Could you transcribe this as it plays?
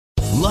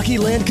Lucky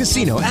Land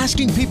Casino,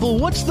 asking people,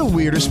 what's the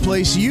weirdest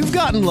place you've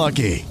gotten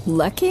lucky?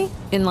 Lucky?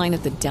 In line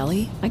at the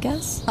deli, I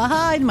guess?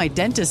 Aha, in my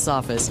dentist's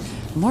office.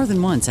 More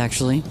than once,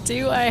 actually.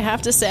 Do I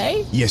have to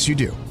say? Yes, you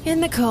do. In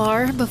the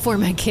car before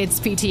my kids'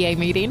 PTA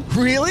meeting.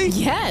 Really?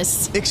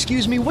 Yes.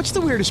 Excuse me, what's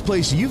the weirdest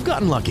place you've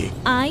gotten lucky?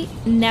 I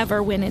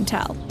never win and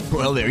tell.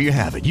 Well, there you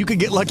have it. You can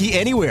get lucky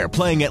anywhere,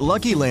 playing at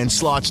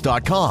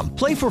LuckyLandSlots.com.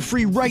 Play for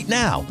free right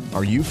now.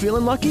 Are you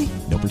feeling lucky?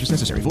 No purchase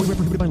necessary. Void where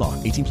prohibited by law.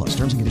 18 plus.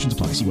 Terms and conditions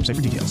apply. See website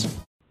for details.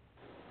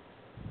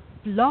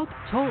 Blog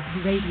Talk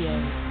Radio.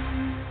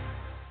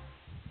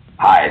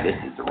 Hi, this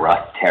is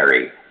Russ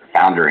Terry,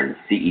 founder and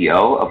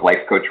CEO of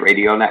Life Coach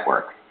Radio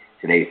Network.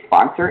 Today's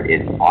sponsor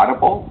is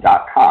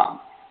Audible.com,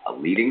 a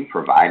leading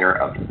provider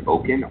of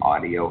spoken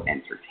audio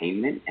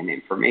entertainment and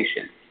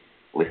information.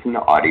 Listen to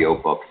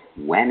audiobooks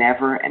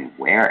whenever and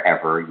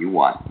wherever you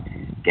want.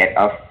 Get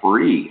a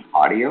free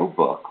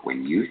audiobook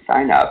when you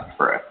sign up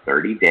for a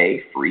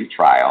 30-day free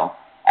trial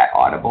at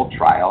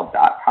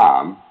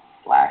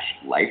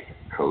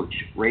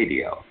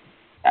audibletrial.com/lifecoachradio.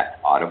 That's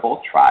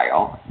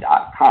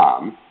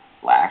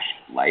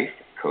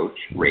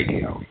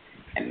audibletrial.com/lifecoachradio.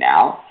 And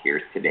now,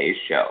 here's today's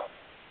show.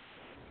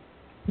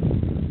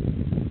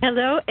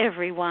 Hello,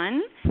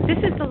 everyone. This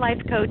is the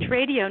Life Coach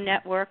Radio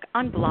Network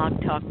on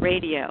Blog Talk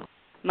Radio.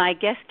 My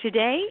guest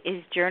today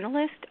is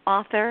journalist,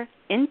 author,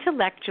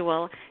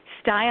 intellectual,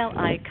 style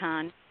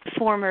icon,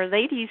 former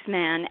ladies'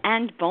 man,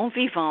 and bon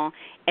vivant,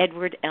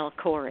 Edward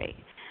L.Corey.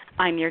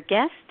 I'm your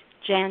guest,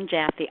 Jann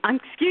Jaffe. I'm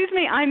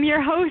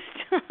your host,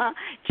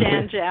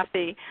 Jann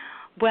Jaffe.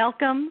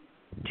 Welcome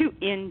to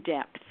In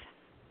Depth.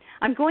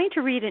 I'm going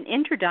to read an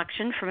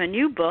introduction from a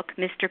new book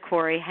Mr.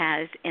 Corey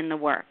has in the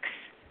works.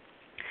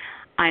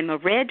 I'm a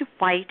red,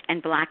 white,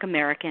 and black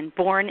American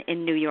born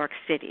in New York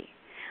City.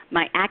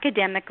 My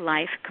academic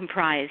life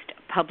comprised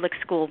Public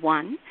School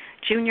 1,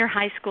 Junior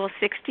High School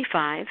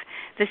 65,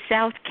 the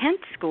South Kent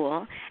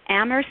School,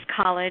 Amherst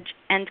College,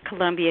 and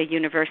Columbia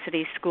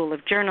University School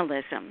of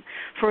Journalism.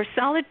 For a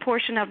solid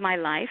portion of my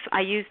life,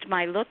 I used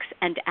my looks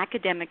and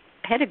academic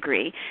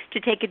pedigree to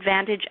take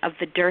advantage of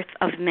the dearth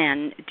of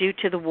men due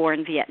to the war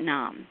in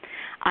Vietnam.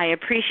 I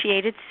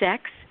appreciated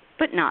sex,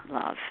 but not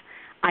love.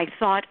 I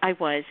thought I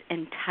was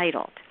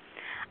entitled.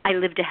 I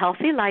lived a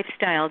healthy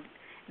lifestyle.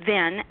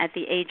 Then, at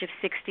the age of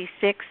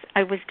 66,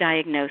 I was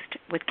diagnosed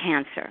with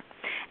cancer.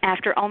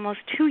 After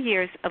almost 2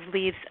 years of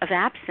leaves of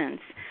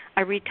absence,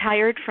 I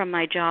retired from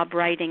my job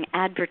writing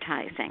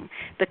advertising.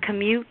 The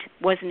commute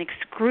was an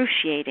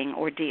excruciating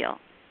ordeal.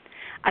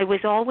 I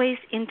was always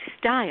into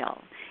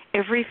style.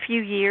 Every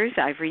few years,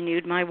 I've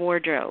renewed my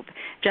wardrobe.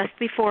 Just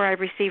before I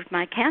received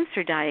my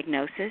cancer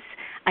diagnosis,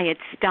 I had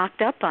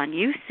stocked up on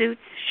used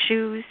suits,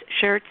 shoes,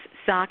 shirts,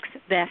 socks,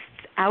 vests,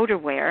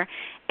 outerwear,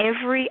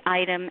 every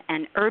item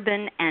an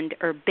urban and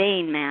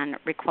urbane man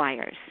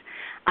requires.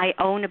 I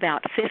own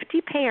about 50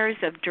 pairs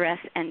of dress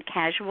and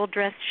casual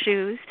dress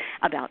shoes,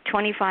 about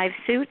 25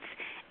 suits,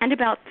 and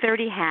about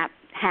 30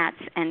 hats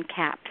and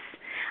caps.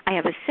 I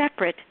have a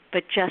separate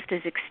but just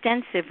as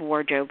extensive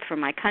wardrobe for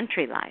my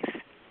country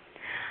life.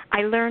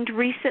 I learned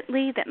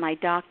recently that my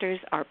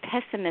doctors are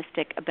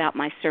pessimistic about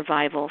my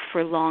survival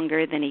for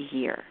longer than a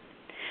year.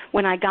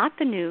 When I got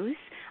the news,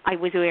 I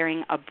was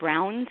wearing a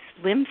brown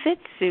slim-fit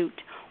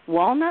suit,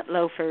 walnut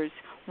loafers,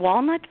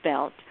 walnut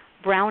belt,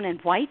 brown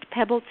and white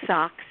pebbled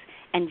socks,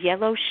 and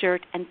yellow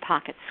shirt and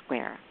pocket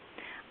square.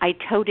 I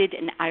toted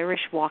an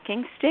Irish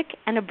walking stick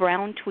and a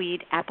brown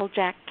tweed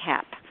applejack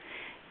cap.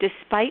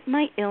 Despite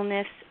my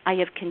illness, I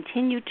have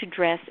continued to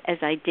dress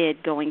as I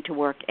did going to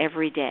work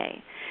every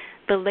day.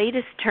 The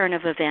latest turn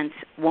of events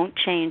won't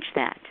change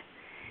that.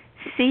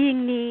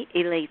 Seeing me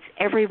elates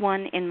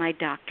everyone in my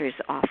doctor's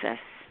office.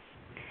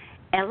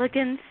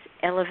 Elegance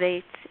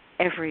elevates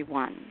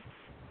everyone.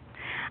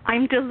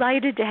 I'm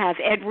delighted to have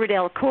Edward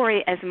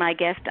L.Corey as my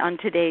guest on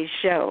today's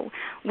show.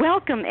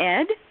 Welcome,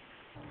 Ed.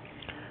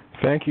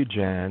 Thank you,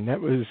 Jann. That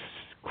was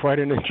quite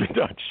an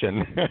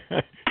introduction.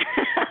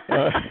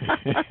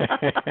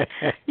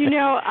 You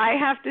know, I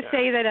have to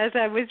say that as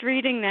I was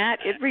reading that,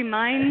 it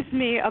reminds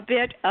me a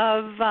bit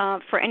of,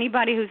 for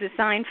anybody who's a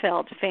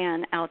Seinfeld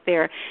fan out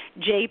there,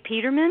 Jay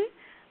Peterman.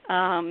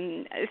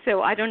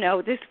 So I don't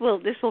know. This will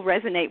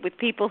resonate with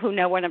people who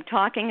know what I'm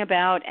talking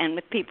about, and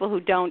with people who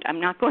don't. I'm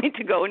not going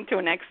to go into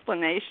an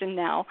explanation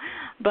now,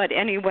 but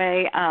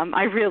anyway,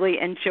 I really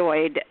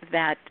enjoyed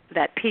that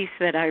piece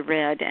that I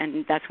read,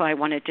 and that's why I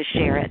wanted to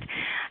share it.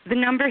 The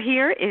number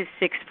here is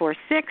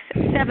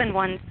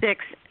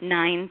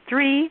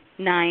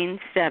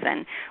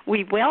 646-716-9397.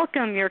 We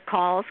welcome your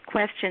calls,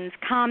 questions,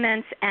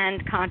 comments,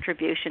 and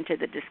contribution to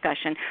the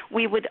discussion.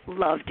 We would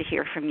love to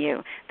hear from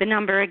you. The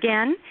number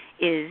again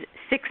is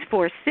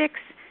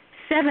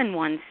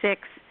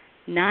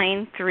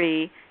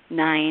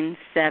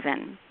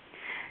 646-716-9397.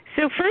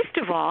 So first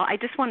of all, I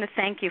just want to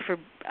thank you for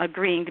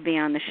agreeing to be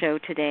on the show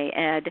today,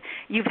 Ed.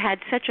 You've had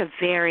such a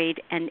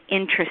varied and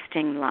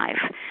interesting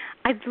life.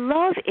 I'd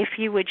love if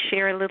you would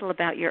share a little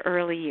about your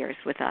early years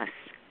with us.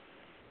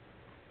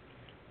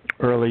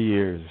 Early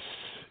years.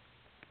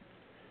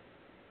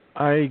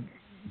 I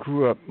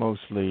grew up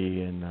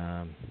mostly in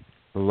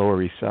the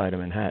Lower East Side of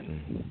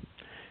Manhattan,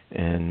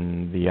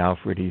 in the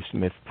Alfred E.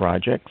 Smith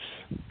projects.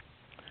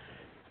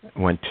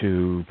 Went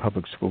to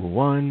Public School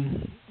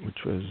 1,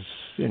 which was,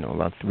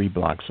 about 3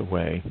 blocks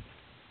away.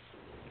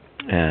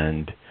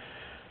 And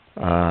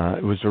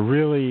it was a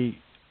really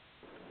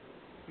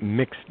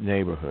mixed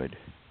neighborhood.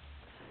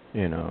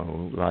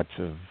 Lots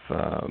of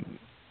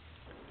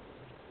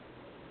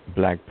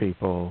black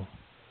people,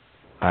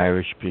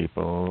 Irish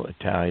people,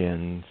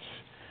 Italians,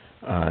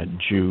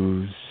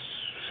 Jews,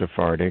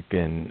 Sephardic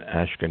and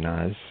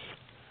Ashkenaz,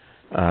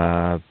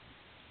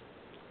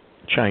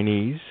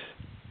 Chinese,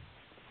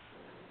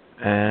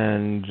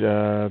 and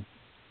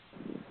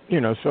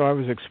so I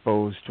was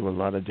exposed to a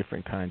lot of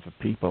different kinds of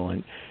people,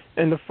 and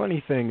the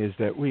funny thing is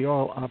that we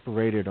all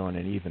operated on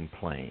an even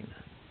plane.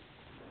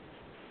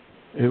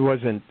 It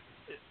wasn't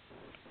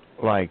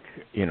like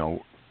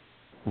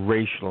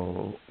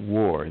racial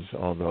wars,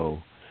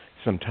 although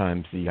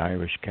sometimes the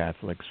Irish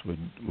Catholics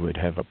would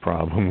have a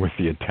problem with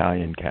the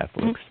Italian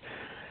Catholics.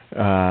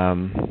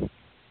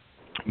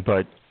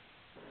 But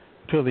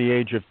till the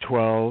age of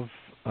 12,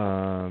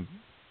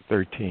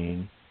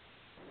 13,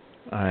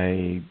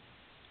 I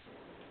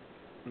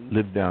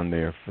lived down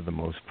there for the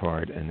most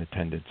part and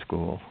attended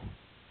school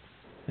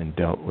and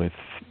dealt with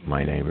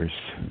my neighbors.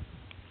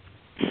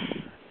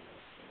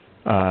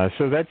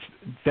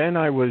 Then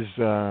I was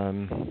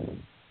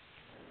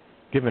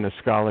given a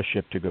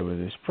scholarship to go to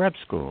this prep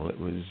school. It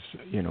was,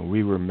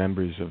 we were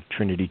members of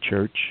Trinity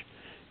Church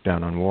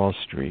down on Wall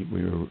Street.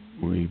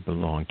 We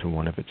belonged to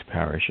one of its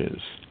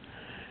parishes.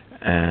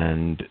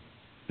 And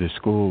the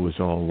school was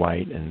all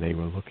white, and they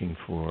were looking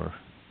for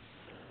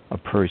a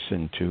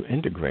person to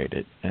integrate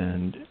it.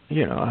 And,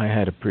 I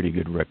had a pretty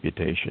good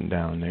reputation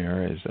down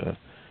there as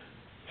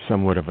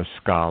somewhat of a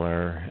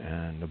scholar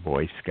and a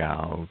Boy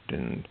Scout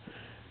and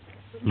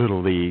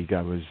Little League.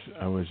 I was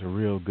a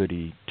real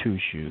goody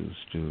two-shoes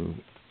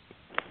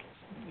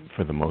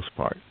for the most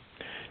part.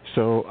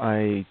 So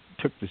I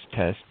took this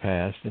test,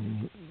 passed,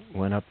 and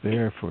went up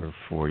there for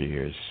 4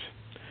 years.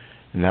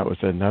 And that was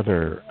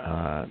another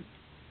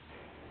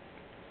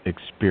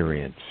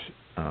experience.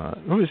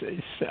 It was,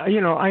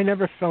 I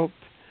never felt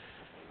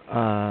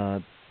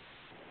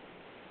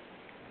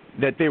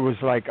that there was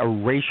like a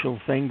racial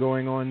thing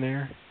going on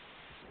there.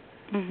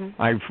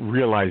 Mm-hmm. I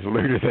realized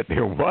later that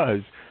there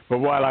was, but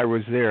while I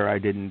was there, I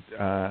didn't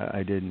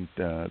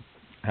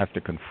have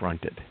to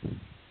confront it.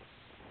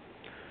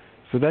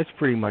 So that's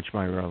pretty much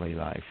my early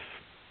life.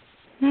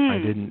 I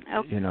didn't,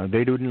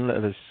 they didn't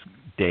let us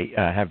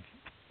have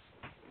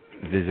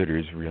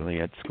visitors really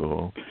at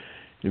school.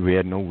 We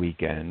had no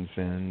weekends,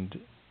 and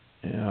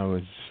I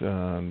was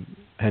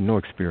had no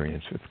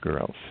experience with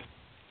girls.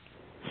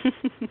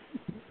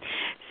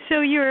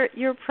 So your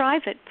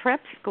private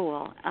prep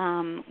school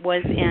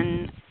was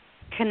in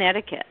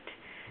Connecticut.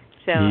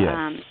 So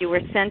yes. You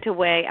were sent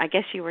away, I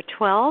guess you were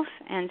 12,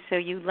 and so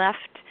you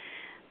left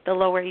the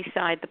Lower East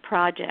Side, the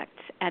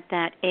projects, at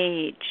that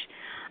age.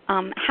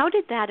 How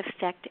did that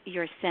affect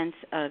your sense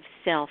of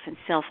self and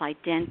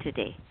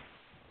self-identity?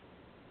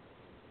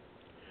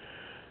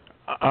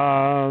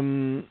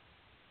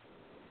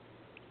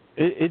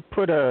 It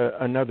put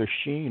another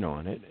sheen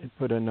on it. It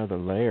put another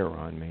layer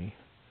on me.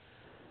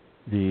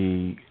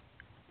 The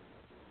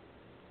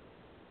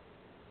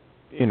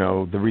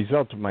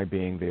result of my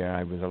being there,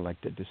 I was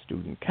elected to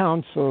student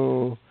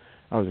council.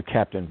 I was a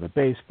captain of a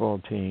baseball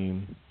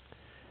team.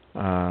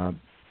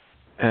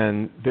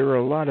 And there were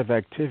a lot of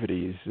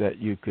activities that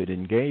you could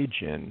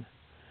engage in,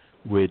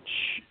 which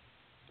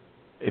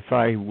if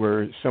I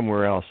were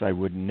somewhere else, I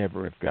would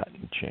never have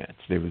gotten a chance.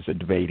 There was a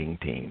debating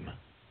team.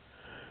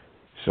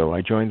 So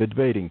I joined the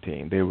debating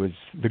team. There was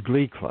the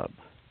Glee Club.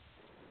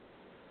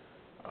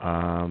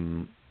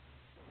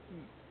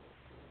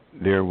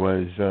 There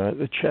was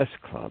the chess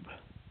club.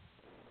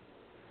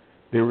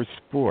 There were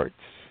sports.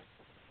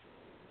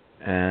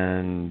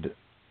 And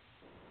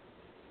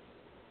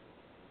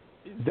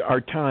our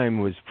time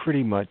was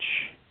pretty much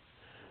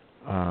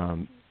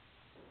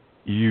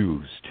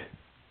used.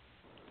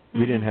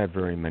 We didn't have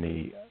very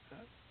many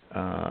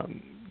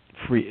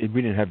we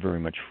didn't have very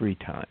much free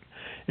time.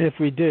 And if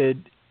we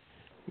did,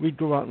 we'd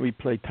go out and we'd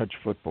play touch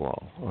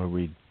football, or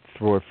we'd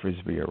throw a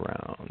frisbee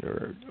around,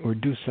 or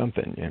do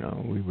something.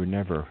 We were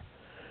never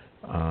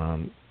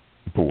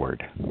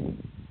bored.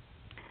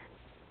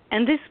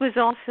 And this was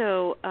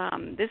also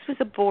this was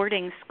a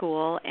boarding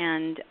school.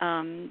 And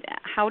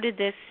how did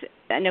this?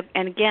 And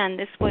again,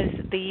 this was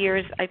the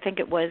years. I think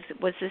it was.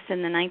 Was this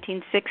in the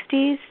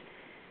 1960s?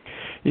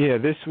 Yeah,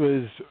 this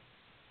was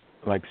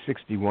like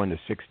 61 to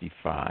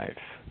 65.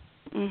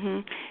 Mm-hmm.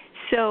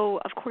 So,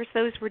 of course,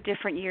 those were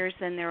different years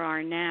than there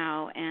are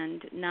now,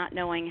 and not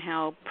knowing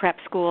how prep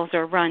schools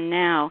are run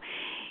now.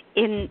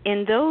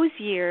 In those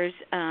years,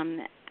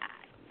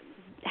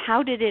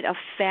 how did it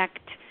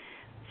affect,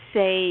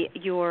 say,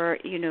 your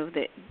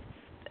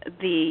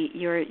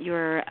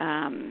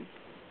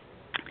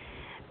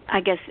I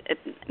guess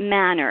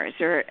manners,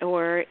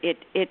 or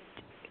it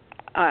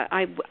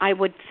I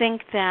would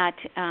think that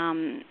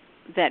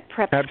that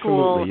prep school.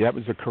 Absolutely, that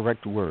was the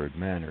correct word,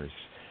 manners.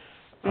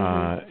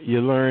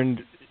 You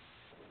learned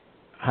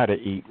how to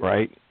eat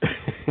right.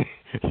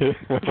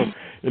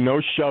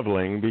 No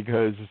shoveling,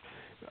 because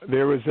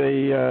there was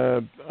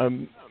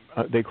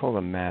they call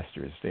them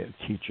masters. They had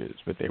teachers,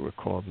 but they were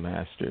called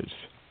masters.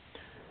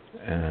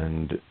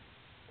 And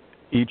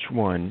each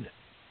one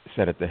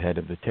sat at the head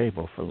of the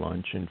table for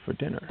lunch and for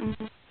dinner.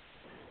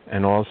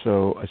 And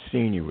also a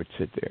senior would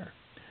sit there.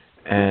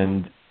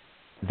 And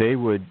they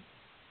would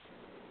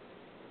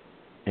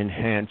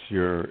enhance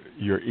your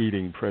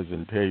eating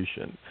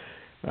presentation,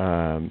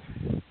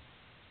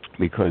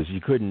 because you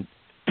couldn't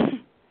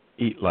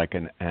eat like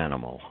an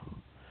animal.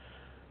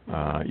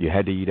 You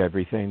had to eat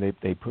everything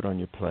they put on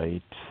your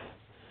plate.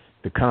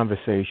 The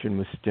conversation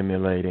was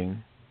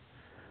stimulating.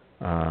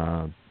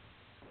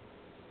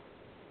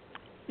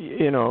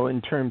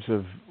 In terms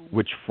of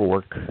which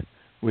fork,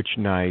 which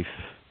knife,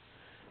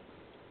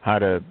 how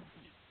to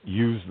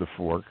use the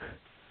fork,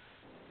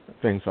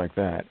 things like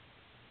that.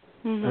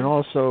 And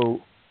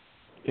also,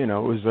 it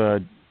was a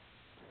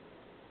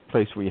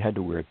place where you had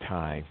to wear a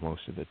tie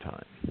most of the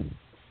time,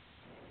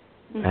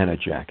 and a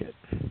jacket.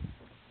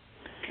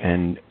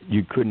 And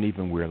you couldn't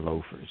even wear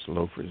loafers.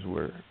 Loafers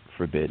were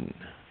forbidden.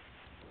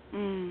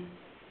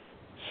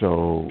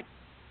 So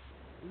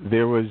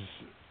there was,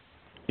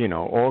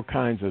 all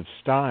kinds of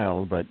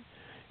style, but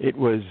it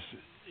was,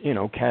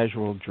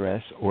 casual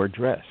dress or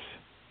dress.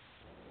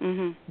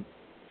 And,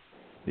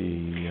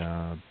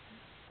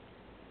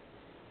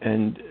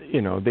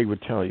 they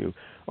would tell you,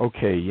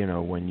 okay,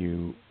 when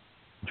you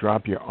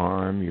drop your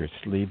arm, your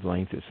sleeve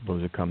length is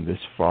supposed to come this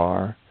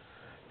far.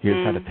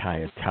 Here's how to tie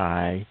a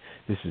tie.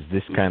 This is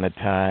this kind of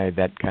tie,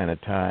 that kind of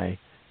tie,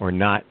 or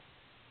knot,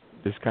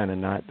 this kind of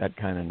knot, that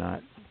kind of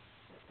knot.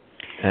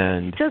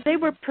 And so they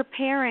were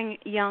preparing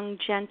young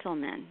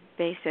gentlemen,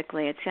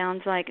 basically. It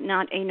sounds like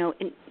not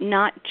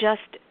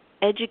just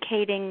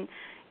educating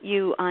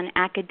you on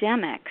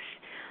academics,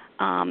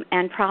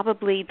 and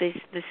probably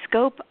the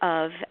scope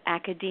of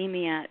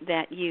academia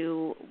that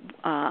you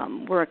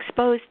were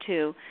exposed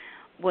to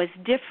was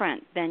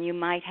different than you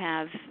might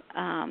have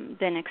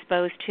been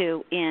exposed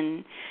to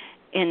in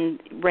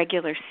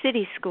regular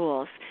city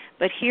schools.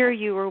 But here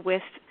you were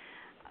with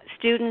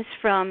students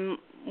from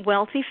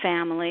wealthy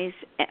families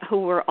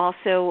who were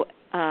also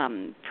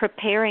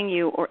preparing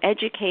you or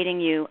educating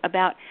you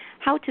about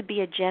how to be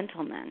a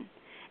gentleman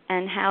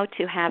and how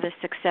to have a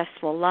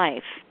successful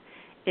life.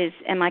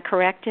 Am I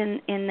correct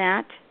in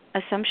that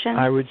assumption?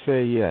 I would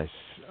say yes.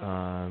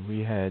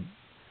 We had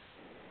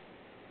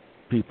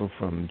people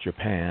from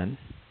Japan,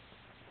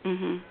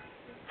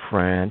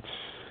 France,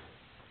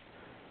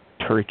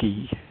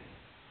 Turkey,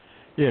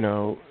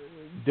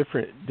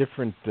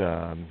 different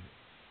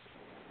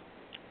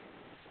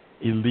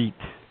elite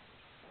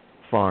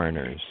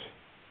foreigners,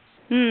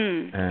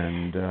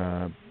 and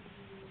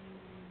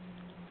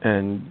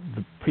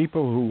the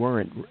people who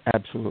weren't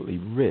absolutely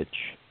rich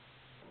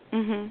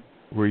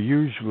were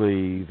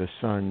usually the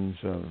sons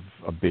of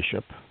a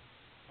bishop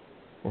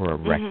or a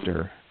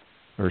rector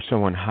or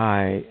someone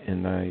high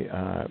in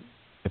the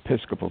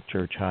Episcopal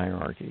Church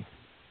hierarchy.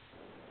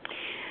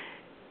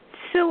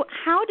 So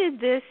how did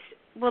this?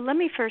 Well, let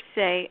me first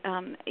say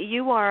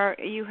you are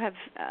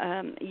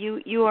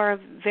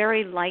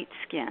very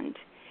light-skinned,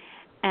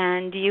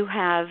 and you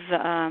have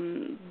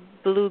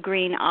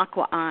blue-green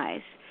aqua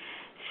eyes.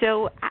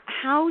 So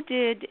how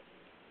did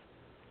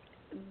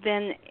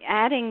then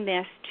adding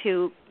this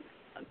to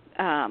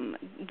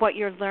what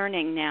you're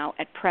learning now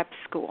at prep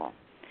school,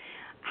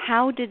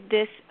 how did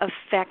this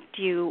affect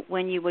you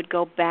when you would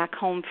go back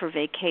home for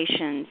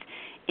vacations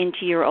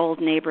into your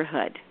old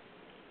neighborhood?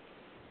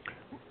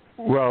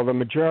 Well, the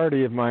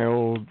majority of my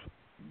old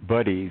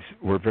buddies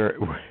were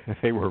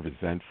they were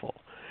resentful.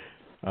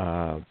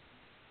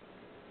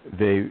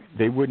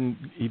 They wouldn't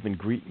even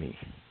greet me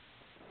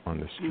on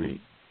the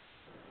street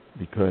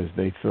because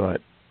they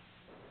thought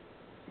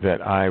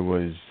that I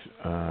was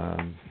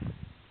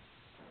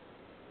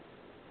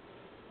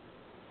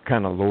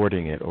kind of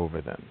lording it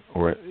over them,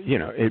 or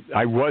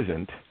I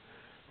wasn't,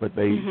 but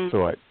they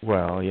thought,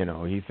 well,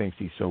 he thinks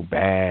he's so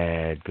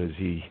bad because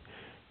he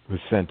was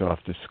sent off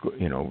to school,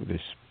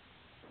 this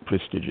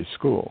prestigious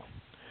school,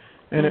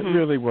 and it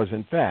really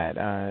wasn't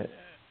that.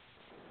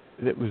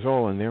 It was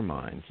all in their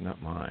minds,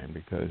 not mine,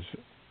 because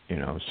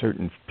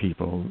certain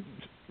people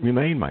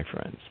remained my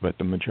friends, but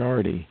the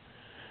majority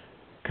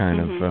kind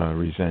of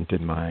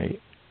resented my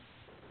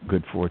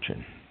good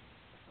fortune.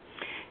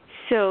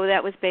 So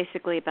that was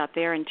basically about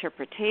their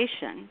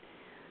interpretation.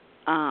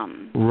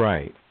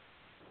 Right.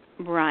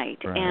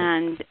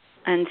 And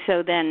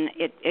so then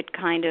it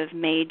kind of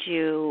made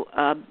you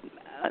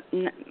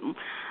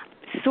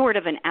sort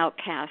of an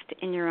outcast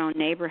in your own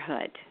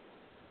neighborhood.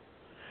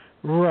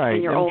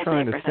 Right. I'm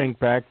trying to think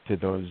back to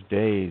those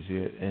days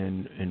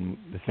and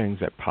the things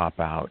that pop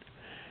out,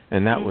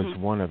 and that was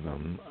one of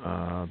them.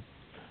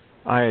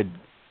 I had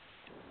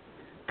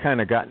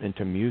kind of gotten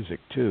into music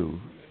too,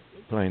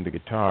 playing the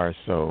guitar,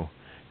 so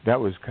that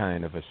was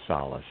kind of a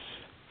solace.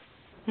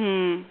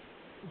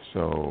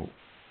 So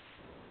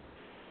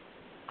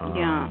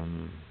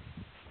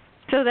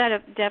So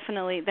that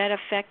definitely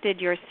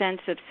affected your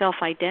sense of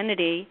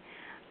self-identity,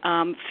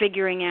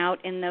 figuring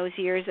out in those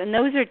years. And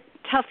those are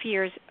tough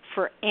years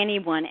for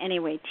anyone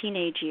anyway.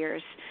 Teenage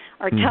years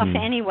are tough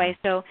anyway.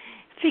 So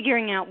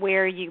figuring out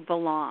where you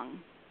belong,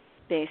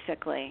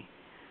 basically,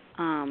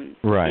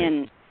 right.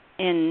 in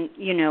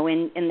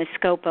the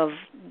scope of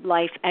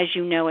life as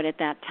you know it at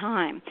that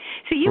time.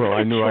 So you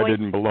I knew I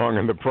didn't belong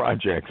in the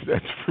projects,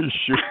 that's for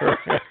sure.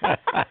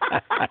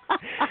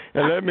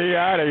 And let me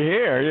out of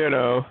here,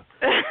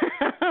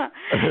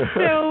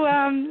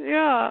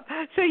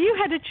 So you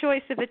had a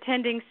choice of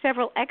attending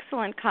several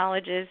excellent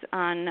colleges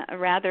on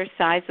rather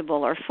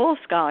sizable or full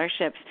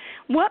scholarships.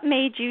 What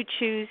made you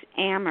choose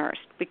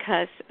Amherst?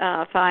 Because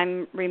if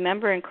I'm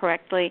remembering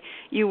correctly,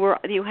 you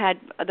had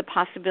the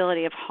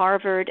possibility of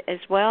Harvard as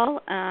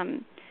well. I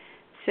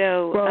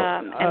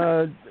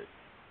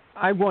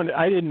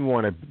didn't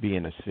want to be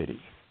in a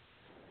city,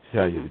 to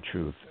tell you the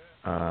truth.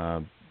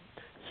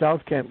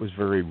 South Kent was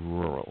very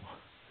rural.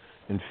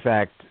 In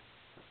fact,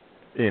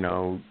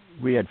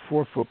 we had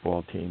 4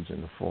 football teams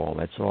in the fall.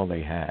 That's all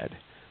they had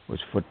was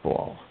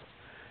football.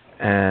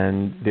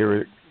 And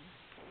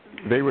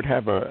they would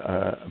have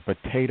a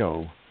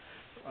potato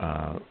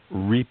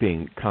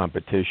reaping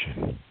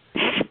competition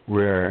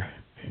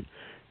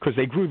because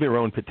they grew their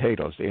own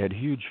potatoes. They had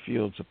huge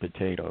fields of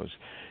potatoes,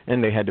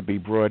 and they had to be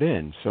brought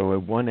in. So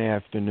one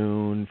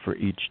afternoon for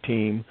each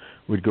team,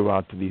 we'd go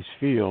out to these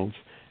fields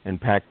and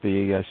pack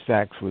the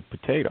sacks with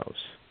potatoes.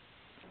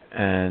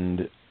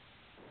 And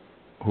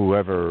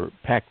whoever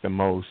packed the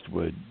most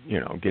would,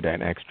 get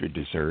an extra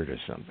dessert or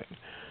something.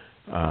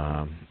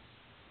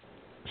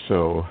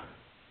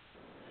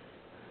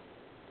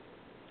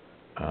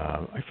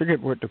 I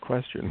forget what the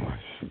question was.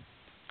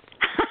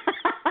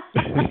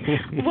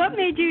 What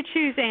made you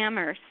choose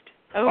Amherst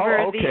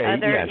over the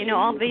other,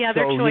 all the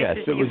other choices you had?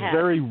 Yes, it was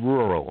very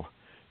rural.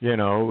 It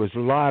was a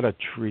lot of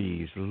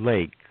trees,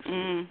 lakes,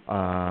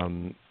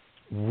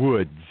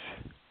 woods,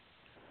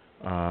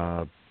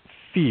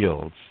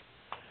 fields.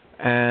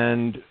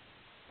 And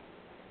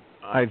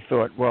I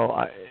thought,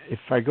 if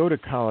I go to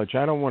college,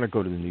 I don't want to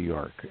go to New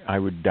York. I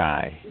would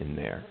die in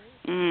there.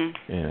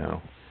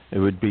 It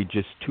would be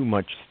just too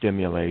much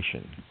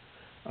stimulation.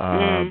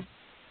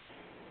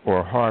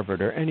 Or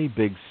Harvard or any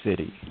big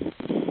city.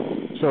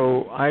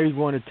 So I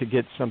wanted to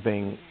get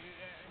something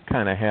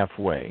kind of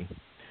halfway.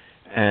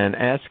 And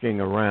asking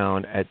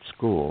around at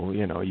school,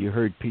 you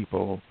heard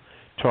people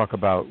talk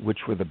about which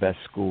were the best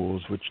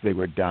schools, which they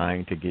were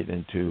dying to get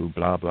into,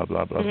 blah, blah,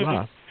 blah, blah,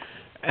 blah.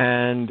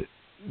 And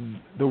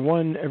the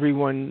one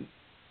everyone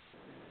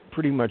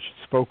pretty much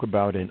spoke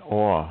about in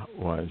awe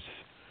was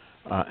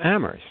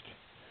Amherst,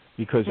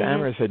 because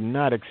Amherst had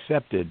not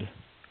accepted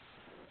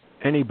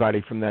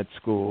anybody from that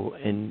school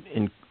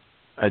in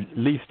at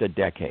least a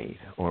decade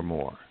or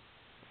more.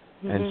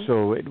 And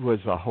so it was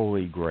a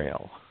holy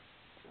grail.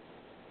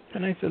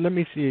 And I said, let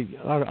me see,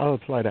 I'll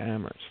apply to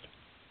Amherst.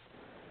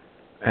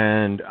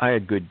 And I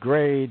had good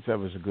grades. I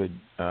was a good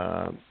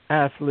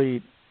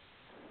athlete.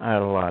 I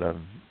had a lot of,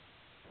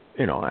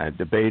 I had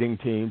debating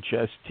team,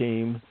 chess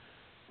team,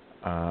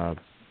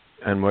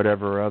 and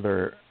whatever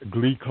other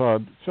glee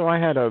club. So I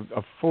had a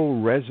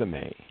full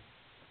resume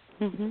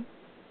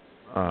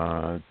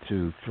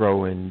to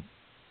throw in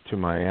to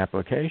my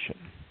application.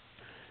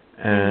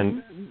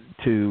 And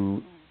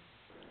to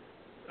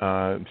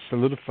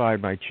solidify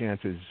my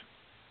chances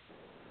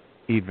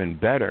even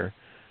better,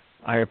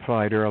 I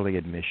applied early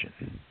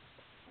admission.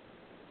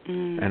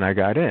 And I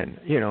got in.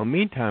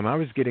 Meantime, I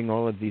was getting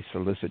all of these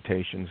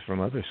solicitations from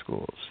other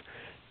schools.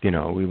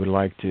 We would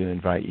like to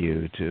invite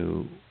you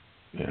to,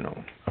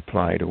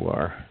 apply to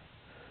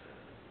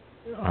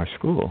our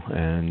school.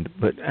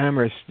 But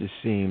Amherst just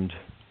seemed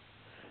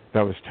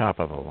that was top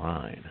of the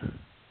line.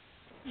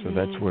 So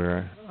that's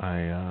where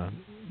I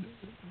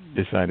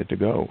decided to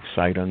go,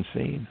 sight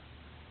unseen.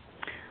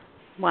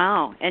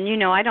 Wow. And,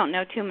 I don't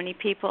know too many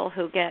people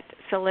who get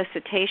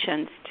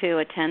solicitations to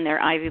attend their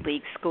Ivy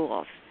League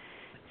schools.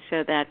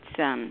 So that's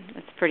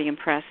pretty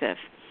impressive.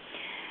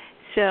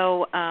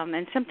 So,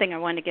 and something I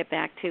want to get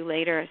back to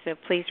later, so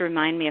please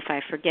remind me if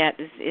I forget,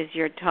 is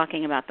you're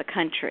talking about the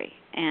country.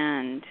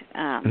 And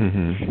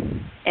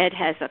Ed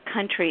has a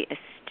country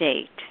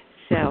estate,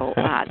 so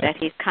that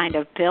he's kind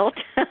of built.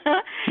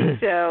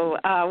 So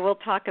we'll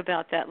talk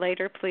about that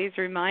later. Please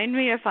remind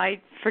me if I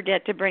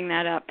forget to bring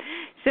that up.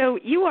 So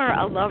you are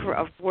a lover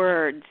of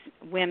words,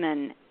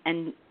 women,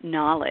 and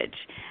knowledge.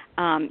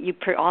 You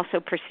also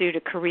pursued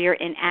a career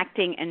in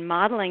acting and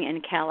modeling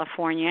in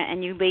California,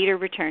 and you later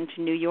returned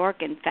to New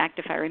York. In fact,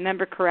 if I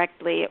remember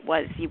correctly, it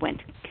was you went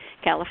to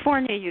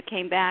California, you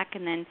came back,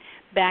 and then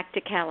back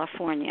to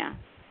California,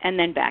 and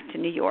then back to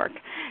New York.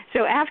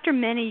 So after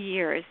many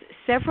years,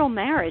 several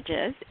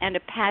marriages, and a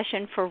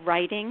passion for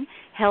writing,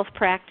 health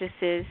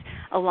practices,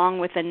 along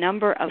with a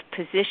number of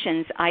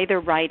positions, either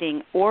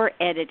writing or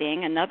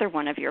editing, another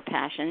one of your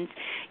passions,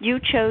 you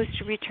chose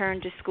to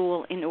return to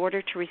school in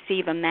order to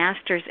receive a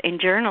master's in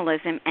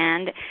journalism,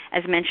 and,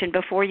 as mentioned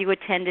before, you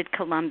attended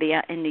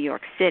Columbia in New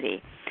York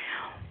City.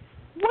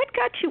 what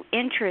got you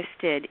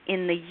interested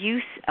in the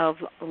use of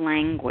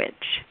language?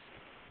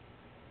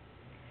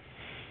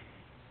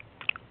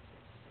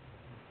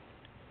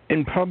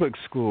 In public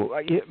school,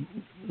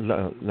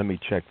 let me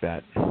check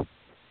that.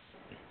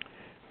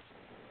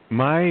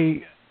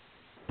 My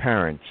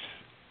parents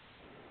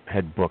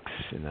had books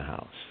in the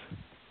house,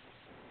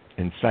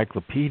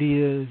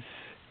 encyclopedias,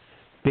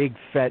 big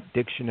fat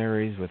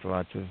dictionaries with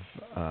lots of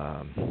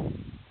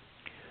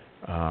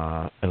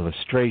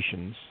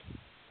illustrations.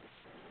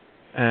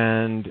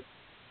 And,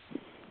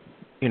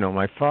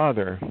 my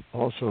father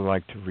also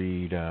liked to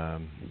read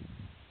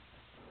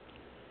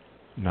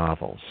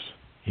novels.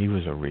 He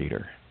was a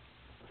reader.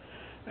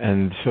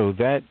 And so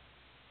that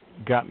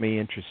got me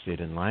interested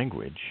in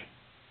language.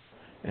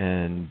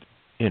 And,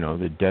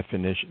 the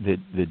definition,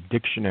 the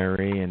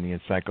dictionary and the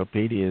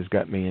encyclopedias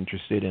got me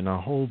interested in a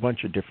whole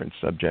bunch of different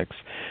subjects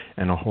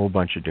and a whole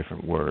bunch of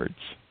different words.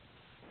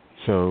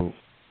 So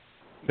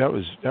that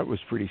was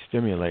pretty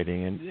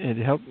stimulating, and it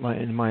helped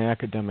in my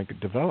academic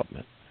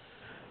development.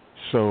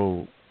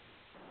 So,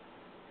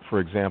 for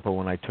example,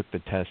 when I took the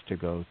test to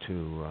go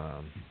to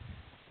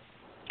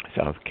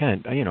South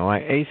Kent, I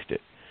aced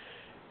it.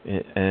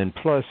 And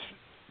plus,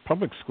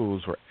 public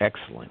schools were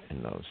excellent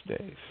in those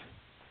days,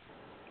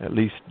 at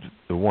least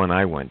the one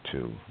I went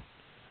to.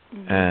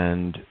 Mm-hmm.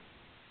 And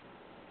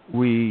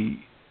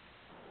we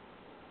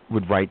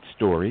would write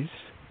stories,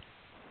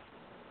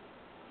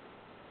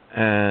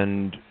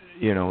 and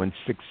in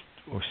sixth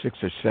or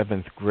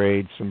seventh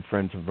grade, some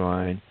friends of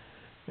mine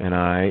and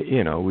I,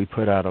 we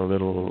put out a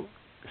little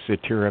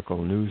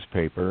satirical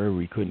newspaper.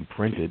 We couldn't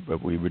print it,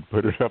 but we would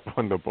put it up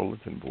on the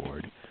bulletin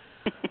board.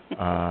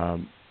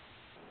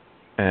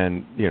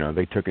 And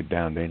they took it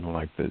down. They didn't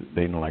like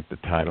the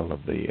title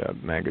of the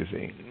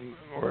magazine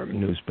or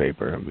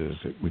newspaper.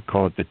 We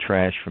call it the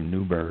Trash from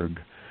Newburgh,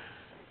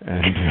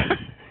 and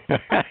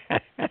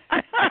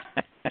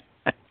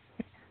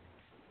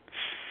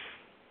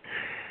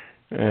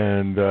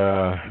and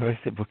I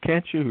said, "Well,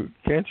 can't you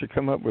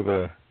come up with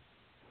a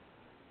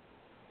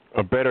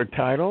better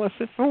title?" I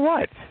said, "For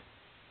what?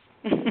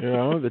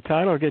 The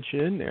title gets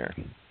you in there."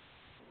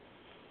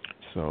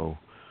 So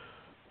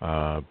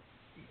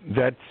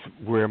that's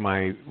where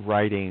my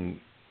writing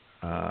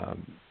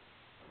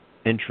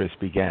interest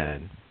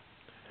began.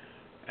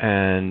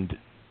 And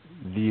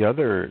the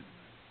other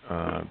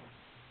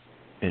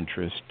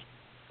interest,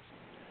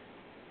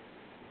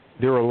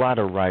 there were a lot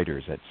of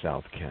writers at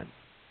South Kent,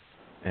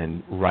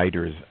 and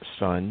writers'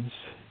 sons,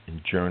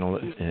 and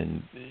journalists,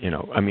 and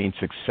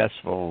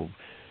successful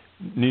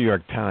New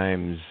York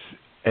Times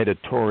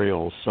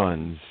editorial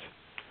sons.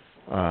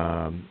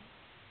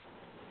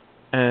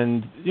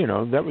 And,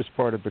 that was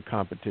part of the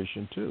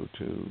competition, too,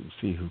 to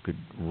see who could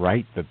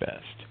write the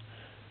best.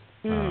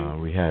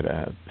 We had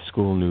a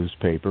school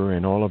newspaper,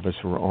 and all of us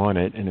were on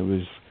it, and it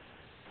was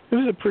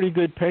a pretty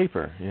good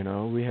paper.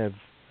 We have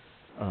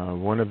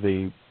one of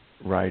the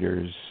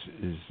writers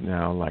is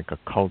now like a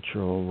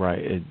cultural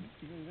writer,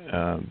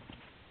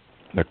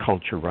 the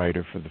culture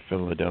writer for the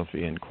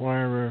Philadelphia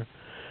Inquirer.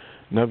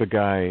 Another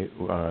guy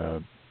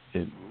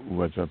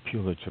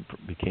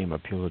became a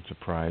Pulitzer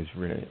Prize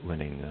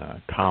winning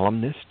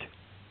columnist.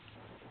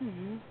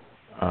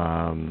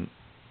 Mm-hmm.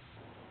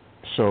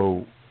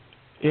 So,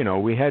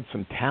 we had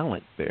some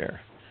talent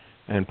there.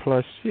 And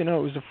plus, it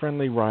was a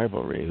friendly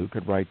rivalry. Who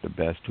could write the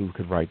best? Who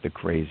could write the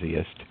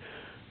craziest?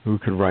 Who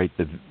could write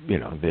the,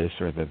 this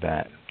or the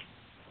that?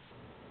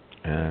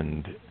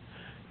 And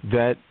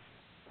that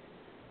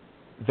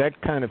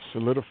kind of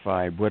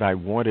solidified what I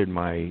wanted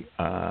my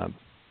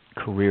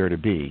career to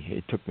be.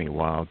 It took me a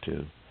while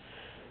to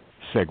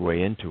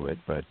segue into it,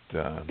 but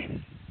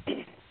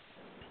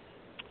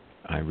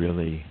I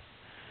really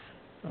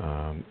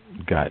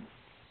got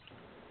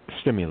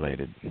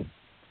stimulated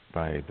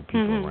by the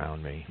people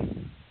around me.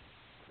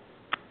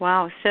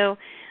 Wow. So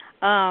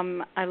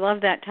I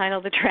love that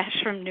title, The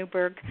Trash from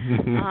Newburgh.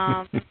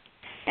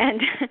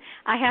 And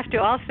I have to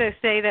also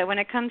say that when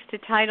it comes to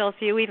titles,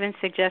 you even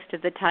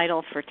suggested the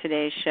title for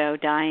today's show,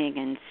 Dying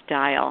in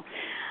Style.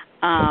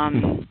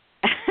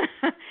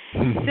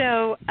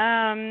 So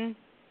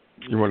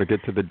you want to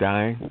get to the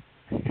dying?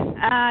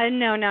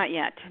 No, not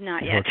yet.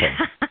 Not yet. Okay.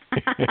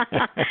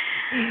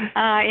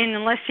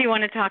 Unless you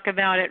want to talk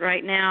about it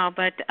right now.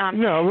 But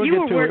no, we'll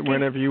get to it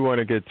whenever you want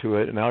to get to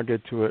it, and I'll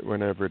get to it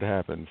whenever it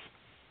happens.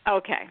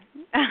 Okay.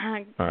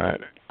 All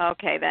right.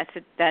 Okay, that's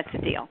a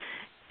deal.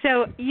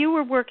 So you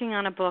were working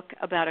on a book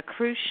about a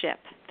cruise ship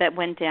that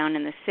went down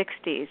in the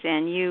 60s,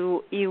 and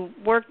you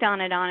worked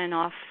on it on and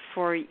off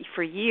for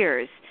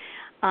years.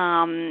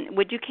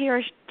 Would you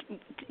care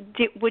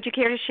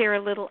to share a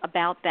little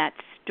about that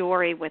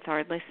story with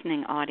our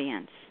listening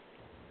audience?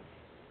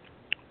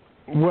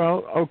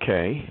 Well,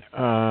 okay.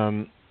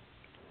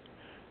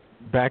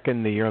 Back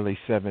in the early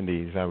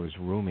 70s, I was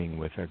rooming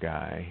with a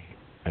guy,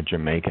 a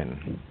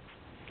Jamaican,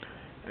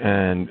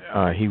 and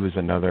he was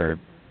another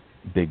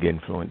big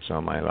influence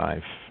on my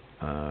life.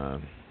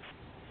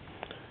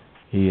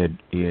 He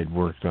had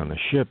worked on a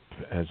ship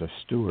as a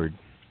steward,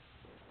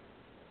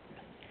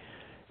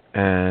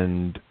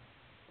 and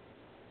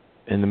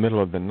in the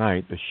middle of the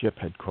night, the ship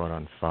had caught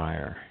on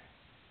fire.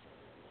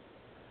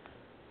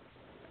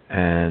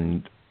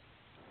 And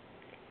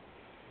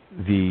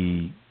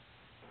the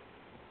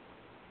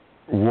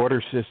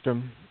water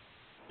system,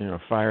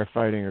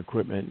 firefighting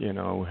equipment,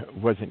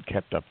 wasn't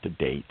kept up to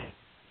date.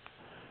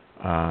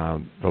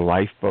 The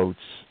lifeboats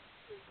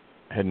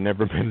had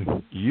never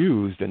been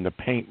used, and the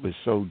paint was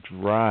so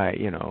dry,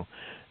 it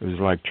was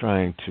like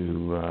trying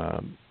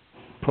to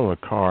pull a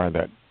car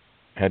that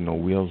had no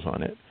wheels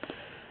on it.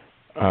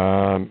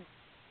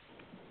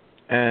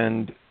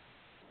 And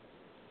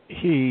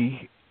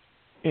he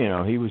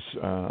was,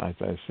 as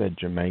I said,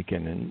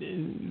 Jamaican,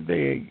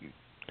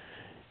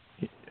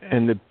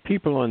 and the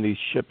people on these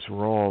ships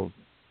were all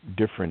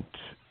different.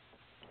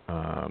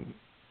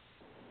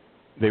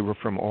 They were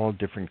from all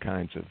different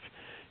kinds of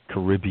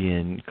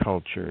Caribbean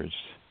cultures,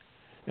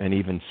 and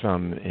even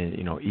some,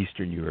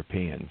 Eastern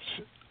Europeans.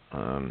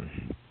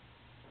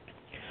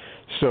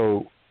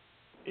 So,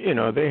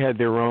 they had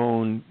their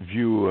own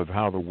view of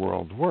how the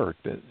world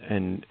worked,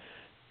 and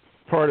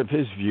part of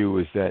his view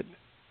is that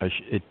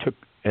it took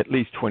at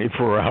least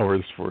 24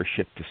 hours for a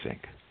ship to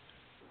sink.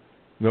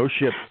 No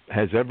ship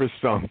has ever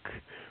sunk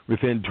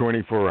within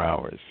 24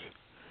 hours,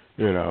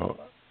 and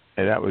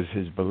that was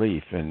his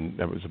belief, and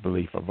that was a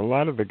belief of a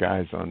lot of the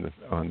guys on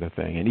the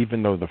thing. And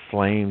even though the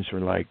flames were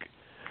like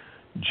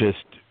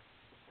just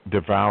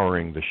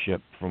devouring the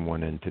ship from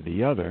one end to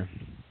the other,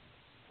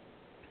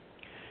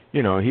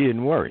 he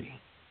didn't worry.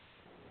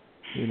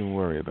 He didn't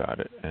worry about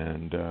it,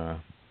 and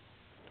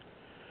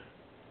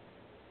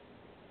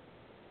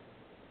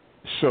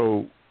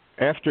so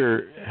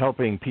after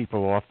helping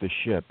people off the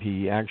ship,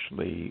 he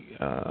actually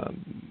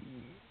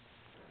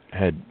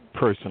had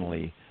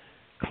personally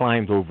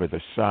climbed over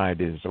the side.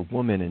 There's a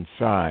woman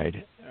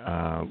inside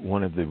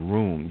one of the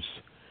rooms,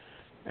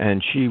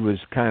 and she was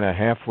kind of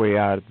halfway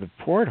out of the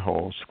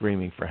porthole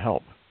screaming for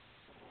help.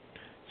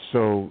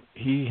 So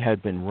he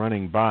had been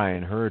running by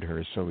and heard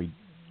her, so he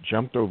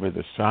jumped over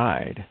the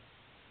side,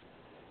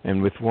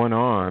 and with one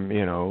arm,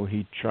 he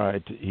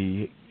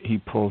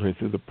pulled her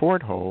through the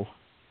porthole,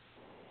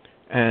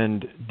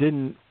 and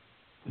didn't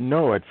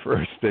know at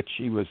first that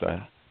she was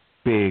a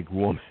big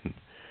woman,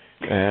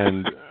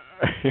 and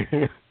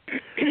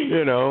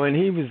and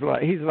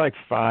he's like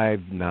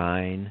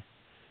 5'9",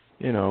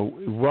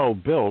 well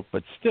built,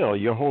 but still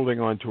you're holding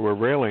onto a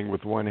railing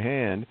with one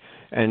hand,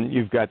 and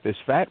you've got this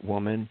fat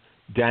woman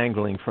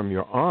dangling from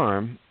your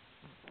arm.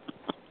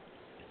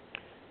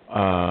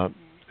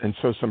 And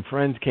so some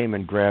friends came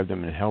and grabbed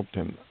him and helped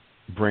him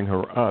bring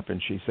her up,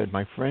 and she said,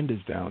 "My friend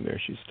is down there.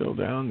 She's still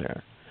down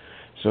there."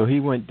 So he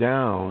went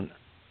down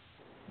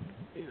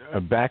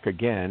back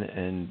again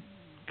and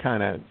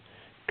kind of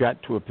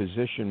got to a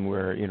position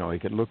where, he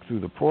could look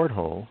through the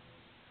porthole,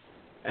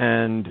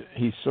 and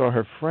he saw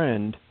her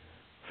friend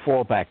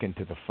fall back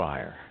into the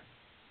fire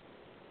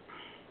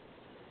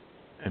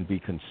and be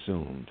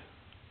consumed.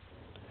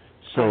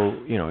 So,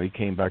 he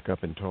came back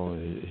up and told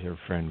her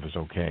friend was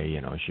okay,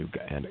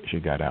 she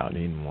got out, and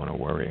he didn't want to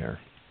worry her.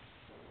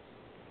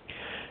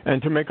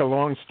 And to make a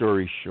long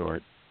story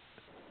short,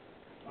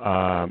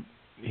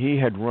 he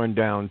had run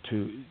down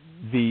to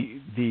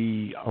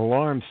the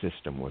alarm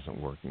system wasn't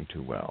working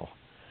too well,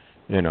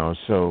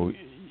 so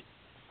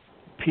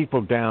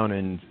people down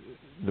in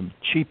the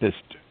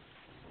cheapest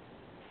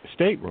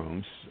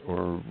staterooms,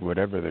 or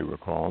whatever they were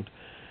called,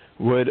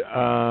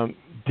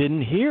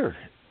 didn't hear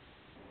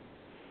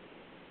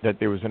that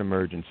there was an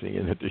emergency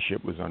and that the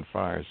ship was on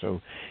fire.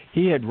 So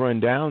he had run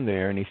down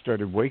there, and he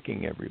started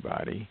waking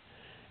everybody,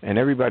 and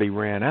everybody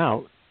ran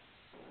out,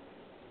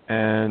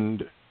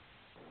 and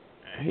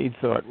he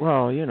thought,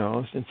 well,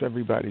 since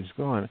everybody's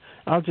gone,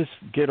 I'll just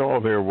get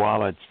all their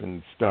wallets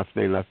and stuff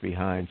they left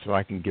behind so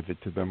I can give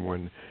it to them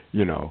when,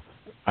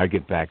 I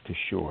get back to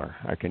shore.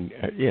 I can,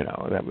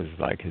 that was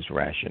like his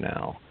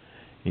rationale.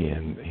 He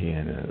and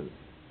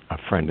a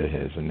friend of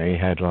his, and they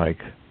had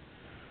like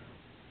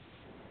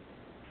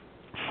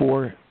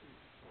four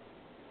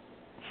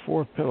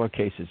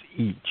pillowcases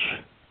each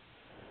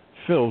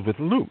filled with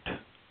loot,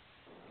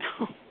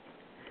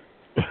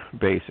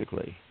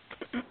 basically.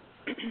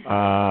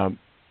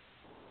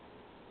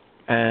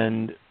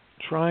 And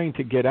trying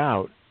to get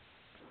out,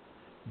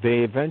 they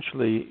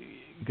eventually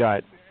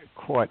got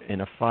caught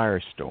in a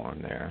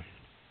firestorm there.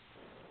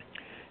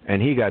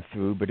 And he got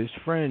through, but his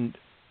friend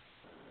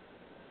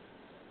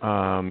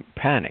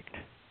panicked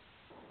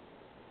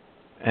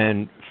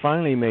and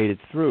finally made it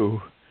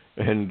through.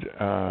 And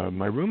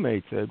my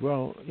roommate said,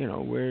 well,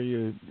 where are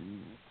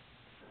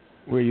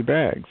your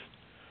bags?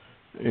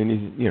 And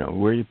he's,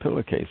 where are your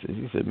pillowcases?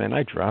 He said, man,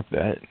 I dropped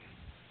that.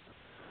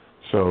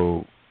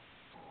 So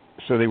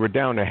they were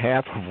down to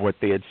half of what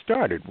they had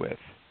started with.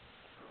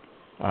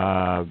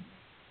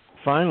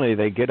 Finally,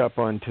 they get up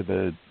onto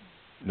the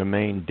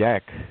main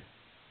deck,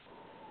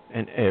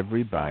 and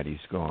everybody's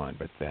gone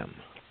but them.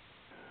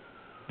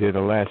 They're the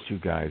last two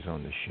guys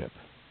on the ship.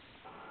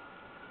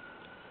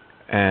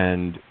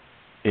 And,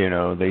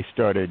 they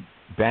started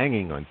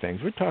banging on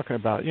things. We're talking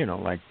about,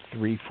 like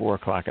 3, 4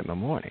 o'clock in the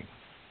morning.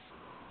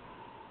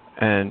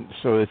 And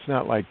so it's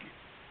not like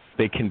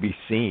they can be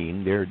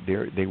seen.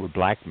 They were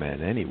black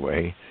men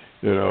anyway,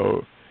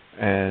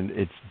 and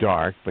it's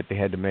dark, but they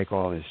had to make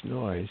all this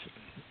noise.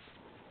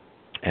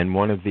 And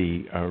one of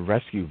the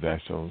rescue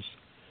vessels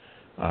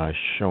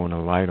shone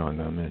a light on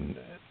them, and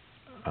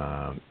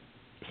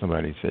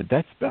somebody said,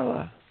 "That's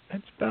Bella.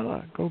 That's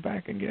Bella. Go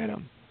back and get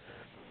him."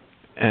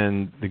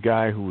 And the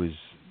guy who was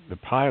the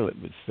pilot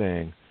was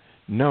saying,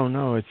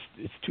 No,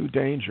 it's too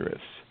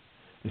dangerous.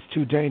 It's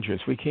too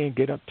dangerous. We can't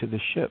get up to the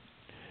ship."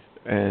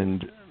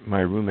 And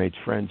my roommate's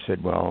friend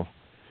said, "Well,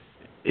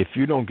 if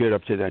you don't get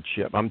up to that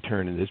ship, I'm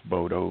turning this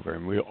boat over,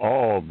 and we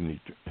all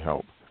need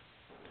help."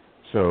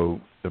 So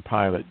the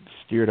pilot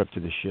steered up to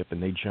the ship,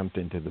 and they jumped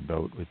into the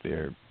boat with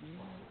their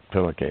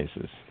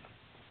pillowcases.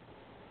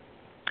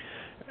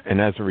 And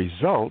as a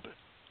result,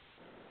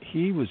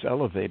 he was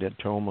elevated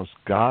to almost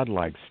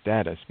godlike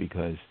status,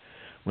 because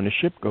when a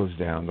ship goes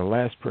down, the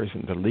last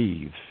person to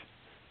leave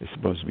is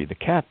supposed to be the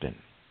captain.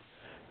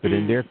 But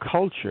in their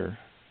culture,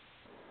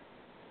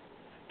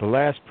 the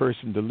last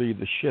person to leave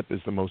the ship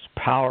is the most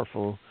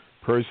powerful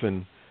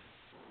person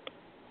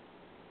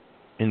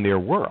in their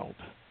world,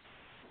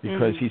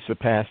 because he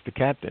surpassed the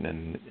captain.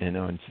 And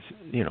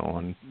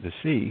on the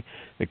sea,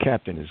 the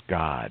captain is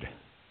God.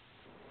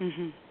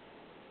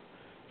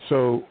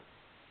 So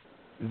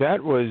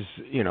that was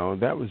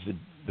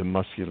the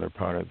muscular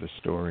part of the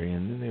story,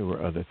 and then there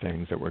were other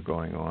things that were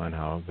going on.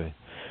 How there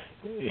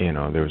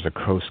was a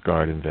Coast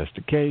Guard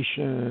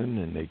investigation,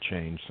 and they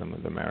changed some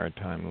of the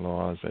maritime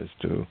laws as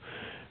to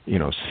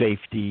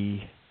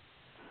safety.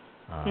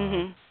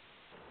 And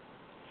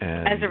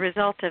as a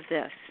result of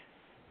this.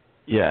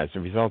 Yeah, as a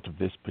result of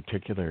this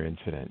particular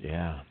incident,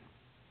 yeah.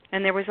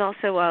 And there was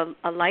also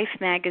a Life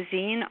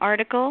magazine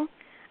article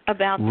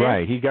about this.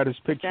 Right, he got his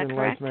picture in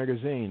correct? Life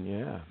magazine,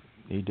 yeah.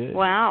 He did.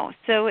 Wow.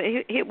 So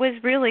it was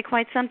really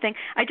quite something.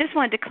 I just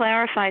wanted to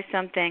clarify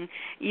something.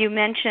 You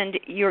mentioned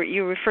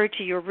you referred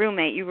to your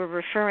roommate. You were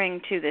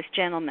referring to this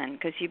gentleman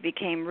because you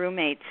became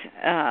roommates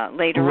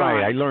later on.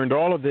 Right. I learned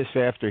all of this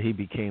after he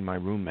became my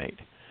roommate.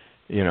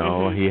 He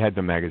had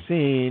the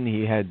magazine.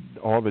 He had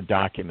all the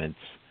documents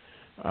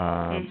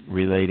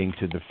relating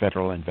to the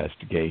federal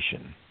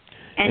investigation.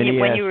 And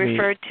when you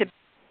referred to...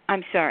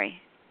 I'm sorry.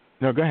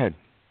 No, go ahead.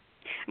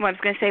 Well, I was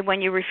going to say,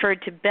 when you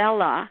referred to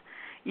Bella,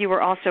 you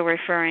were also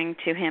referring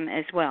to him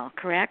as well,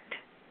 correct?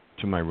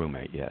 To my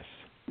roommate, yes.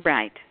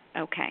 Right.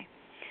 Okay.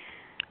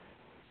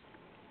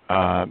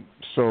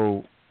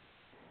 So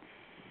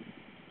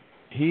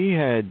he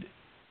had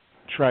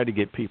tried to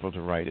get people to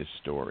write his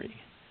story,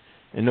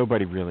 and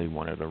nobody really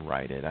wanted to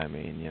write it. I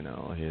mean,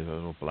 he's a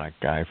little black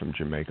guy from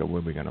Jamaica.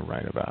 What are we going to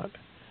write about?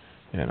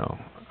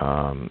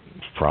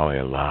 It's probably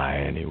a lie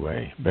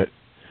anyway. But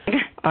he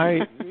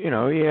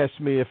asked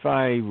me if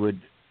I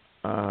would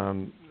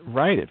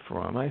write it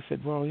for him. I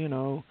said, well,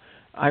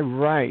 I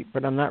write,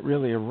 but I'm not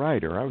really a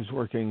writer. I was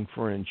working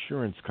for an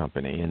insurance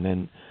company, and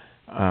then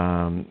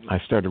I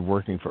started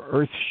working for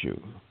Earthshoe,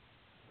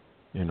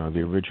 the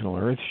original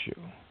Earthshoe,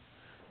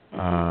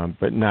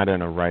 but not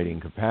in a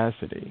writing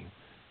capacity.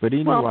 But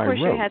he knew I wrote. Well, of course,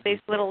 you had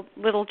these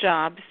little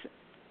jobs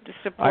to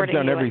supporting you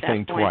I've done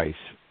everything twice.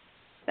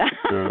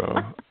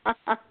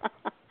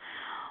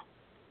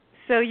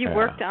 So you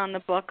worked on the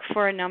book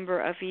for a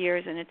number of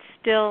years, and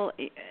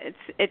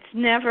it's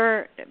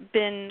never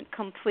been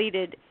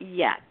completed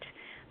yet,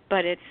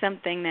 but it's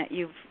something that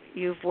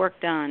you've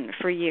worked on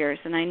for years.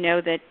 And I know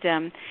that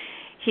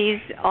he's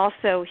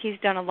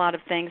done a lot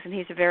of things, and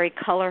he's a very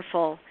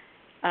colorful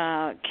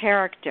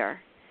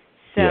character.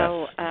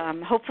 So yes.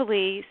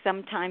 Hopefully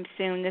sometime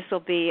soon this will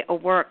be a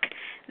work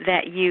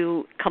that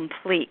you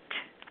complete.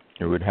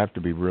 It would have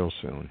to be real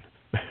soon.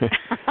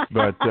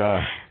 But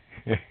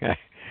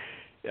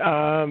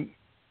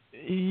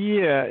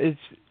it's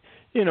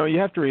you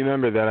have to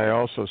remember that I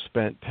also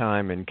spent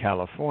time in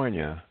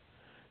California,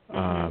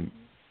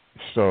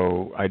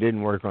 so I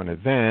didn't work on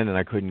it then, and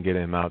I couldn't get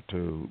him out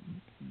to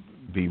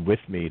be with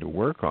me to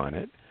work on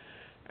it,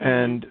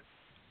 and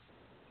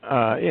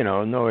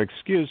no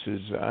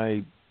excuses.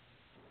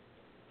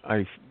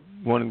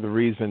 One of the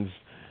reasons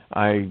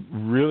I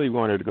really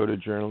wanted to go to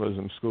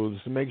journalism school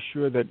is to make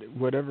sure that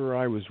whatever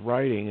I was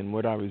writing and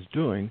what I was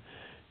doing,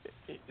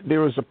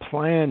 there was a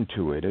plan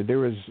to it. There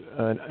was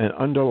an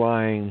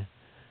underlying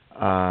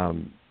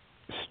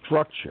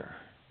structure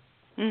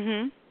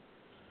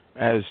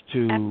as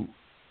to,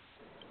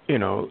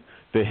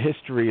 the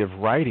history of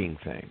writing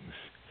things.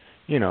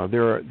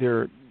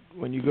 There.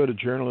 When you go to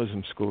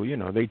journalism school,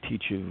 they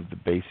teach you the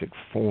basic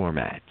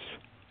formats.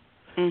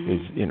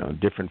 There's,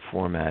 different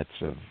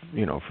formats of,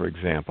 for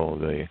example,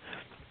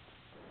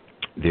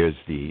 there's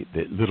the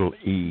little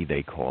E,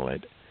 they call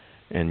it,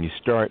 and you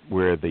start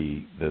where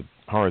the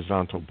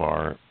horizontal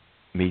bar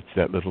meets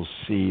that little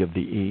C of the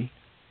E,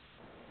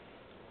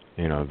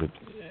 in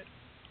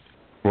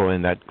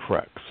that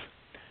crux.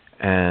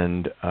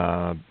 And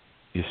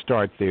you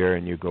start there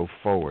and you go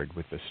forward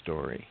with the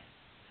story.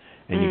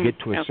 And you get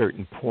to a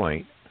certain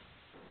point,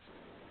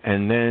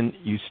 and then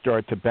you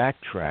start to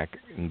backtrack,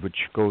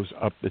 which goes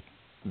up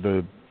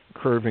the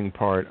curving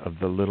part of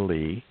the little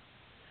E,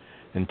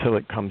 until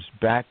it comes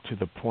back to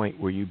the point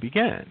where you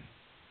began.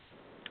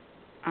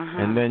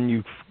 And then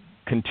you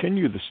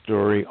continue the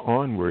story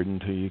onward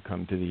until you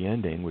come to the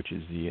ending, which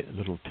is the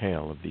little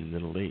tail of the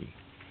little e.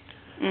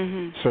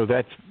 So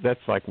that's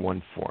like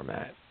one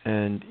format.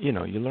 And, you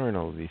know, you learn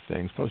all of these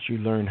things. Plus you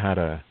learn how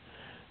to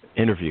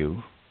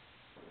interview.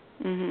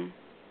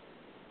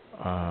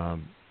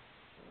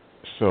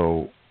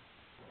 So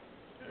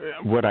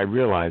what I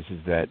realized is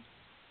that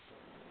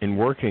in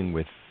working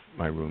with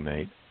my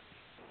roommate,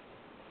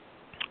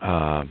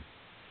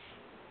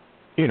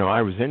 you know,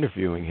 I was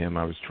interviewing him.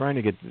 I was trying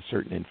to get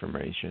certain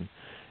information.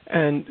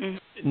 And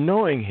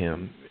knowing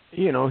him,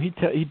 you know,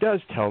 he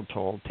does tell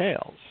tall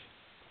tales.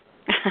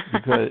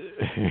 Because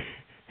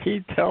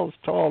he tells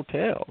tall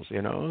tales,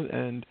 you know.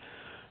 And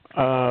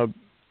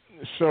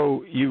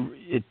so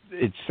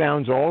it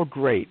sounds all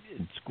great.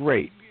 It's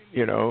great,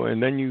 you know.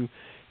 And then you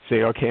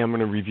say, okay, I'm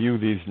going to review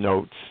these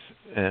notes.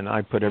 And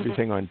I put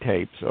everything on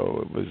tape,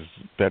 so it was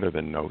better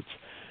than notes.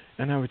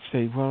 And I would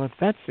say, well, if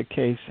that's the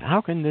case,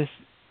 how can this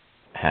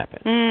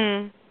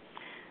happen?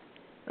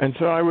 And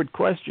so I would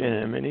question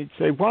him, and he'd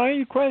say, why are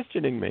you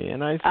questioning me?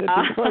 And I said,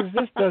 because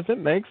this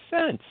doesn't make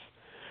sense.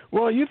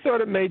 Well, you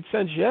thought it made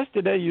sense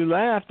yesterday. You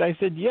laughed. I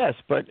said, yes,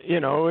 but, you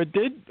know, it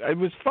did. It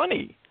was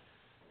funny.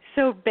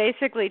 So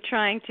basically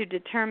trying to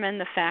determine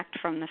the fact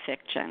from the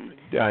fiction.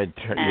 Yes.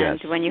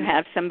 When you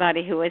have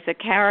somebody who is a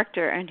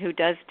character and who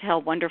does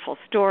tell wonderful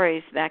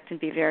stories, that can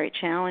be very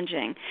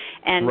challenging.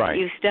 And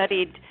you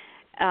studied,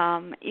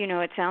 you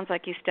know, it sounds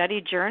like you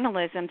studied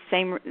journalism,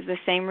 the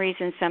same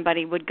reason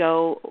somebody would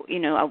go, you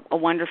know, a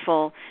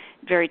wonderful,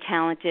 very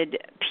talented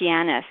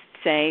pianist,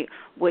 say,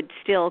 would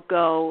still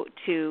go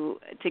to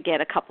get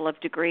a couple of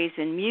degrees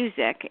in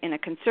music in a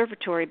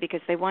conservatory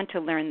because they want to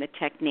learn the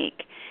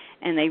technique.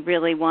 And they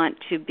really want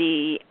to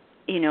be,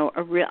 you know,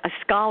 a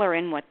scholar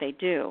in what they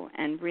do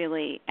and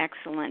really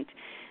excellent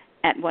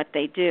at what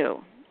they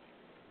do.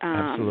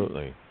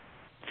 Absolutely.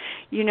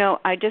 You know,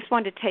 I just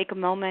want to take a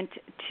moment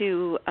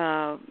to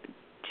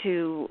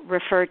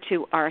refer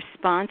to our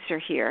sponsor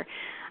here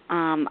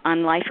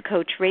on Life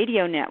Coach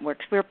Radio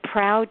Networks. We're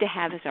proud to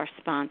have as our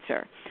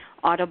sponsor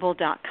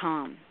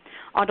Audible.com.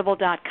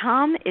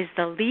 Audible.com is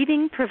the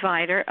leading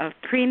provider of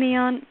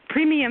premium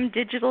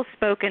digital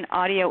spoken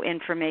audio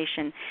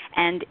information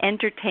and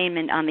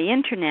entertainment on the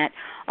Internet,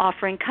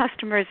 offering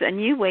customers a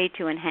new way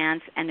to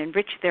enhance and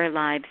enrich their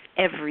lives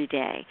every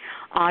day.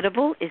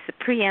 Audible is the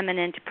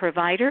preeminent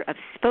provider of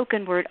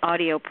spoken word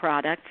audio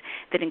products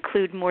that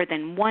include more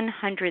than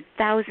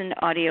 100,000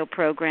 audio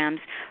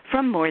programs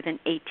from more than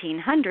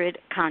 1,800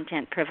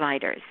 content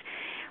providers.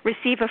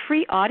 Receive a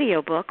free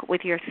audiobook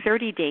with your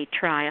 30-day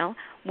trial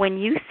when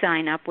you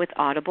sign up with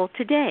Audible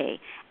today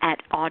at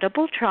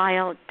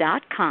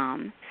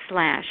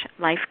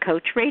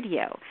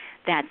audibletrial.com/lifecoachradio.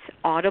 That's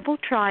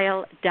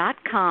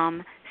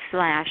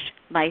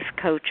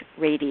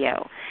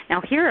audibletrial.com/lifecoachradio.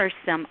 Now, here are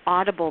some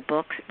Audible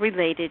books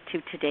related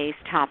to today's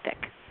topic.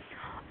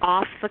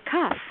 Off the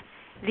Cuff,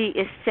 the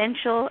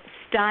essential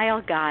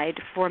style guide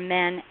for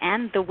men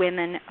and the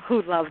women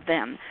who love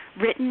them,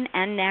 written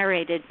and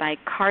narrated by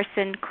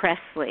Carson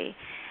Kressley.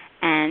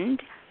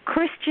 And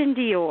Christian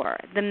Dior,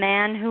 the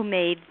man who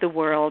made the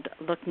world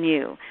look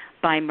new,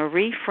 by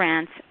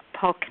Marie-France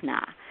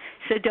Pochna.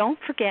 So don't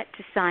forget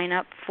to sign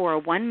up for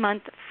a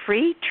 1-month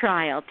free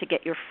trial to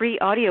get your free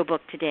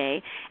audiobook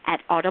today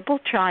at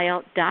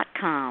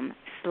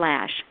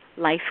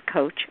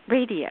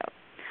audibletrial.com/lifecoachradio.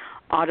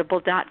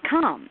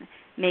 Audible.com,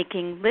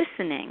 making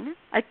listening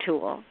a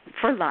tool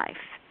for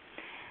life.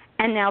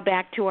 And now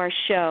back to our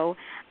show.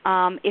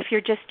 If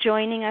you're just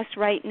joining us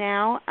right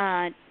now,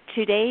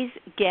 today's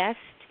guest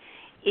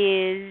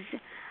is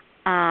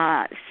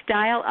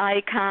style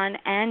icon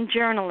and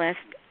journalist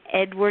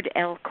Edward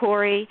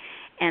L.Corey,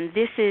 and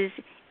this is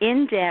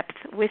In Depth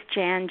with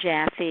Jann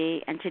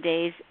Jaffe, and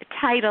today's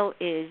title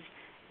is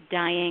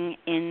Dying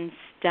in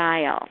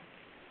Style.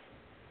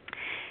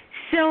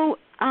 So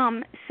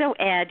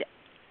Ed,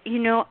 you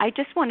know, I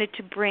just wanted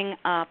to bring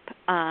up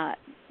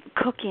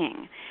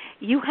cooking.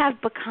 You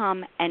have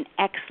become an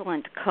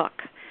excellent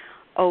cook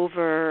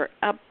over,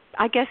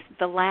 I guess,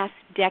 the last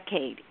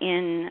decade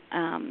in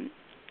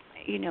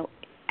you know,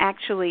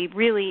 actually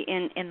really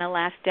in the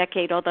last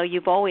decade, although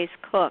you've always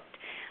cooked,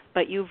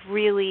 but you've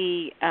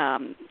really,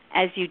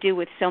 as you do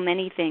with so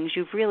many things,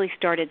 you've really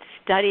started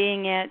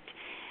studying it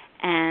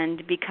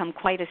and become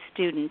quite a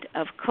student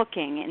of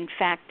cooking. In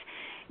fact,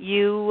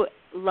 you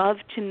love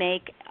to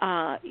make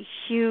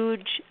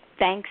huge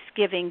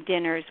Thanksgiving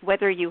dinners,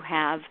 whether you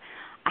have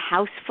a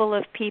house full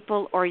of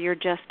people or you're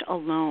just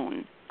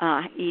alone,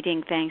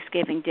 eating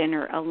Thanksgiving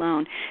dinner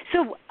alone.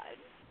 So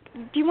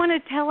do you want to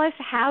tell us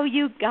how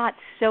you got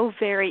so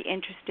very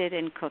interested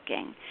in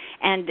cooking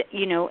and,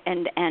 you know,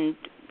 and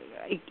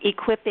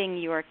equipping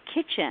your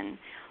kitchen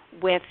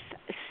with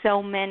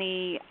so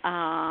many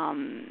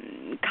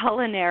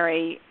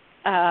culinary,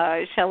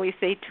 shall we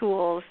say,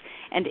 tools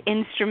and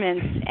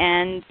instruments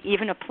and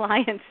even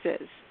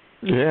appliances?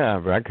 Yeah,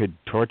 but I could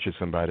torture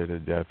somebody to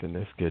death in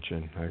this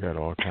kitchen. I got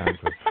all kinds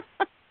of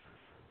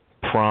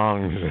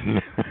prongs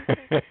and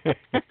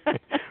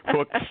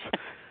Hooks.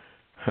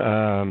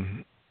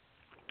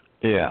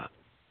 Yeah.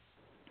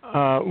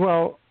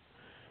 Well,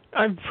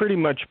 I've pretty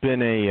much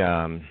been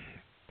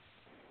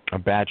a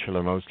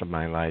bachelor most of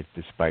my life,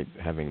 despite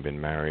having been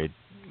married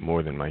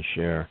more than my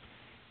share.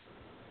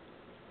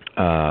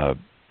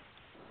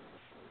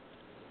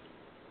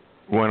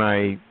 When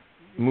I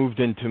moved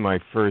into my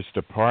first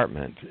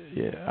apartment,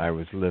 I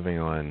was living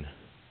on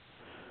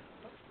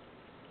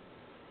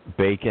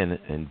bacon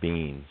and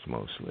beans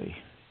mostly.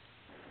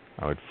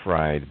 I would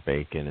fry the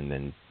bacon and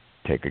then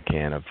take a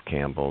can of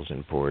Campbell's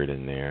and pour it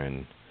in there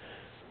and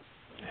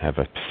have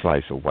a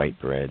slice of white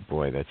bread.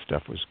 Boy, that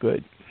stuff was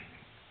good.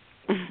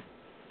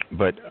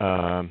 But,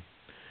 I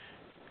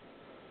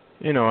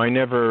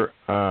never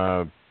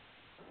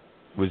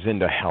was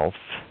into health.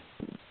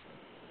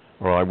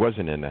 Well, I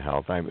wasn't into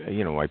health. I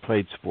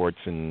played sports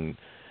in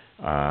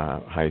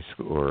high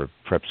school or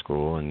prep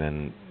school, and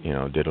then,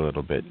 did a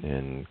little bit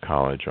in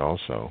college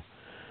also.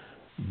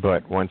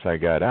 But once I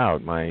got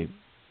out, my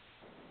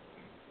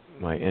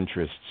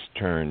interests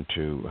turned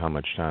to how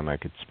much time I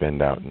could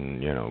spend out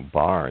in,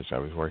 bars. I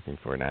was working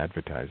for an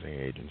advertising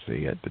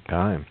agency at the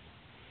time.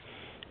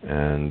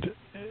 And,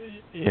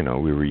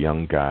 we were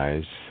young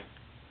guys,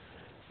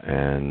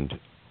 and,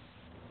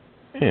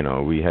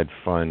 we had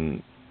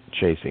fun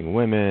chasing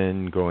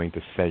women, going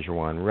to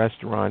Szechuan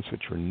restaurants,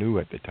 which were new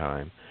at the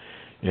time,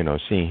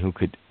 seeing who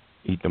could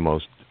eat the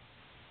most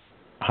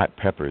hot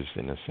peppers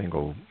in a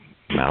single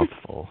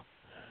mouthful.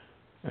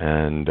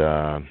 And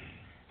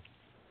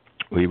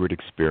we would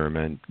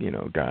experiment.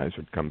 Guys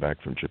would come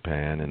back from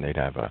Japan, and they'd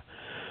have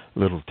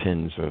little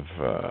tins of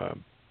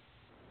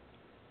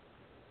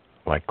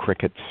like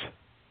crickets,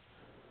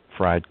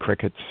 fried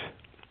crickets,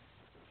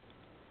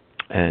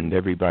 and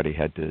everybody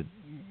had to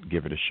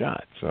give it a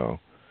shot. So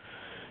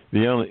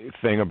the only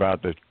thing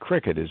about the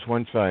cricket is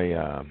once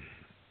I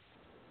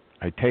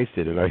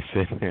tasted it, I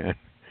said, man,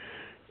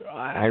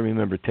 I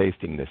remember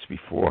tasting this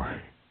before.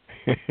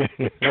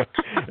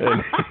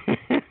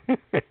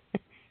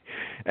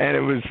 And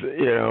it was,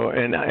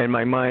 and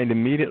my mind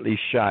immediately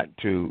shot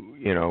to,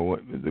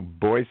 the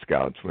Boy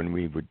Scouts when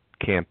we would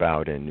camp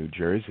out in New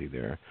Jersey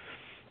there,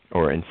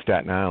 or in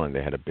Staten Island.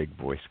 They had a big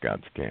Boy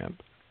Scouts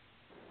camp.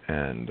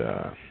 And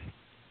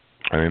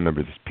I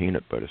remember this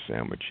peanut butter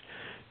sandwich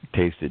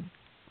tasted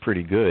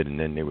pretty good, and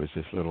then there was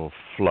this little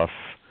fluff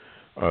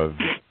of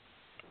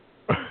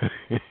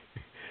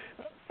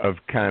of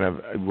kind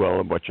of,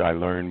 which I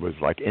learned was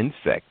like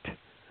insect.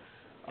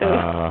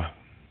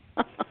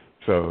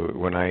 So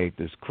when I ate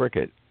this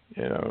cricket,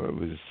 it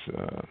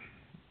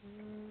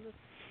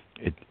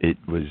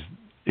was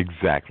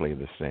exactly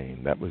the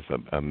same. That was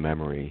a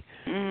memory.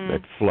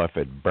 That fluff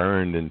had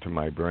burned into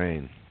my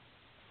brain.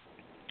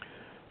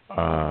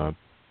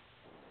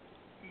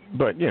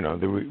 But,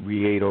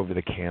 we ate over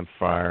the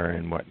campfire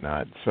and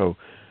whatnot. So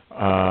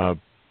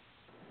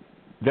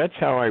that's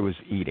how I was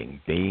eating,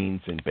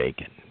 beans and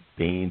bacon.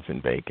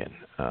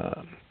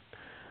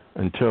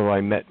 Until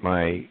I met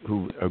a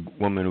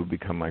woman who would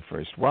become my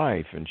first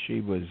wife, and she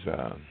was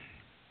a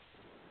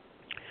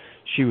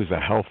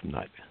health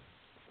nut.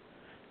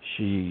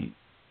 She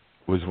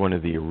was one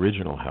of the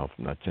original health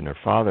nuts, and her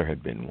father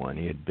had been one.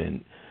 He had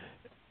been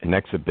an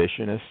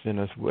exhibitionist in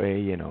a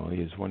way. He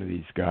was one of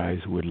these guys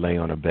who would lay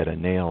on a bed of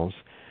nails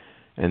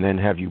and then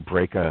have you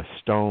break a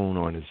stone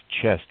on his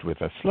chest with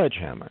a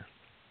sledgehammer.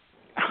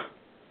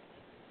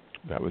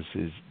 That was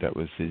his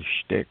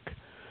shtick.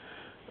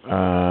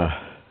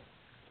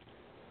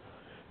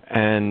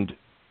 And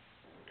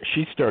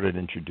she started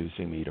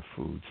introducing me to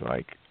foods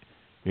like,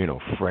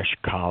 fresh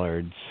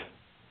collards,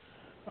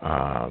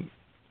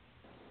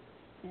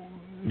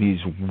 these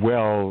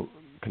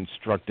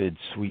well-constructed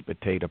sweet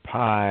potato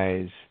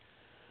pies,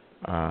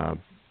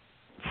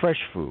 fresh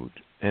food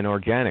and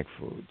organic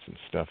foods and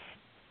stuff.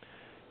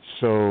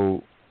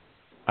 So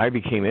I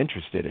became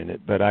interested in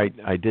it, but I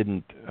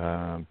didn't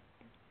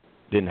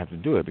have to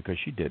do it because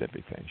she did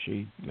everything.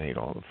 She made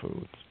all the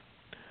foods.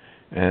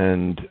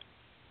 And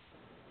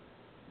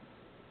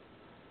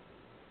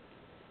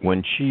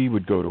when she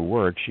would go to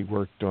work, she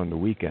worked on the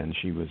weekends.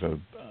 She was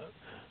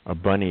a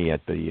bunny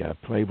at the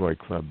Playboy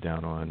Club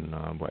down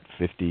on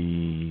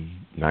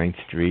 59th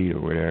Street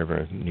or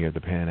whatever, near the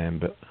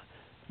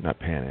not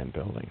Pan Am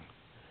building,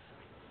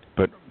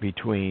 but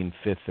between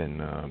 5th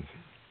and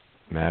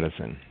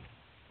Madison.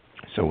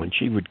 So when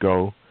she would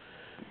go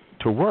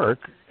to work,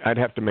 I'd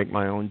have to make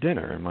my own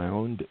dinner, and my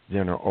own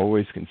dinner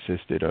always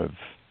consisted of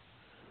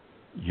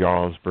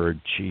Jarlsberg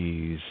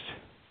cheese,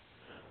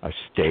 a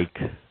steak,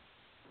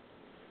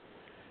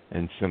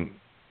 and some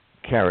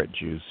carrot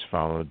juice,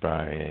 followed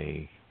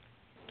by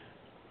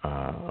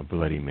a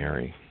Bloody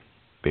Mary,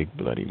 big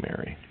Bloody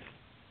Mary.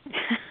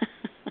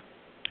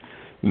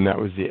 And that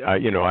was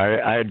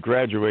I had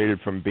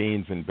graduated from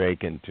beans and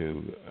bacon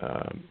to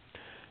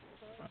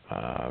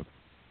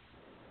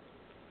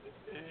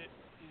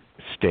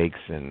steaks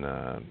and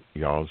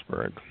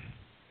Jarlsberg.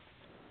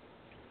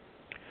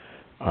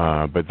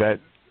 But that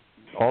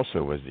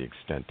also was the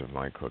extent of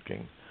my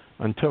cooking.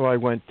 Until I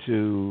went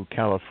to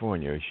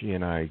California, she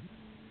and I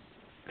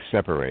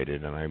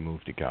separated, and I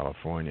moved to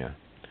California.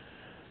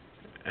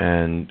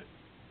 And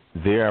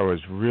there I was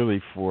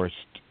really forced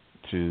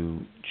to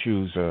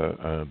choose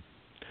a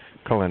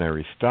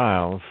culinary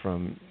style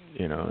from,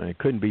 and it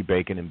couldn't be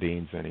bacon and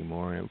beans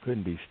anymore, and it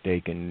couldn't be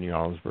steak and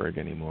Jarlsberg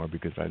anymore,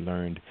 because I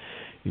learned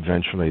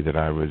eventually that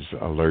I was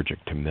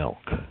allergic to milk.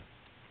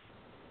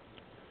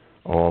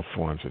 All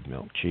forms of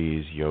milk,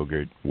 cheese,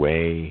 yogurt,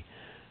 whey,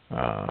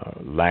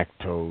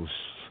 lactose,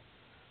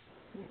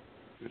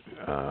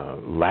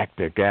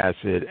 lactic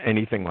acid,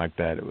 anything like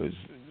that, it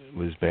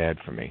was bad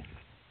for me.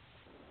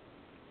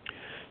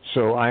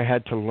 So I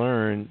had to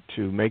learn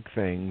to make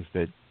things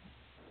that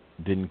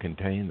didn't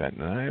contain that.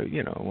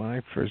 And when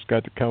I first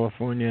got to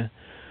California,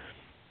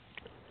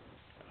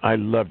 I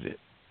loved it.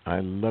 I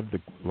loved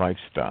the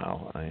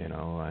lifestyle,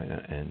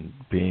 and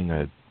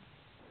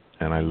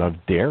and I loved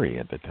dairy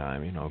at the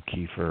time,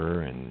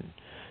 kefir and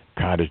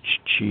cottage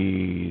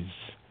cheese,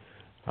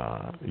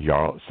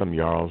 some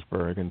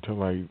Jarlsberg,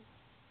 until I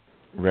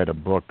read a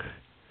book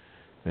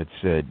that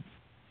said,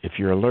 if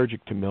you're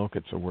allergic to milk,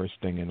 it's the worst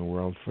thing in the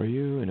world for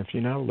you, and if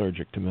you're not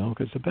allergic to milk,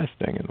 it's the best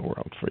thing in the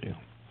world for you.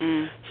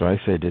 So I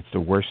said, it's the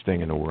worst thing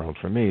in the world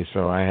for me,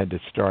 so I had to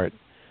start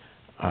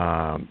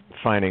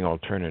finding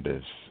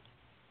alternatives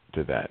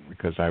to that,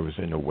 because I was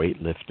into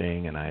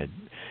weightlifting, and I had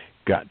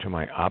got to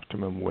my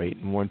optimum weight,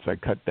 and once I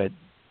cut that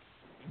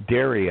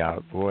dairy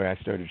out, boy, I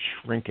started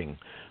shrinking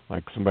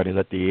like somebody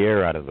let the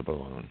air out of the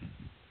balloon.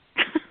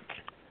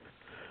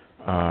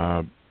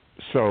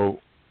 So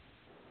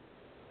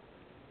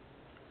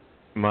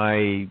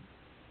my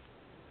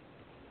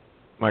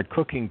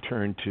cooking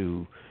turned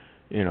to,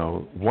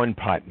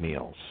 one-pot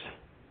meals,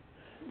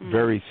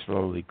 very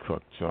slowly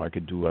cooked, so I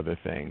could do other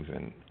things.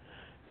 And,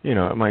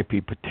 it might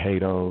be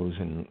potatoes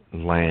and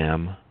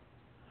lamb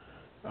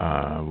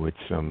with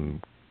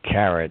some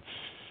carrots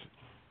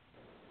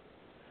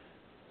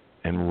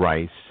and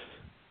rice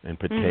and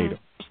potatoes,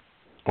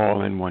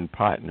 all in one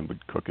pot, and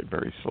would cook it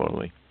very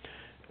slowly,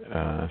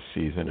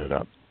 season it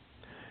up.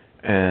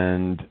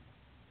 And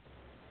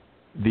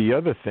the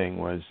other thing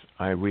was,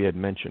 we had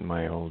mentioned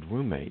my old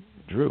roommate,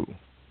 Drew.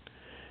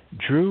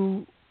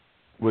 Drew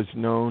was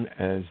known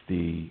as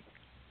the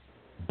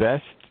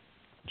best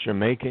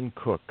Jamaican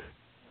cook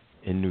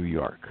in New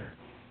York.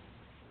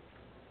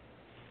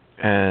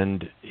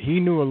 And he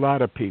knew a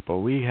lot of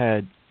people. We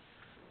had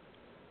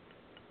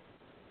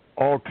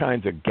all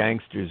kinds of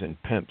gangsters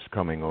and pimps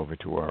coming over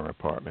to our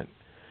apartment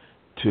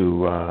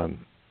and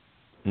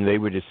they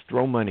would just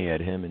throw money at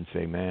him and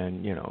say,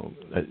 man,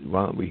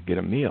 why don't we get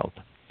a meal?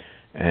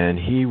 And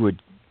he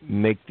would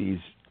make these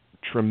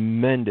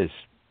tremendous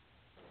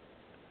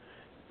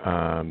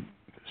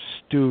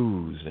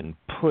stews and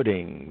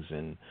puddings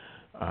and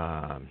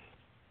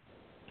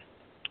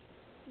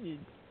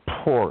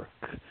pork,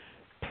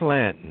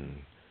 plantain,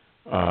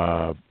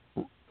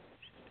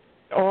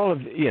 all of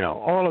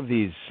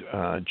these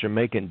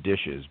Jamaican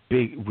dishes,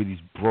 big with these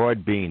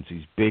broad beans,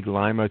 these big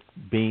lima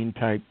bean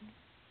type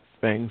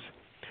things,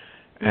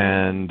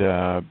 and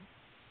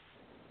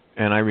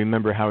I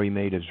remember how he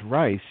made his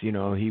rice. He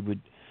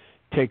would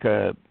take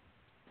a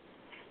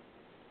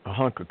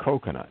hunk of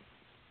coconut,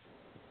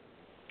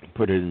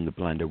 put it in the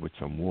blender with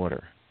some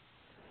water,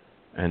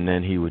 and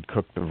then he would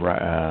cook the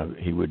rice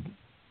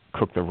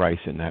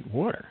in that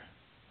water.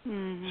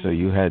 So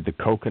you had the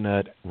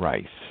coconut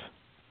rice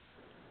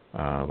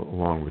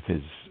along with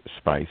his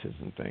spices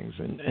and things,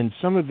 and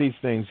some of these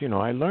things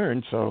I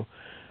learned, so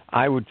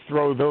I would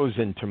throw those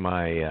into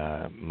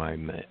my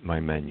my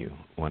menu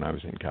when I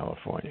was in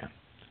California.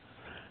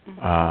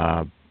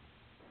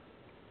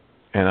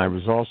 And I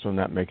was also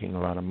not making a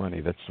lot of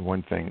money. That's the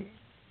one thing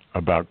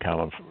about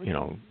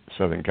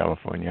Southern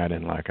California I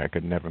didn't like. I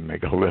could never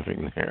make a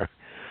living there.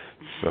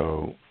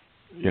 So,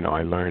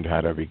 I learned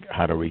how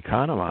to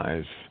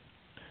economize,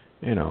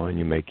 and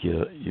you make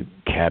your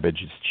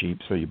cabbage is cheap,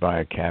 so you buy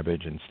a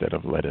cabbage instead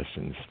of lettuce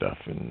and stuff,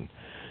 and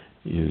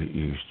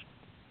you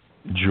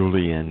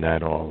julienne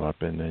that all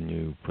up, and then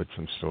you put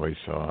some soy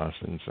sauce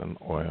and some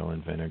oil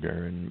and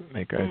vinegar and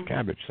make a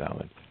cabbage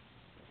salad.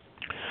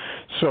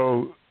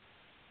 So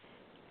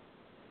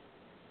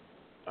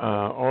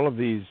all of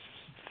these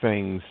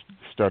things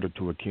started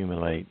to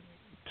accumulate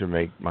to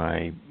make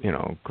my,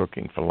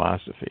 cooking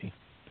philosophy.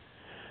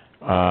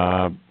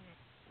 I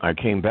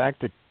came back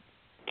to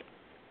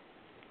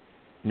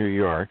New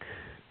York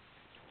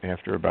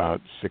after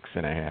about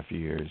 6.5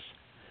 years.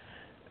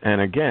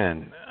 And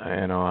again,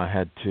 I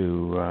had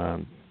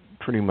to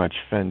pretty much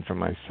fend for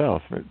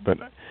myself. But,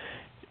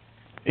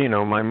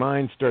 my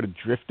mind started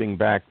drifting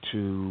back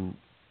to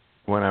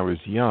when I was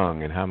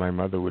young and how my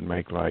mother would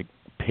make, like,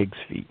 pig's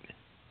feet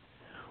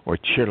or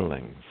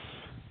chitterlings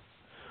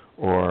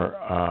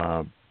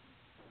or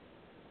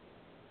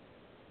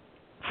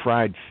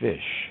fried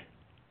fish.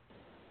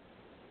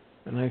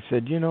 And I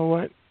said, you know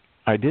what?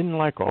 I didn't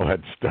like all that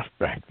stuff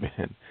back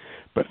then,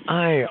 but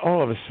I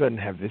all of a sudden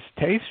have this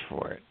taste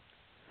for it.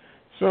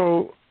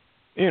 So,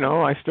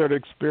 I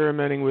started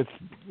experimenting with,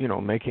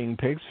 making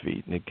pig's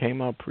feet, and it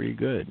came out pretty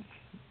good.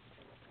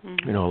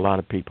 Mm-hmm. A lot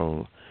of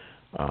people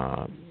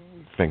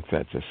think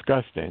that's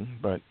disgusting,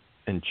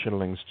 and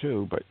chitterlings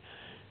too. But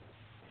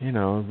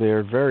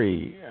they're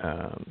very,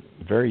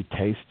 very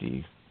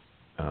tasty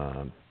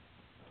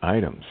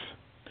items.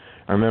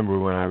 I remember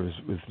when I was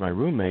with my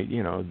roommate,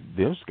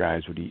 those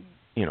guys would eat,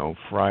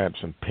 fry up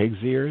some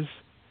pig's ears.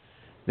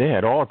 They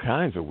had all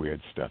kinds of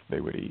weird stuff they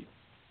would eat.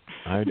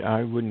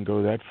 I wouldn't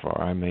go that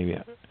far.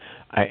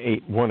 I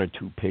ate one or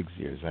two pig's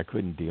ears. I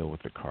couldn't deal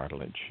with the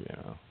cartilage,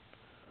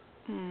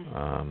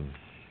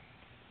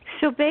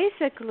 So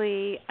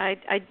basically,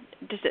 I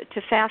just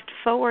to fast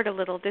forward a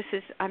little. This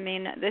is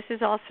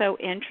also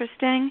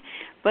interesting.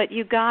 But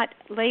you got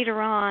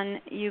later on,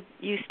 you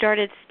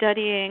started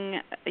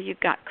studying. You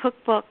got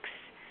cookbooks.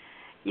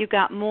 You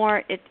got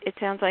more. It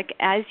sounds like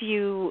as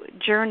you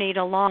journeyed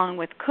along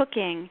with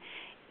cooking,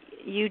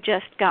 you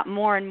just got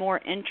more and more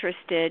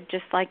interested,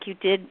 just like you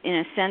did in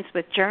a sense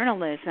with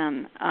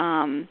journalism,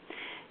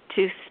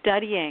 to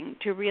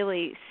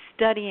really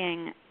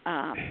studying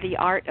the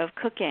art of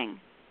cooking.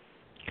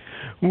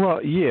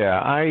 Well, yeah,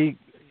 I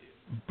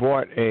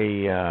bought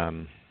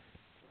the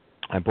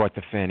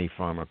Fannie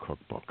Farmer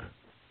cookbook.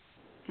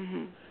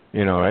 Mm-hmm.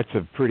 It's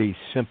a pretty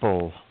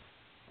simple,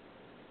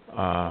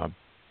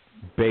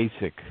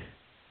 basic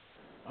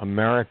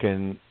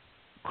American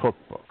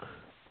cookbook.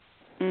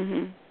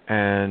 Mm-hmm.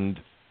 And,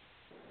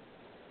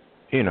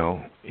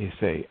 you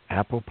say,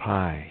 apple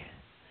pie.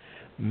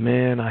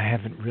 Man, I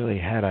haven't really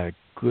had a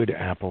good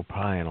apple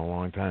pie in a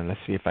long time.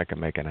 Let's see if I can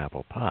make an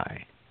apple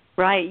pie.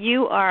 Right.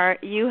 You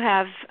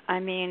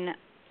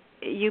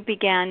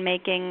began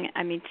making,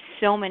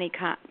 so many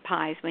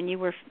pies. When you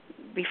were,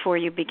 before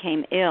you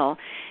became ill,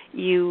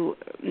 you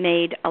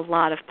made a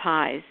lot of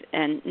pies.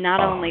 And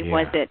not only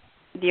was it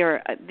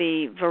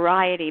the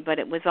variety, but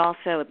it was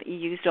also, you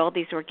used all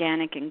these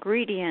organic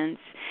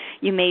ingredients.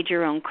 You made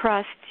your own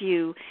crusts.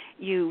 You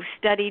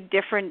studied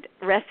different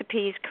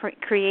recipes,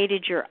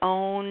 created your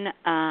own.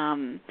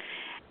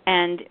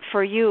 And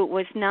for you, it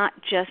was not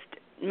just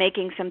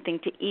making something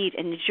to eat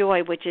and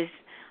enjoy, which is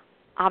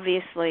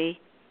obviously,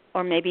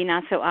 or maybe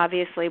not so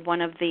obviously, one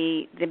of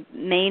the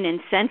main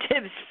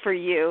incentives for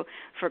you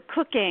for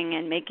cooking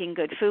and making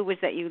good food was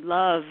that you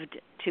loved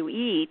to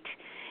eat,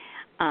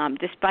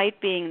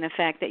 despite being the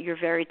fact that you're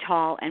very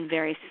tall and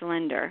very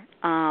slender.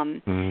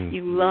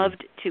 You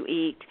loved to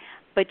eat,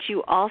 but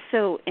you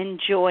also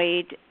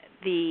enjoyed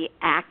the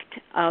act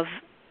of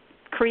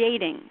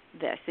creating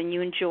this, and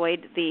you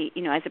enjoyed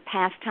as a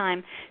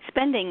pastime,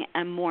 spending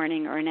a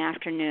morning or an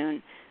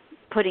afternoon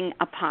putting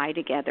a pie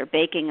together,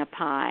 baking a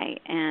pie.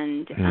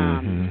 And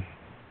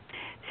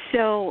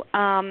so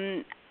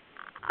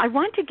I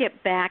want to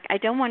get back. I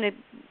don't want to,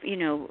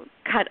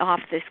 cut off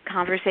this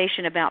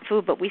conversation about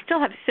food, but we still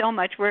have so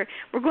much. We're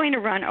going to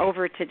run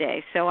over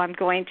today, so I'm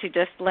going to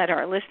just let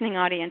our listening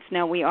audience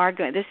know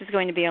this is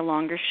going to be a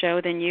longer show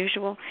than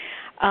usual.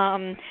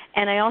 And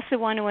I also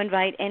want to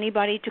invite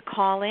anybody to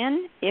call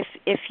in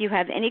if you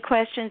have any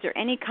questions or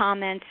any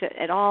comments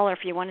at all, or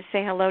if you want to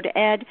say hello to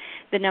Ed.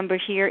 The number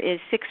here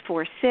is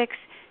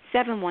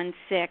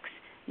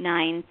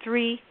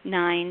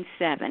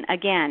 646-716-9397.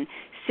 Again,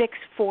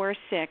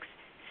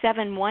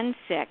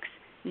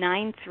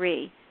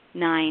 646-716-9397.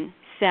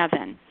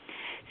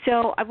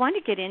 So I want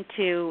to get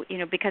into,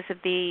 because of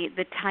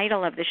the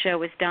title of the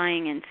show is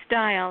Dying in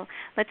Style,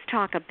 let's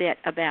talk a bit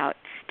about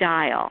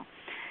style.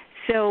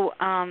 So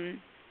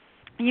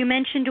you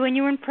mentioned when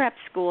you were in prep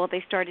school,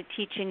 they started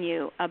teaching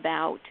you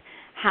about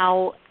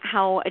how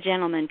a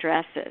gentleman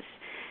dresses.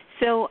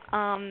 So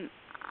I'm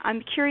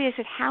curious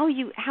at how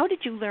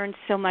did you learn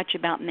so much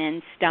about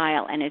men's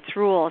style and its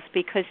rules,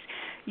 because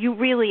you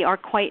really are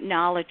quite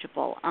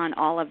knowledgeable on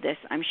all of this.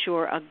 I'm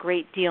sure a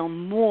great deal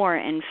more,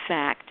 in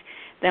fact,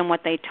 than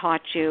what they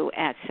taught you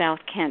at South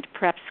Kent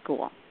Prep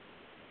School.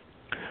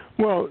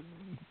 Well,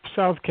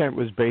 South Kent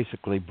was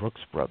basically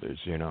Brooks Brothers,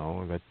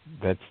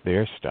 that's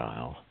their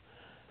style.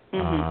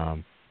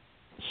 Mm-hmm.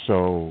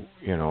 So,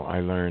 I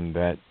learned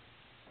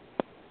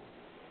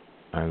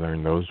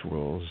those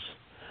rules.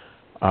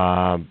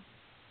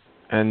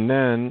 And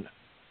then,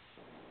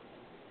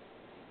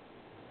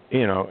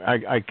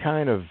 I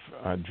kind of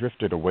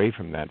drifted away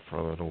from that for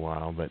a little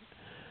while, but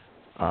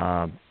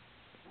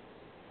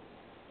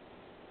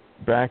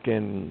back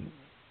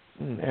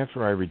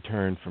after I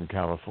returned from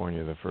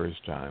California the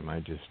first time, I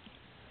just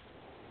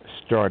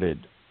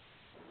started,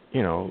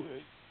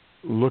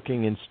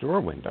 looking in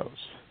store windows.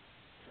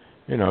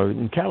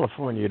 In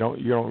California, you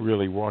don't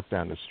really walk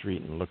down the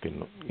street and look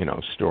in,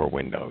 store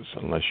windows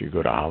unless you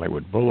go to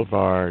Hollywood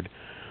Boulevard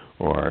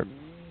or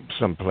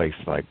someplace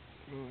like,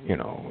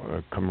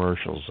 a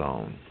commercial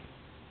zone.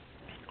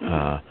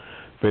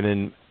 But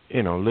in,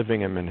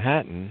 living in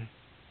Manhattan,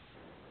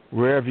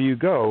 wherever you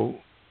go,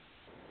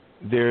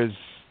 there's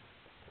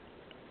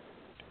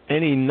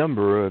any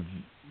number of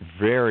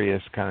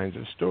various kinds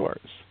of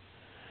stores.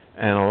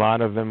 And a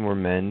lot of them were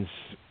men's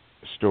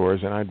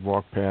stores, and I'd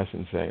walk past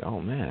and say, oh,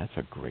 man, that's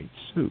a great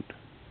suit.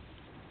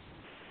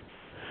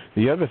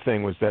 The other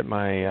thing was that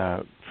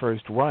my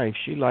first wife,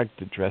 she liked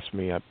to dress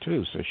me up,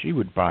 too, so she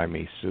would buy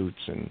me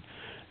suits and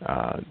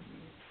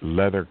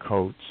leather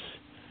coats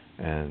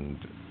And,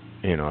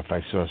 you know, if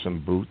I saw some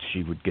boots,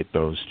 she would get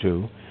those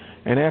too.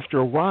 And after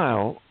a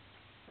while,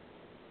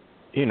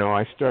 you know,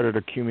 I started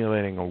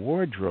accumulating a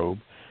wardrobe,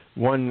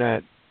 one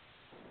that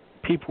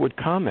people would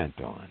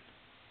comment on.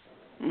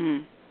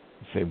 Mm.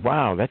 Say,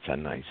 wow, that's a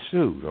nice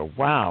suit. Or,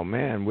 wow,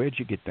 man, where'd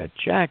you get that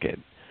jacket?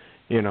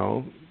 You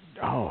know,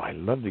 oh, I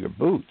love your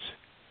boots.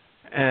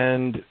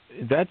 And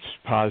that's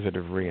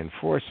positive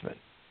reinforcement.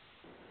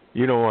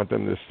 You don't want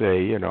them to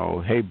say, you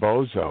know, hey,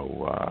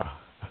 bozo,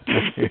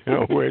 you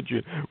know, where'd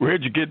you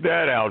get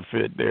that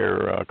outfit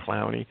there,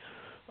 Clowny?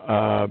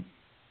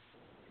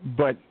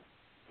 But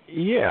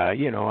yeah,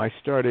 you know, I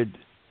started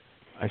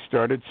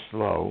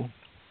slow,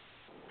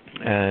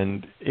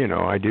 and you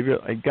know, when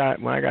I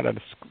got out of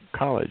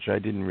college, I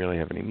didn't really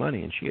have any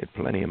money, and she had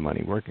plenty of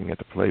money working at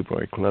the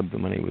Playboy Club. The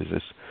money was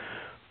just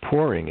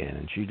pouring in,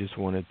 and she just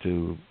wanted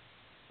to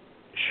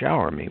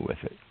shower me with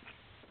it.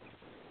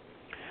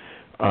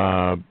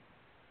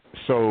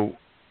 So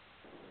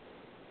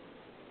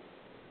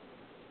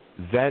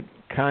that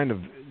kind of,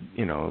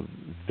 you know,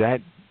 that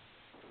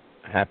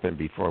happened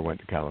before I went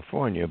to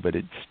California, but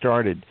it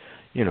started,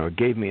 you know, it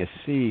gave me a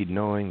seed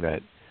knowing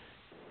that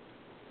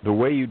the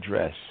way you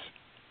dress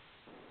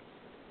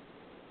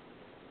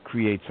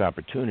creates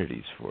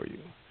opportunities for you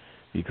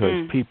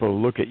because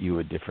people look at you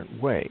a different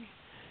way.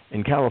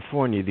 In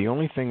California, the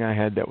only thing I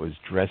had that was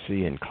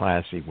dressy and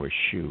classy were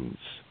shoes.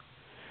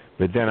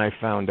 But then I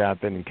found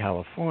out that in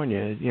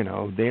California, you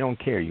know, they don't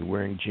care. You're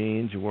wearing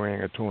jeans, you're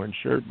wearing a torn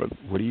shirt, but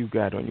what do you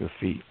got on your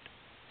feet?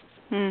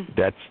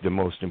 That's the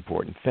most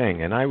important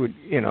thing. And I would,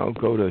 you know,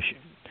 go to,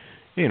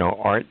 you know,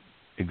 art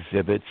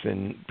exhibits,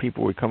 and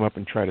people would come up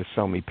and try to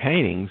sell me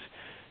paintings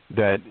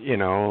that, you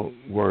know,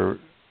 were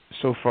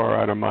so far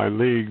out of my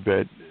league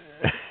that,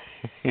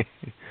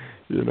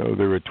 you know,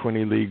 there were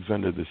 20 leagues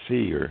under the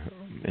sea or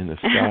in the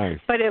sky.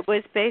 But it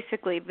was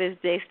basically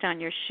based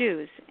on your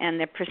shoes and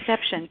the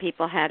perception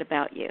people had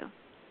about you.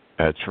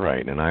 That's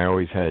right. And I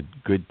always had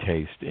good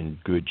taste in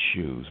good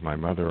shoes. My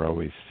mother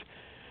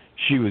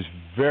she was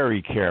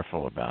very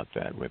careful about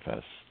that with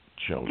us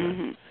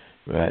children.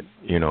 That,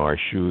 you know, our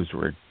shoes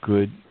were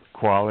good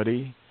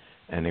quality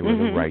and they were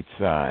the right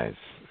size.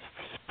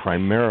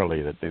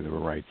 Primarily that they were the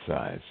right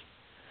size.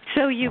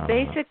 So you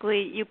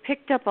you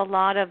picked up a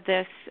lot of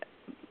this,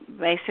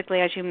 basically,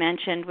 as you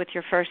mentioned, with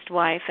your first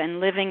wife and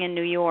living in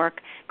New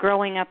York,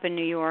 growing up in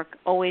New York,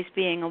 always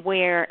being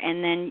aware,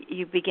 and then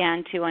you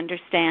began to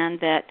understand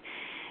that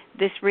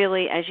this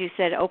really, as you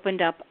said,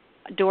 opened up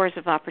doors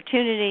of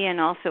opportunity and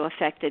also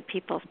affected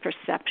people's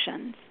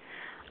perceptions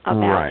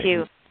about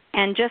you.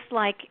 And just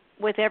like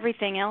with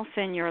everything else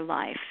in your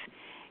life,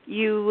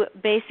 you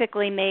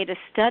basically made a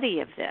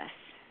study of this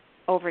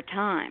over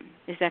time.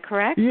 Is that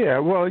correct? Yeah,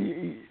 well,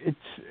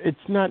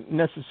 it's not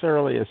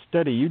necessarily a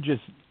study.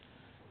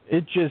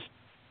 It just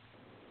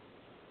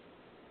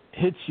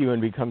hits you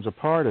and becomes a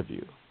part of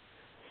you.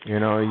 You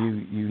know,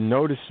 you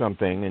notice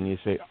something and you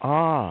say,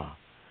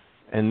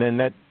 and then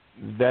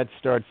that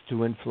starts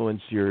to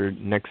influence your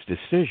next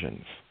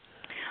decisions.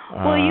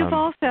 Well, you've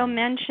also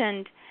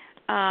mentioned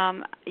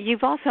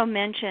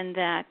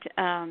that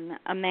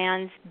a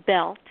man's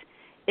belt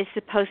is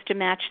supposed to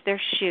match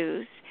their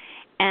shoes,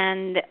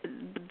 and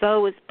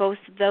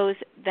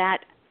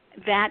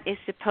that is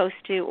supposed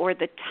to, or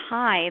the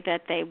tie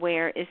that they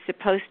wear is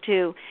supposed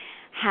to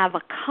have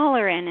a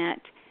color in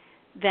it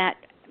that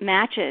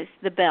matches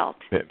the belt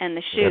and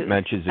the shoes. That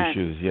matches the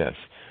shoes, yes.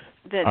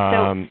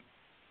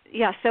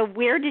 So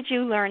where did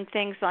you learn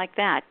things like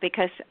that?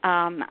 Because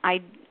I'm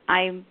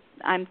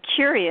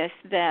curious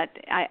that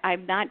I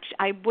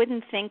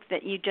wouldn't think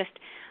that you just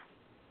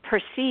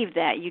perceive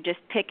that, you just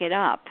pick it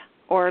up,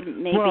 or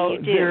maybe you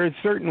do. There are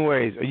certain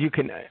ways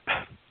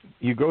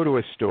you go to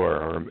a store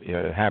or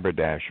a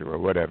haberdasher or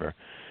whatever,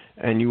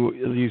 and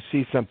you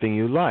see something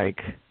you like.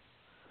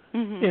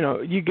 You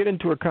know, you get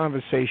into a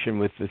conversation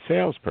with the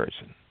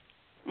salesperson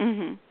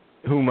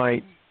who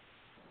might,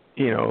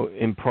 you know,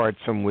 impart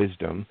some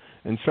wisdom,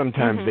 and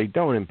sometimes they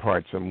don't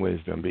impart some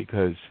wisdom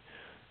because,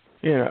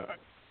 you know,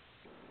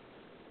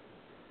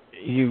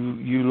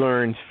 you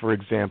learn, for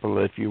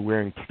example, if you're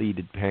wearing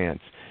pleated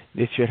pants,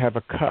 they should have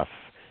a cuff,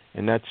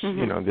 and that's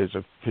you know, there's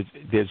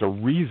a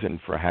reason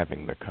for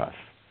having the cuff.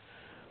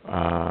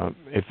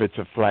 If it's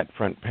a flat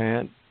front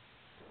pant,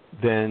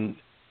 then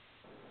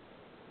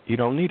you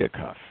don't need a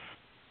cuff.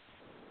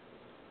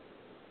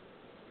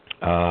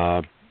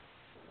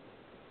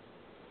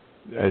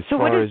 So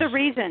what is the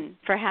reason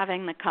for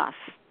having the cuff?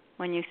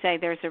 When you say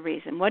there's a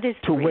reason, what is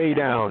the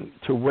reason?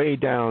 To weigh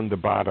down the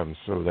bottom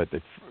so that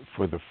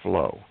for the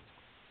flow.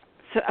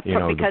 So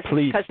because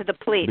of the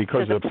pleat,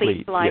 because so of the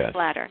pleat lies yes.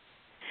 flatter.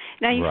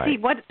 Now you see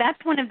that's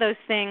one of those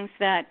things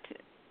that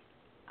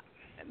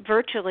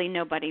virtually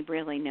nobody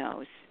really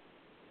knows,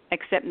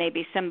 except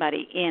maybe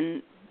somebody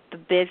in the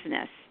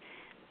business.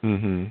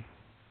 And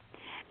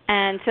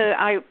so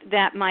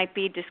that might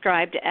be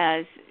described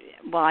as,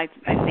 well, I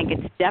think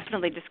it's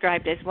definitely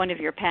described as one of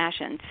your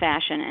passions,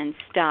 fashion and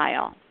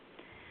style.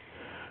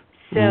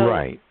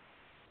 So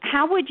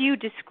how would you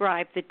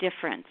describe the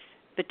difference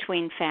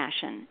between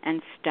fashion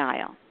and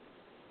style?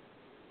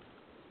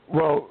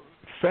 Well,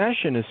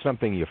 fashion is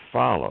something you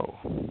follow.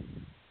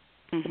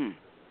 Mm-hmm.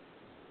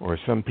 Or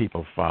some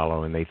people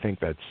follow and they think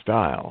that's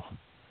style.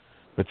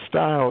 But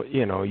style,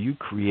 you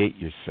create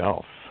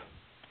yourself.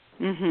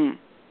 Mm-hmm.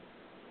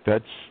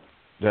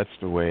 That's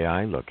the way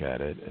I look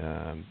at it.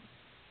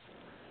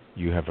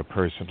 You have a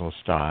personal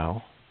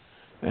style,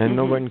 and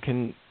no one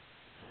can.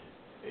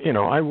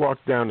 I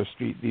walk down the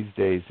street these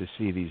days to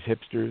see these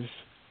hipsters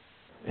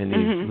in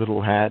these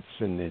little hats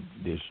and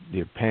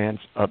their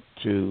pants up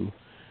to,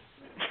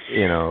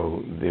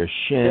 their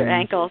shins. Their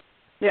ankles.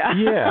 Yeah.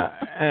 Yeah,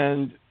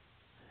 and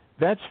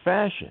that's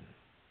fashion.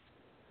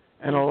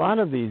 And a lot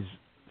of these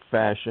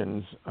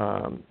fashions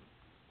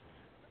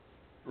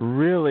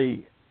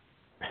really,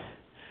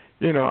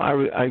 I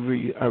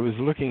was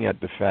looking at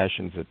the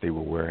fashions that they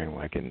were wearing,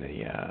 like in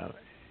the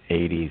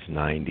 80s,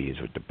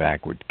 90s, with the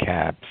backward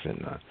caps and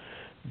the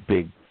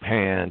big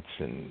pants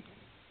and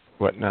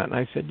whatnot. And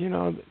I said,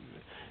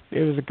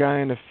 there was a guy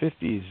in the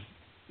 50s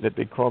that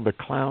they called the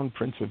Clown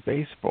Prince of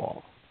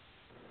Baseball.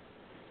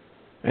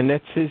 And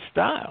that's his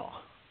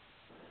style.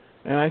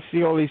 And I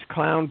see all these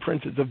clown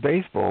princes of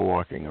baseball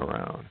walking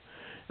around.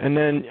 And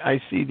then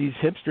I see these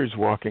hipsters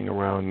walking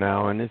around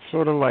now, and it's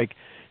sort of like,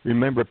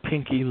 remember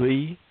Pinky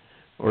Lee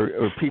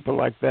or people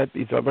like that,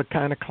 these other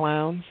kind of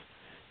clowns?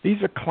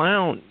 These are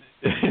clown,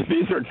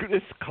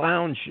 this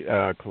clown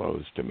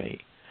clothes to me.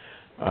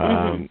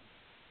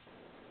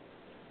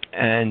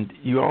 And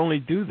you only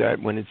do that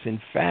when it's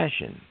in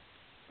fashion.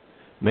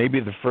 Maybe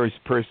the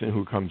first person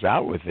who comes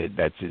out with it,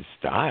 that's his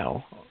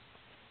style.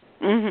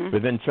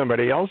 But then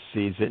somebody else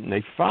sees it and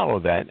they follow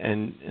that,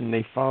 and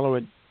they follow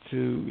it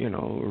to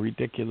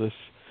ridiculous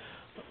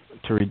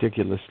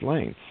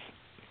lengths.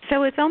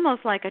 So it's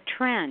almost like a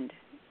trend.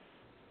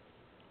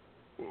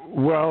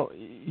 Well,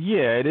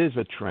 yeah, it is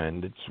a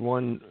trend. It's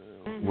one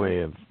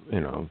way of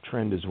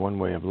trend is one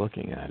way of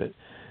looking at it.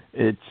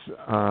 It's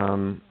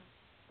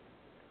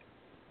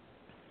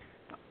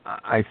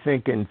I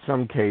think in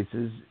some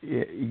cases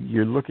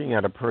you're looking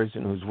at a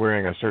person who's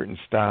wearing a certain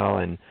style,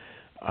 and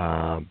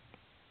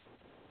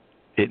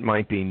it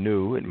might be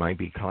new, it might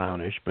be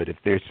clownish, but if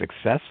they're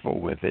successful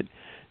with it,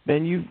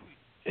 then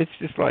it's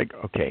just like,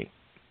 okay,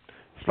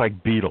 it's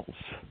like Beatles.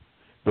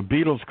 The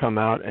Beatles come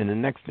out, and the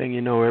next thing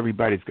you know,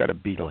 everybody's got a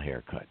Beatle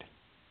haircut.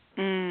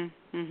 To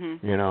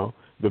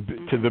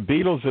the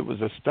Beatles, it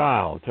was a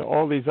style. To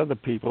all these other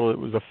people, it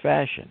was a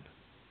fashion.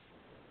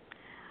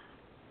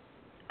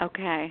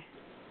 Okay.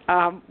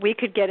 We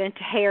could get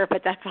into hair,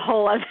 but that's a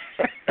whole other.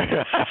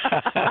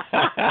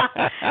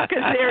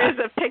 Because there is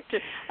a picture,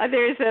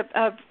 there's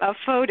a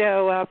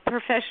photo, a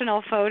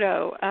professional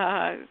photo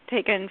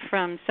taken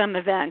from some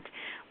event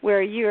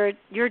where you're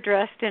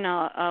dressed in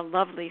a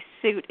lovely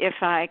suit.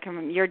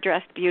 You're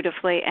dressed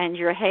beautifully, and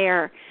your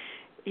hair,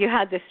 you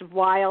had this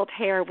wild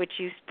hair which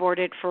you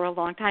sported for a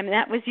long time, and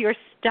that was your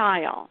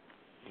style.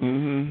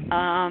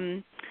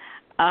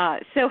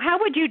 So how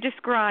would you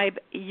describe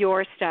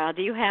your style?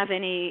 Do you have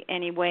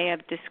any way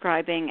of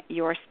describing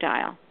your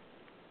style?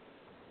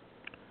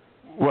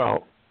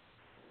 Well,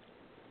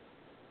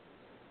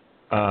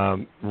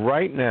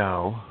 right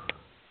now,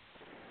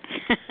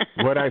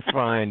 what I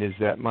find is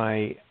that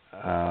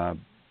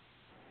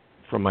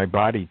from my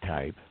body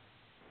type,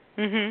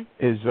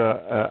 is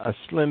a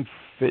slim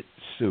fit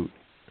suit.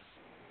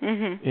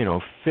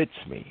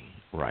 Fits me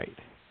right.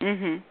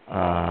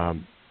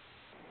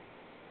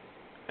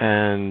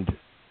 And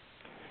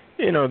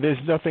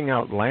there's nothing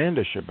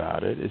outlandish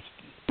about it. It's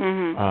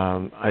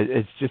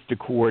it's just the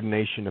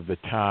coordination of the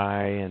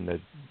tie and the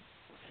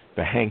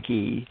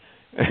hanky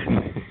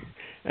and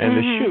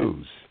the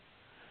shoes.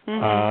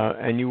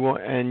 And you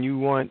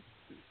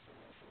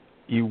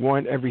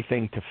want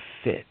everything to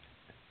fit.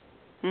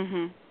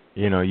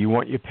 You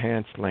want your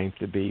pants length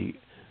to be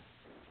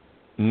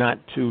not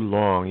too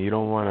long. You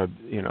don't want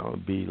to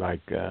be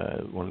like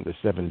one of the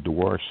seven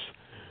dwarfs,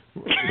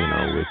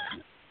 with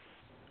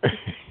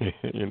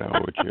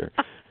with your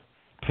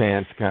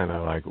pants kind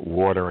of like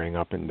watering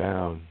up and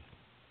down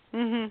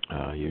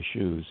your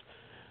shoes.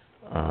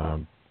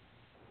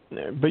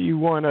 But you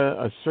want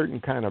a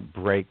certain kind of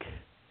break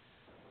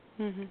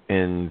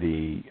in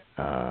the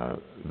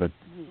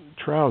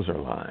trouser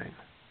line,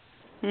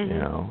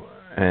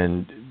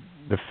 and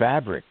the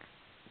fabric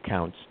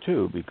counts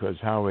too, because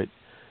how it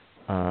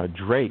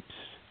drapes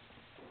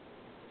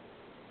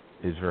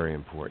is very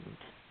important.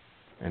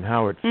 And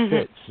how it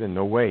fits in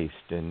the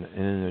waist and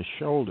in the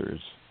shoulders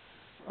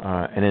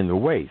and in the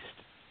waist.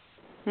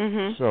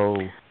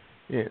 So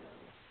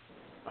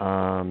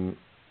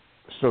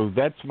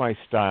that's my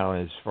style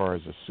as far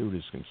as a suit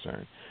is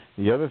concerned.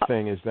 The other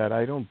thing is that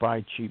I don't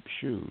buy cheap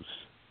shoes.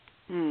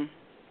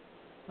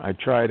 I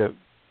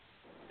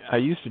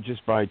used to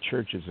just buy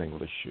Church's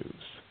English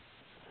shoes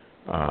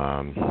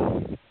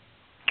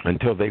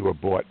until they were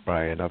bought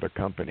by another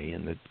company,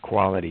 and the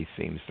quality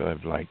seems to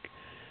have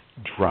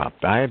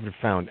dropped. I haven't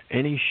found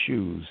any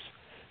shoes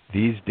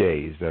these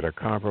days that are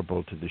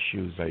comparable to the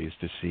shoes I used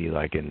to see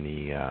in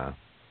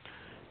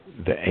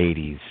the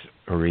 80s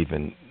or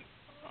even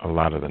a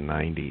lot of the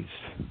 90s.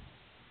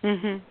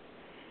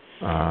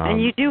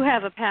 And you do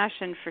have a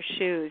passion for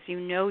shoes. You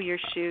know your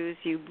shoes.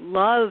 You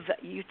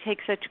take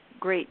such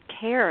great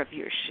care of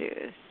your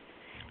shoes.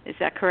 Is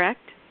that correct?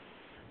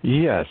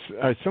 Yes.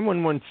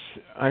 Someone once,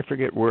 I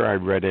forget where I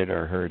read it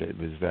or heard it,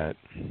 was that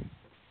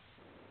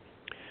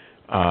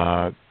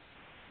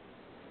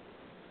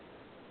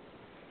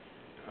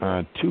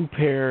two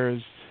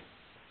pairs,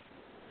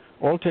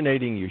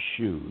 alternating your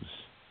shoes.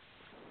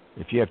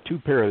 If you have two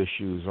pairs of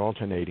shoes,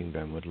 alternating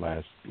them would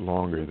last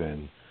longer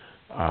than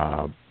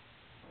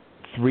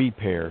three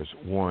pairs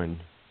worn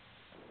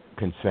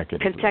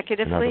consecutively.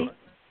 Consecutively?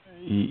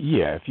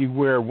 Yeah, if you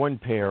wear one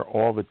pair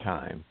all the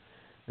time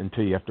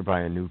until you have to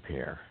buy a new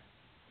pair,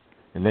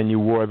 and then you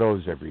wore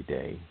those every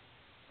day,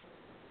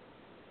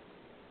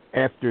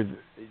 after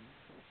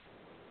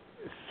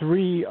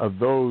three of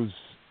those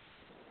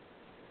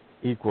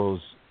equals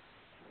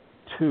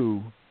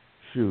two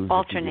shoes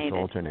if you just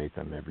alternate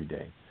them every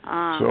day.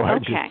 So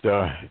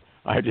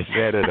I just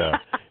added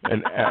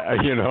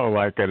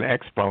like an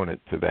exponent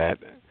to that,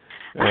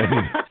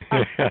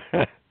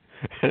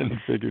 and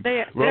figured,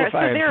 if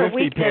I have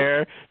 50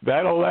 pair,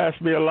 that'll last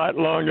me a lot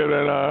longer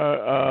than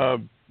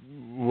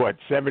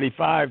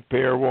 75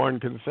 pair worn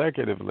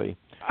consecutively.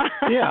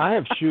 Yeah, I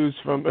have shoes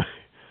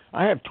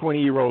I have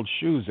 20-year-old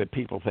shoes that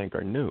people think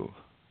are new.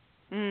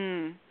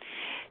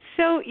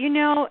 So,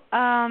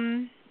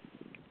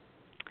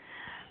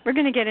 we're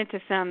going to get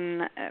into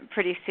some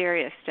pretty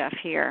serious stuff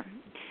here.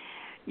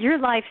 Your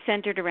life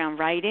centered around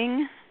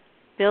writing,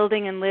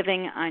 building and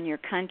living on your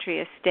country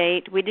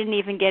estate. We didn't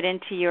even get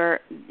into your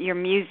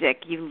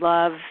music. You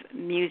love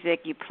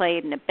music. You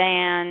played in a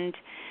band.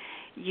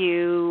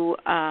 You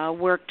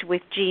worked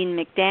with Gene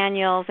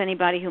McDaniels.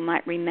 Anybody who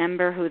might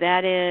remember who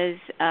that is.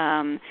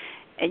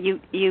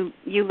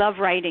 You love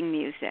writing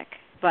music,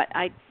 but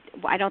I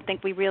don't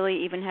think we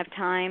really even have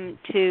time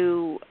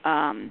to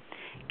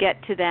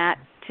get to that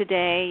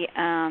today.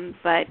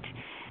 But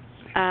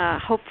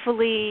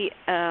hopefully,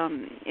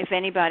 if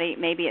anybody,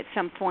 maybe at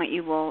some point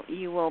you will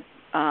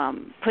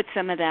put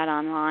some of that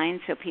online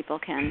so people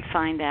can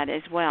find that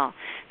as well.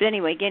 But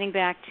anyway, getting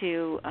back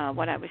to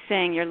what I was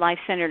saying, your life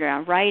centered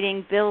around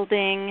writing,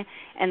 building,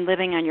 and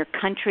living on your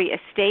country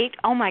estate.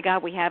 Oh my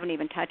God, we haven't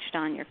even touched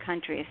on your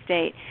country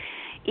estate.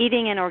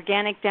 Eating an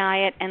organic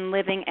diet and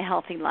living a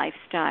healthy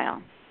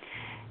lifestyle.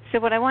 So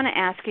what I want to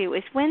ask you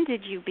is, when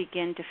did you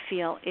begin to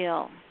feel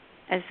ill,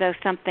 as though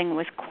something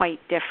was quite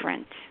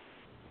different?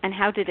 And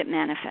how did it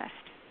manifest?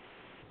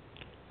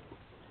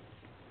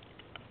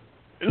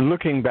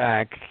 Looking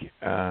back,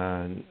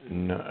 I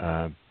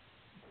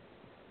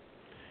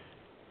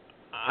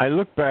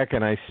look back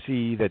and I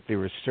see that there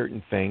were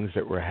certain things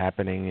that were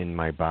happening in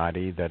my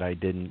body that I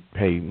didn't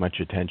pay much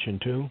attention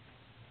to.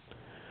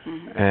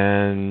 Mm-hmm.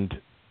 And,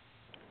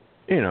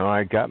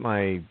 I got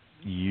my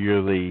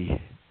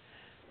yearly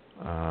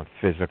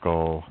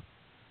physical,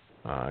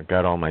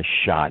 got all my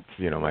shots,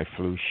 my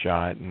flu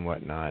shot and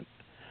whatnot.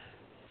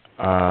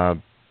 But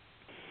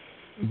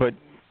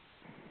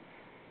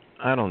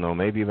I don't know,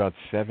 maybe about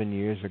 7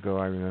 years ago,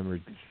 I remember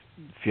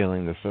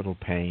feeling this little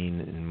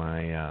pain in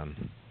my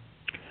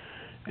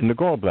in the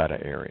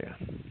gallbladder area.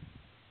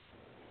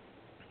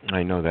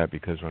 I know that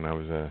because when I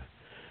was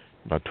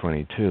about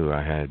 22,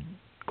 I had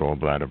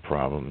gallbladder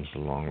problems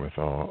along with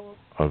all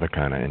other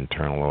kind of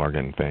internal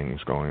organ things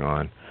going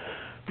on.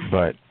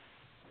 But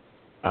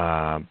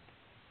I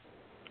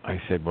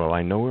said, well,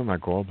 I know where my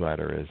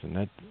gallbladder is, and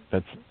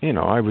that's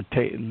I would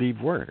leave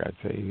work. I'd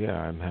say, yeah,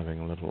 I'm having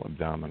a little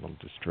abdominal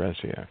distress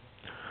here.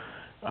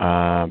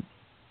 But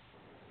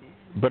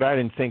I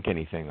didn't think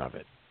anything of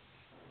it.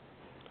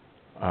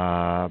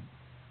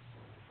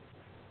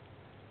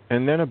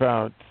 And then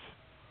about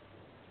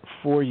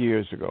 4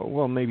 years ago,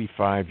 well, maybe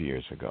 5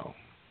 years ago,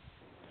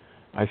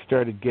 I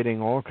started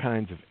getting all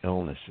kinds of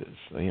illnesses.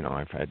 I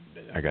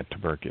got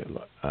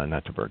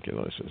not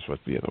tuberculosis,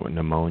 what's the other one?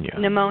 Pneumonia.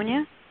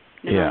 Pneumonia?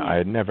 Yeah, I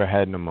had never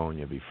had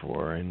pneumonia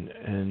before,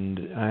 and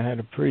I had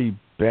a pretty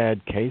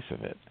bad case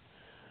of it.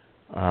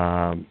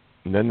 And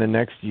then the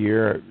next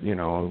year,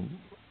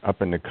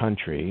 up in the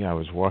country, I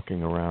was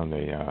walking around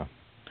the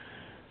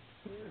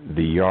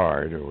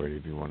yard, or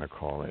whatever you want to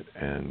call it,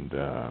 and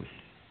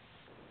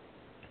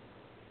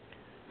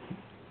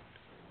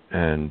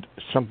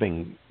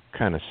something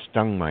kind of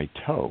stung my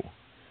toe,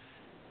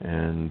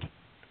 and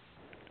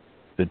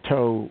the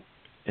toe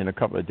in a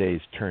couple of days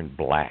turned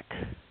black.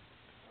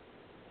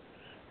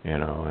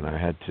 And I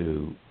had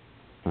to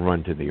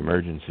run to the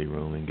emergency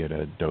room and get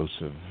a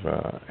dose of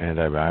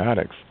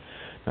antibiotics.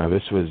 Now,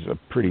 this was a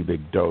pretty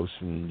big dose,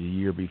 and the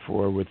year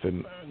before with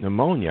the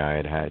pneumonia,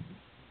 I had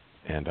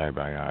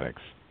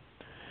antibiotics.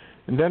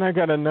 And then I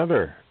got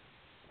another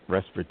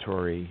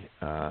respiratory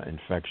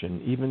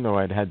infection, even though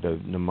I'd had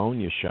the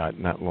pneumonia shot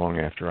not long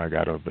after I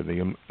got over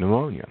the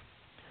pneumonia.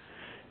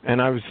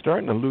 And I was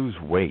starting to lose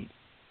weight.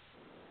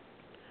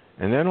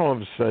 And then all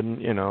of a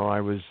sudden,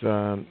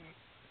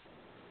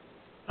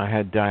 I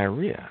had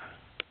diarrhea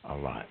a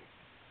lot.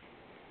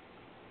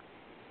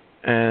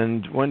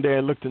 And one day I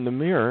looked in the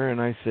mirror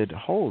and I said,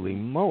 holy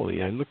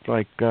moly, I looked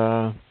like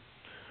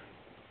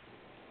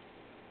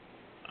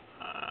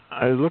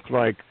I looked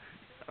like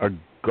a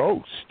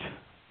ghost.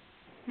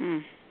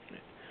 Mm.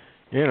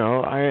 You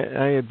know,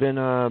 I had been,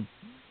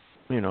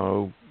 you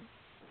know,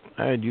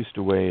 I had used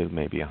to weigh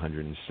maybe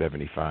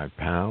 175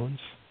 pounds.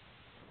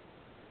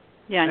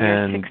 Yeah,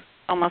 and you're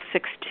almost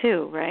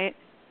 6'2", right?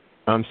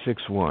 I'm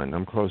 6'1".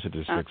 I'm closer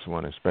to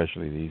 6'1",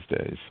 especially these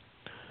days.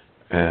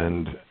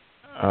 And,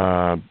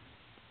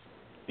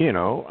 you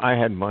know, I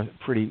had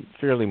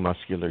fairly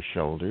muscular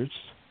shoulders,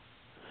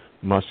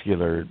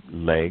 muscular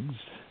legs,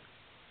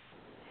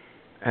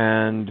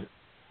 and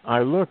I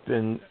looked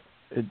and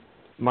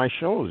my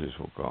shoulders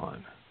were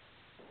gone.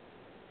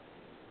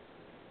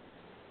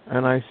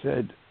 And I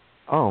said,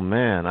 oh,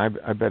 man,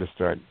 I better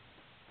start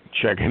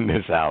checking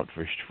this out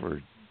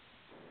for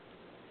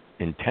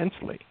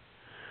intensely.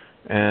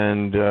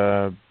 And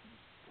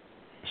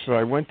so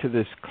I went to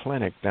this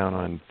clinic down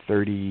on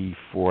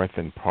 34th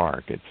and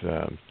Park. It's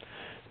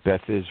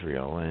Beth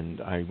Israel,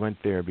 and I went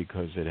there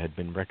because it had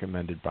been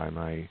recommended by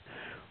my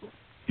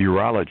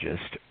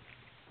urologist.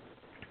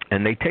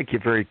 And they take you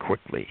very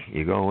quickly.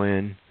 You go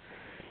in,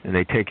 and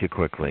they take you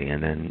quickly,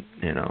 and then,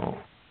 you know,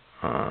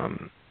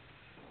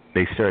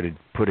 they started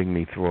putting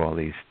me through all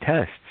these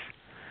tests.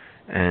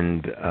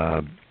 And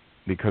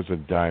because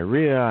of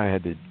diarrhea, I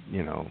had to,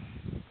 you know,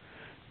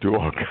 do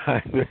all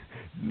kinds of,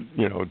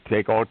 you know,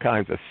 take all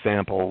kinds of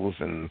samples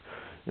and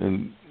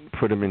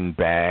put them in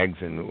bags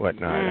and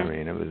whatnot. I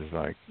mean, it was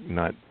like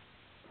not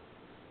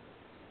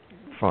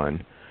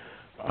fun.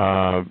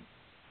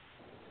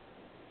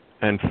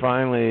 And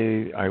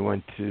finally,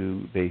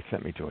 they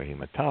sent me to a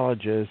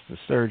hematologist, a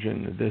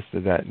surgeon, this,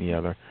 that, and the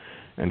other.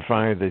 And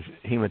finally, the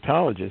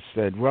hematologist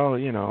said, well,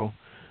 you know,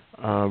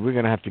 we're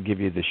going to have to give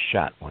you this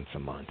shot once a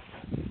month.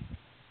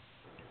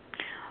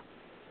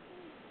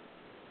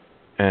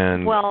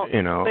 And,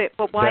 you know,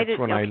 but why that's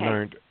when I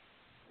learned.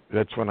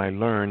 That's when I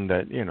learned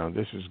that, you know,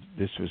 this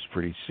was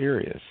pretty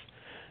serious.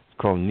 It's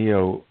called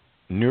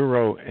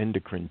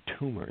neuroendocrine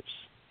tumors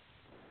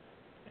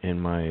in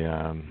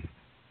my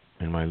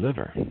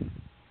liver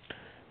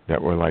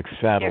that were like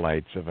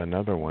satellites of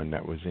another one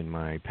that was in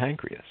my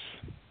pancreas.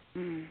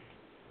 Mm.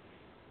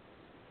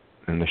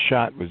 And the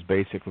shot was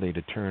basically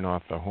to turn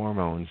off the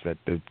hormones that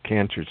the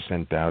cancer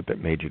sent out that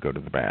made you go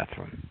to the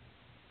bathroom.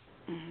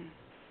 Mm-hmm.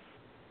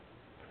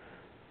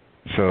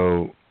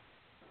 So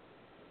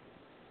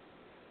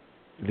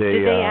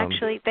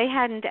they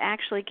hadn't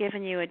actually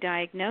given you a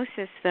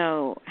diagnosis,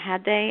 though,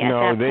 had they? At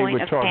that point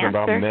were talking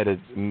about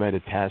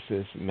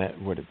metastasis.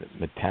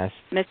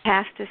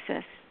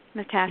 Metastasis.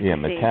 Yeah,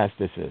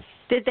 metastasis.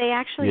 Did they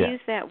actually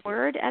use that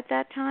word at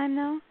that time,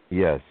 though?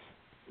 Yes.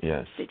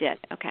 They did.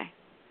 Okay.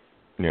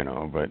 You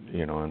know, but,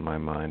 you know, in my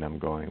mind I'm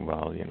going,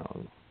 well, you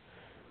know,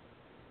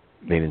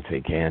 they didn't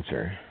say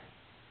cancer,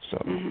 so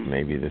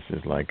maybe this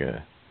is like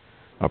a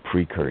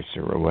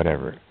precursor or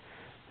whatever.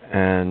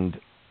 And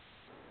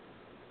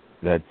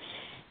that's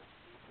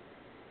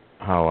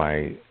how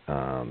I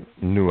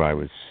knew I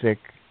was sick,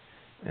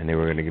 and they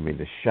were going to give me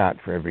the shot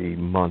for every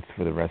month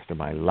for the rest of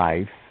my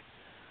life.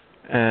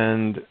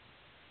 And,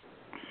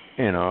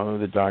 you know,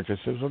 the doctor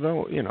says, well,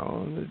 don't, you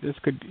know, this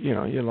could, you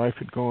know, your life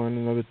could go on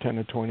another 10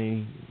 or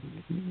 20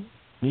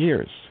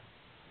 years.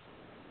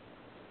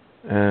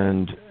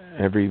 And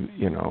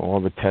you know,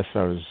 all the tests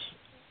I was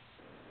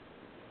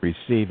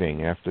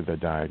receiving after the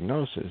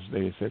diagnosis,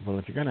 they said, well,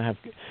 if you're going to have,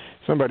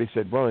 somebody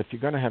said, well, if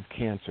you're going to have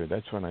cancer,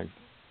 that's when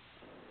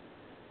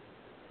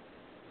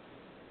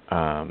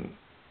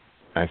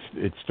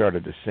it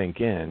started to sink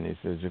in. He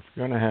says, if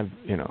you're going to have,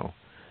 you know,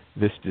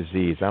 this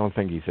disease, I don't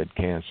think he said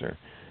cancer,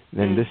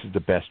 then this is the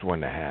best one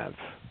to have.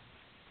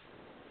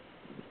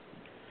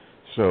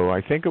 So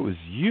I think it was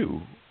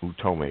you who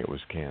told me it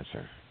was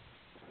cancer.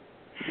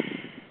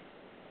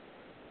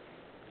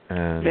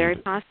 And very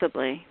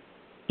possibly.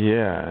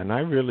 Yeah, and I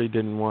really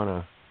didn't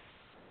want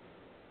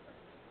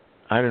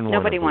to.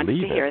 Nobody wants to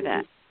hear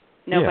that.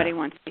 Nobody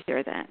wants to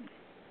hear that.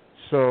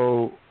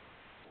 So,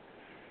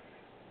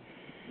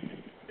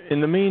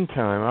 in the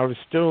meantime, I was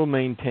still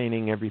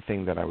maintaining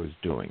everything that I was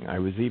doing. I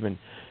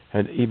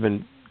had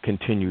even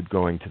continued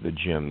going to the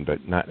gym,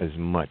 but not as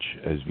much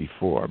as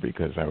before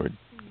because I would,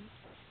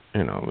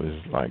 you know, it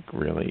was like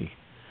really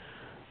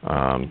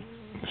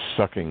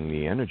sucking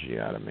the energy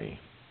out of me.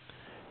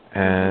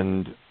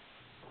 And,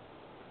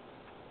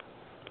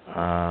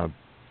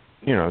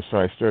 you know, so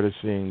I started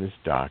seeing this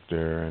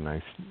doctor, and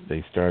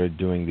they started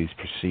doing these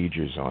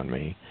procedures on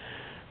me.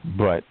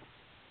 But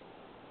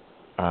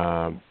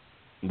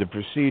the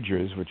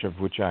procedures,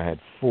 which I had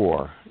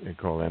 4, they're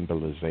called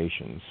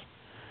embolizations.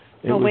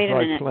 Wait a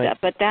minute.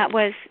 But that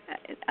was,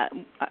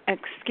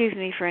 excuse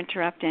me for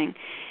interrupting,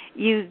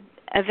 you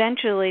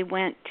eventually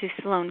went to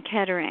Sloan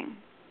Kettering.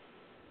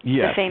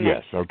 Yes, the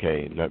famous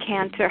okay.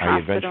 cancer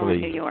hospital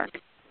in New York.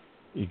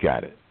 You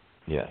got it.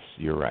 Yes,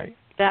 you're right.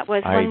 That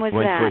was, when was that?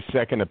 I went for a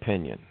second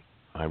opinion.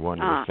 I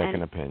wanted a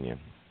second opinion.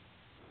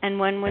 And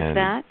when was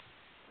that?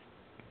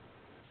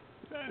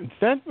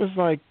 That was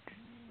like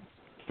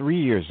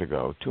 3 years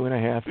ago,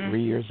 2.5,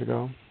 3 years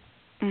ago.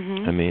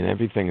 Mm-hmm. I mean,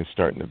 everything is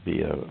starting to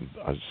be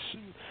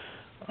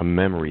a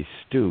memory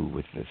stew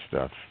with this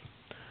stuff.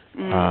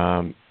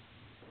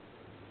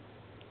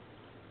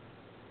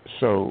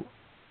 So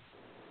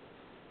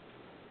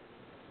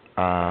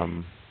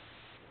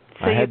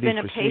you've been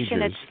a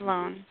patient at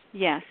Sloan,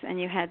 yes, and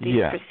you had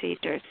these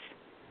procedures.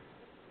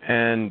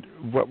 And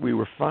what we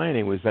were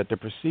finding was that the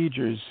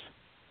procedures,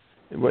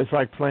 it was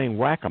like playing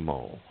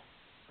whack-a-mole,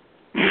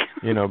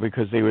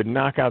 because they would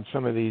knock out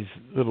some of these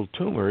little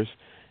tumors,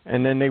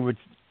 and then they would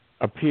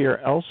appear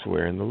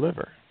elsewhere in the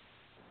liver.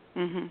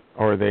 Mm-hmm.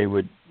 Or they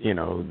would,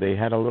 they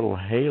had a little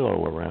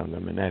halo around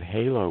them, and that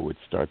halo would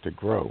start to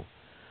grow.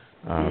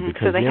 Because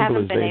so they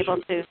haven't been able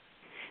to.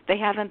 They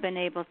haven't been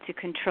able to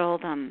control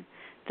them.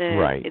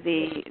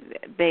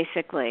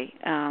 Basically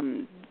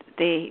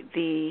the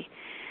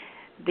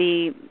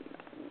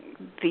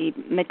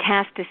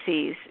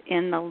metastases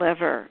in the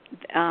liver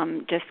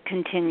just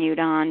continued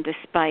on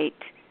despite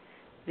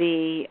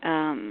the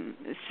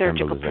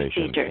surgical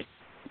procedures.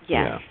 Yes.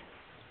 Yeah.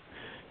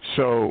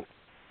 So.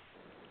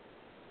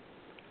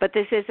 But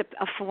this is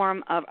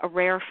a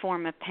rare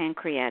form of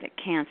pancreatic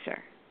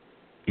cancer.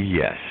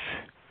 Yes.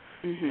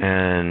 Mm-hmm.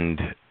 And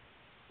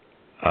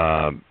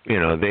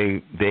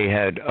they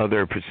had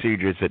other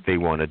procedures that they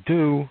want to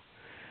do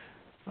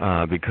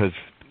because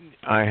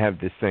I have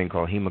this thing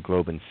called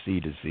hemoglobin C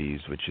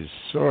disease, which is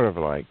sort of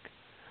like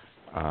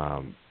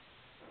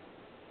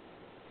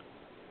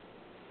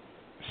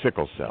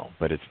sickle cell,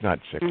 but it's not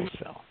sickle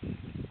cell.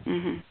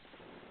 Mm-hmm.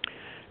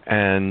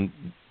 And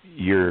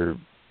your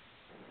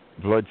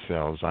blood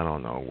cells, I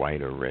don't know,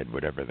 white or red,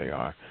 whatever they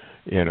are,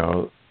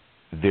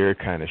 they're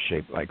kind of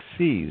shaped like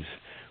C's,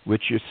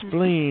 which your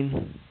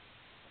spleen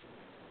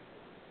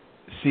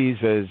sees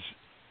as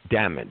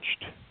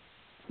damaged.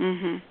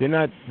 Mm-hmm.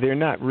 They're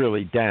not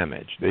really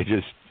damaged. They're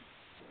just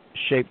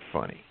shaped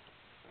funny.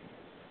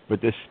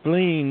 But the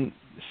spleen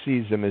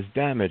sees them as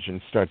damaged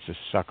and starts to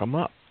suck them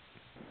up.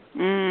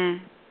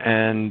 Mm.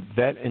 And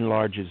that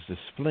enlarges the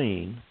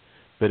spleen,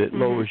 but it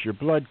lowers your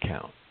blood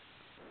count.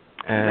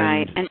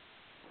 Right.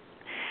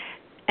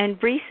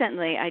 And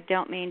recently, I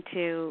don't mean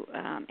to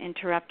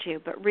interrupt you,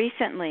 but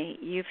recently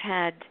you've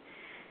had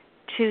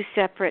two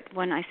separate,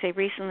 when I say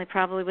recently,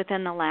 probably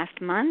within the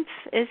last month,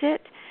 is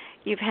it?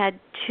 You've had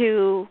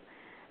two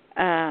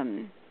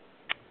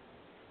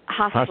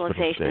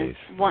hospitalizations.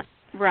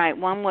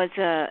 One was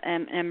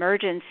an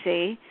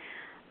emergency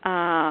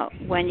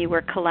when you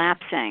were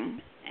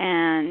collapsing,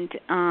 and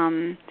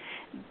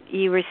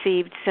you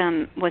received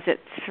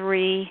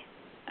three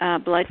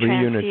blood transfusions?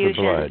 3 units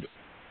of blood.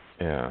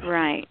 Yeah.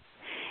 Right.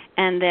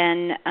 And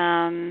then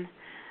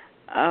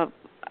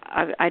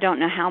I don't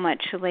know how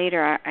much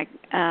later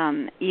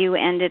you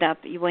ended up,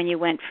 when you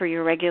went for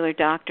your regular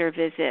doctor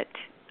visit,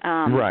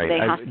 right. They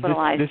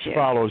hospitalized this you.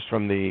 follows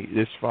from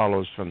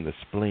the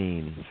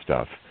spleen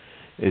stuff,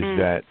 is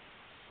that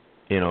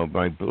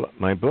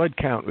my blood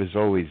count was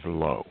always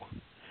low,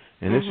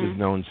 and this was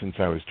known since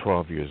I was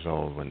 12 years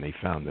old when they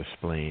found the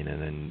spleen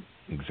and then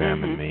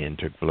examined me and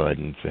took blood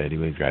and said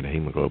he's got a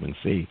hemoglobin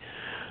C.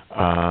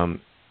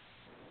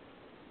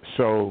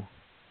 So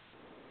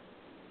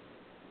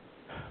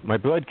my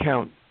blood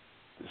count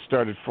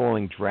started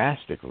falling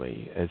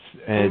drastically, as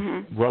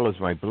well as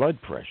my blood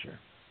pressure.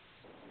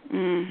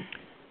 Mm.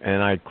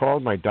 And I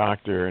called my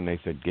doctor, and they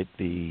said, "Get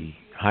the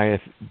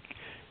highest.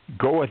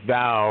 Goeth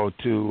thou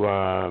to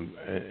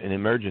an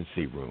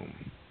emergency room,"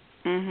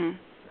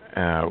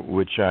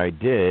 which I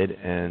did,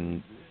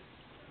 and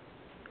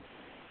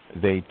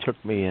they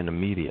took me in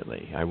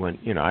immediately. I went,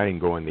 I didn't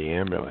go in the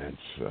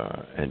ambulance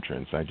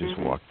entrance. I just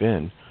walked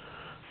in,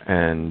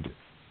 and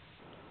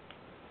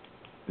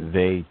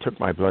they took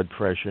my blood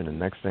pressure, and the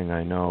next thing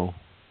I know,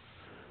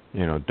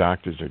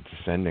 doctors are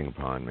descending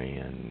upon me,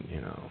 and,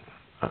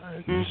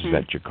 this is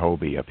at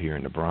Jacoby up here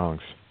in the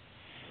Bronx.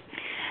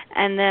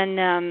 And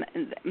then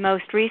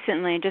most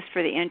recently, just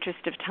for the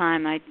interest of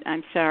time,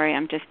 I'm sorry,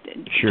 I'm just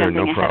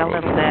jumping ahead a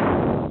little bit.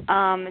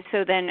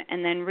 So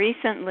then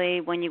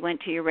recently, when you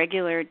went to your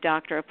regular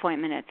doctor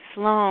appointment at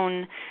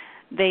Sloan,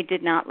 they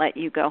did not let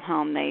you go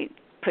home. They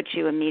put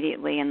you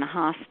immediately in the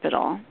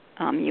hospital.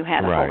 You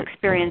had a whole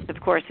experience,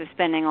 of course, of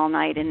spending all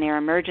night in their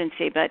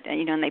emergency, but,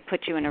 and they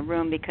put you in a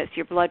room because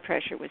your blood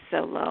pressure was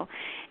so low.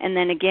 And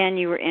then again,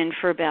 you were in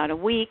for about a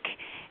week,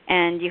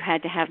 and you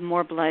had to have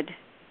more blood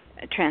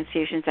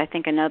transfusions. I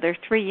think another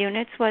 3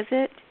 units, was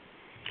it?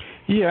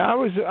 Yeah, I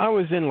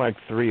was in like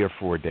 3 or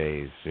 4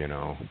 days,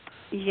 Yeah,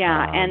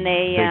 and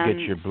they get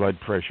your blood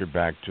pressure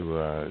back to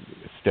a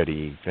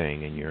steady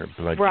thing and your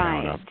blood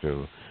count up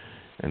to,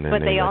 and then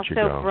they let you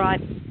go.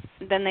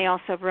 Then they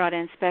also brought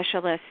in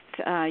specialists.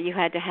 You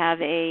had to have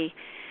a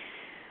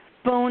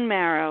bone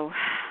marrow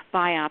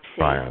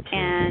biopsy.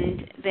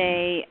 And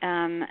they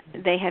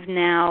have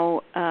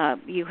now,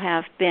 you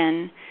have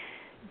been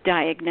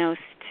diagnosed,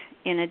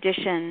 in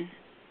addition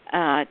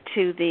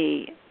to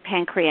the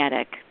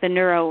pancreatic,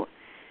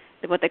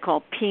 what they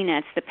call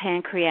PNETs, the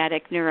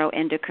pancreatic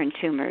neuroendocrine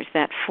tumors,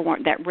 that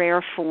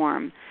rare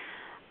form,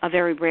 a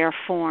very rare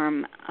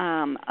form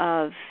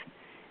of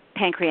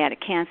pancreatic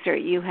cancer.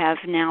 You have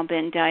now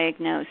been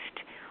diagnosed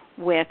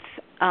with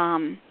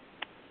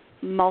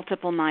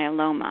multiple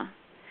myeloma.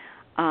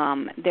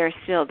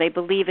 they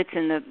believe it's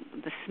in the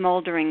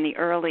smoldering,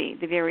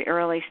 the very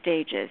early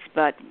stages,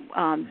 but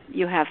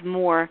you have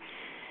more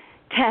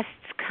tests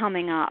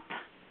coming up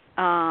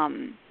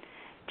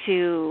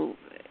to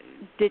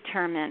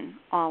determine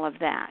all of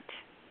that.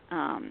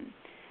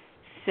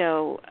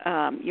 So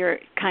you're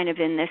kind of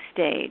in this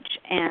stage.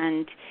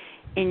 And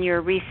in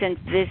your recent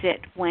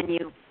visit, when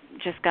you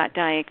just got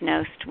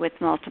diagnosed with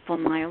multiple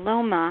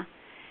myeloma,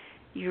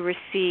 you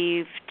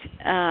received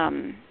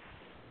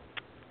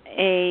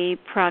a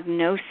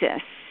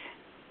prognosis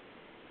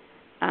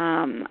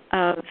and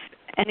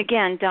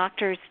again,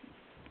 doctors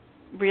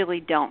really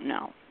don't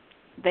know.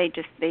 They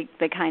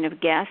kind of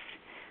guess,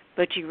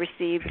 but you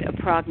received a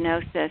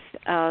prognosis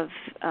of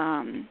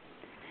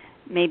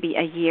maybe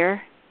a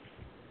year.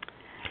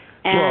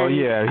 And,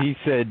 he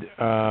said,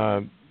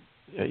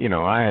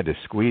 I had to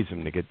squeeze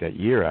him to get that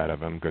year out of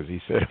him because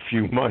he said a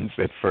few months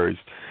at first.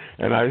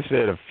 And I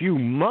said, a few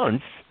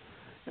months?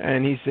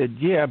 And he said,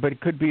 yeah, but it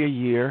could be a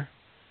year.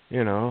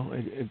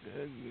 It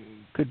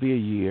could be a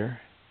year.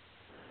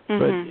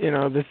 Mm-hmm.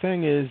 But, the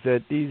thing is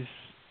that these,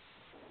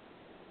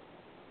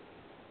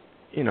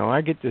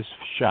 I get this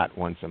shot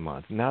once a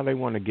month. Now they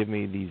want to give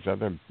me these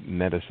other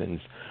medicines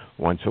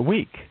once a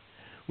week,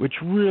 which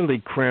really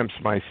cramps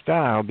my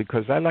style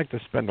because I like to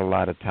spend a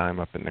lot of time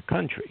up in the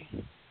country.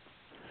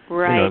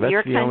 Right,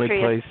 your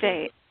country is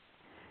state.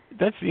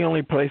 That's the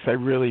only place I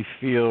really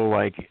feel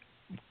like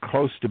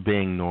close to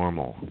being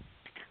normal.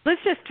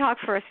 Let's just talk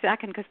for a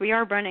second because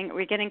we're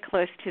getting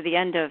close to the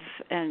end of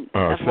sorry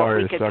what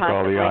we could to suck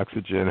all the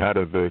oxygen out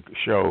of the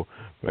show.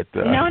 But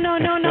No,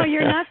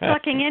 you're not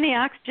sucking any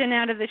oxygen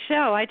out of the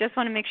show. I just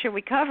want to make sure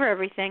we cover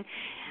everything.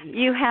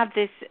 You have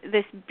this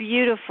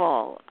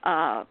beautiful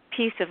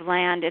piece of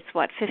land. It's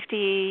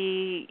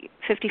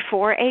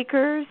 54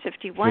 acres,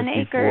 51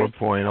 acres?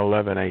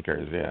 54.11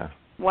 acres, yeah.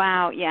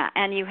 Wow, yeah.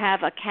 And you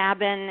have a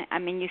cabin. I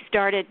mean, you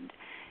started...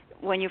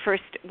 When you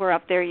first were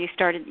up there, you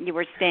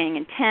were staying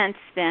in tents,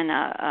 then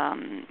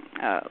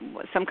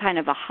some kind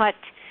of a hut,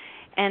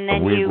 and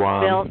then you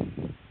built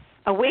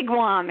a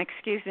wigwam,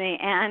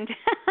 and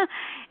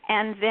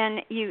and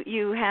then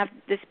you have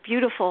this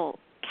beautiful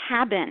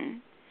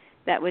cabin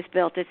that was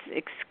built. It's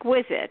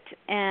exquisite,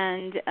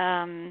 and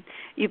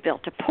you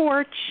built a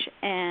porch,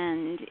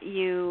 and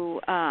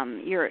you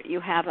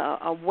have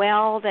a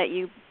well that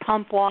you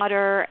pump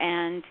water,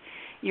 and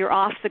you're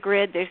off the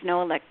grid. There's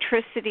no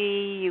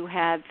electricity.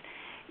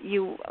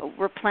 You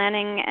were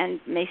planning and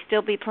may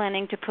still be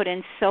planning to put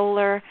in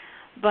solar,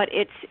 but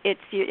it's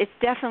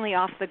definitely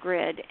off the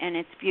grid, and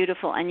it's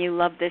beautiful, and you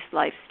love this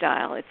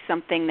lifestyle. It's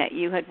something that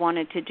you had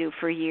wanted to do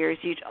for years.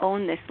 You'd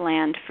owned this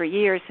land for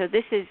years, so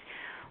this is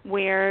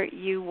where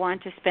you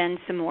want to spend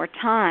some more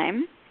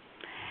time.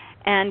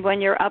 And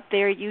when you're up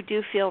there, you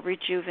do feel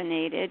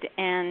rejuvenated,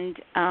 and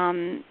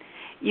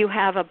you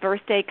have a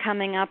birthday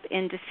coming up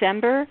in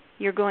December.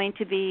 You're going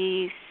to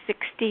be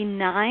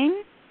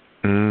 69.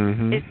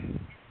 Mm-hmm.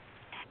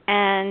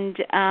 And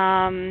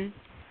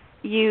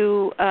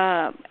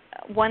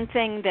one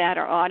thing that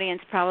our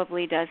audience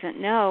probably doesn't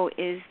know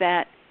is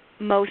that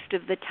most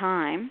of the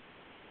time,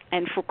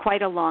 and for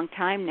quite a long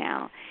time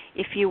now,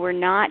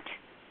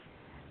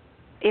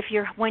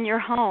 when you're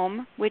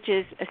home, which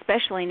is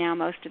especially now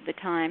most of the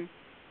time,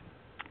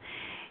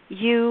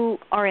 you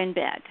are in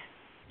bed.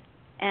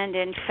 And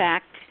in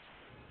fact,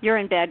 you're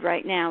in bed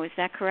right now. Is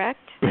that correct?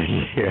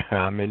 Yeah,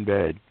 I'm in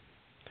bed.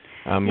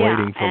 I'm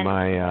waiting for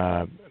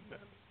my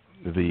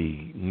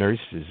the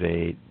nurse's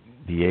aide,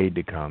 the aide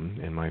to come,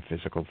 and my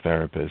physical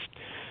therapist.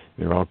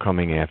 They're all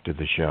coming after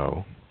the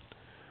show.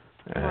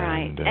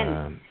 Right.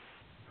 And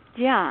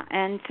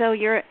so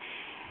your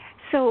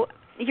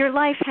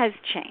life has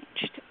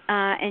changed,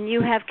 and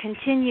you have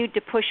continued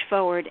to push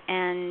forward,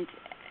 and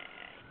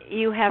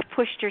you have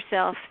pushed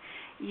yourself.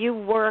 You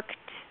worked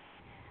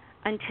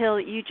until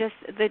you just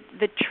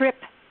the trip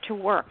to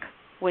work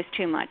was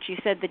too much. You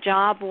said the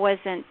job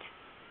wasn't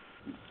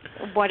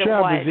what it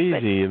was. The job was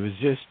easy. It was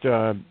just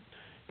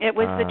it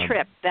was the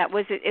trip that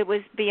was it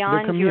was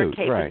beyond commute, your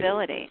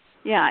capability. Right.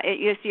 Yeah,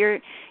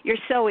 you're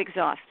so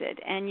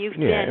exhausted, and you've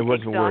been it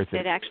wasn't worth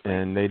exhausted it. actually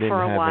and they didn't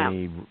for a have while.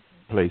 any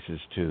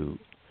places to.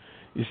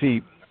 You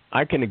see,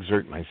 I can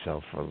exert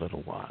myself for a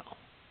little while.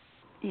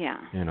 Yeah.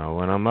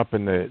 When I'm up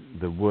in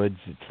the woods,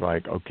 it's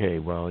like, okay,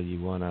 well, you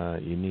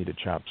need to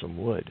chop some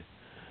wood.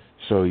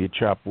 So you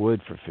chop wood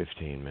for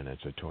 15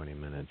 minutes or 20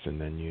 minutes, and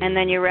then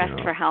you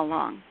rest for how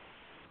long?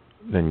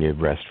 Then you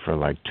rest for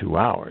like 2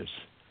 hours.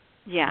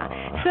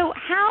 Yeah. So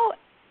how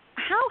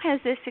has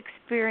this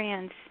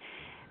experience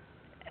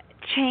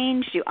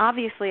changed you?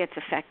 Obviously, it's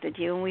affected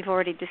you, and we've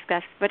already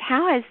discussed. But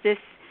how has this?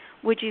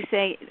 Would you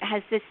say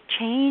has this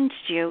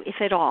changed you,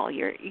 if at all?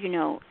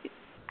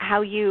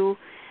 How you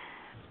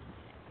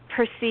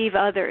perceive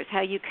others,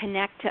 how you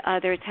connect to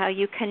others, how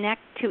you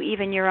connect to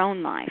even your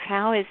own life.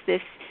 How has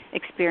this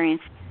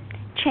experience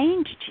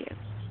changed you?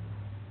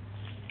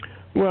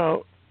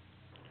 Well,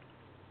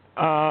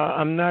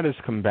 I'm not as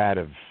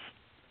combative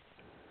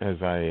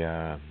as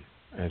I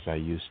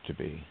used to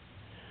be.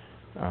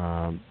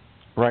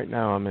 Right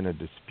now, I'm in a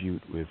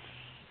dispute with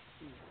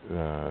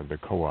the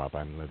co-op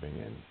I'm living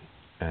in,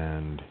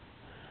 and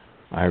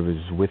I was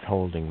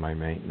withholding my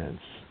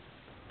maintenance,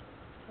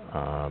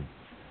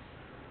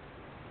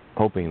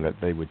 hoping that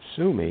they would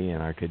sue me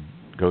and I could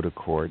go to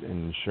court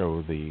and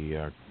show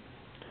the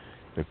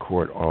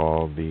court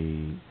all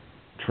the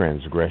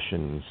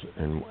transgressions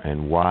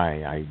and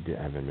why I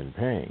haven't been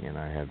paying, and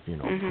I have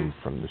proof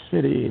from the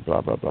city,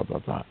 blah blah blah blah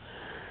blah.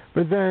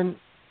 But then,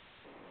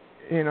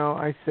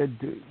 I said,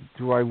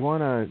 do I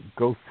want to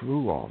go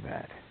through all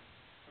that?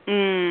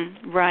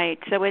 Right.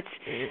 So it's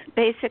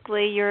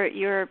basically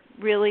you're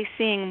really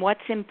seeing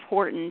what's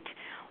important,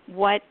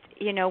 what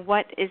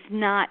is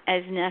not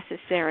as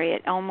necessary.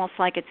 It almost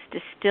like it's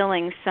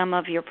distilling some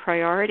of your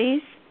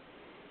priorities.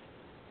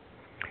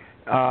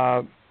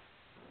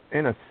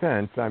 In a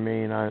sense, I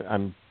mean,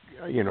 I'm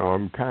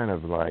kind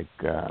of like,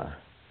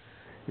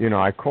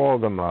 I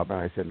called them up and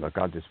I said, look,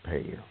 I'll just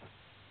pay you.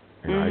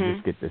 I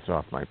just get this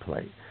off my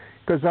plate.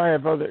 Because I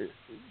have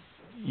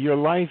your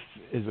life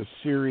is a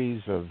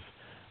series of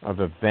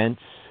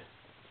events.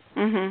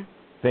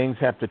 Things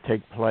have to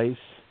take place.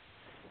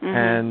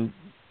 And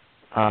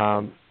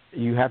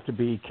you have to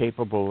be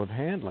capable of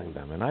handling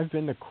them. And I've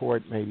been to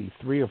court maybe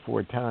 3 or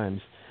 4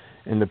 times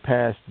in the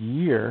past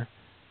year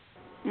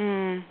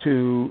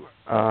to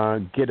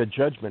get a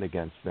judgment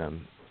against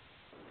them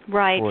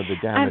for the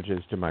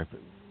damages to my...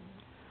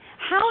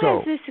 How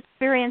has this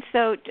experience,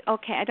 though,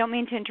 okay, I don't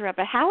mean to interrupt,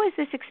 but how has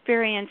this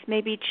experience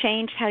maybe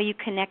changed how you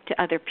connect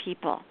to other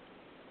people?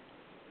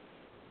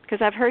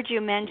 Because I've heard you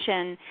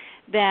mention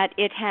that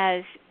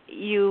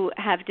you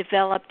have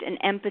developed an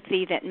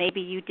empathy that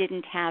maybe you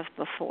didn't have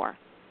before.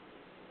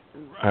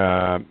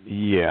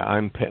 Yeah,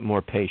 I'm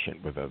more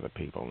patient with other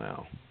people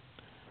now.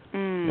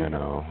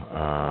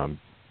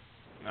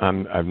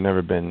 I've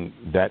never been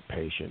that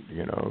patient.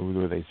 Who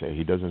do they say?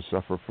 He doesn't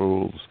suffer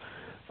fools.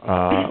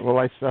 Well,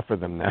 I suffer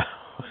them now.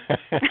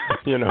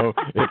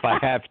 If I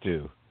have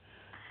to.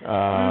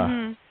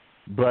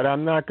 But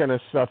I'm not going to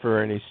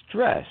suffer any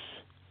stress.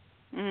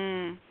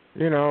 To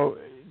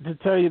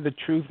tell you the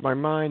truth, my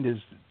mind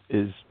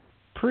is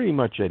pretty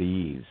much at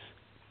ease.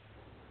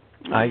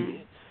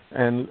 It's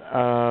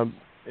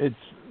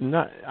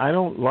not. I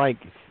don't like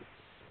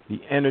the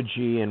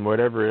energy and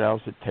whatever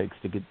else it takes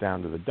to get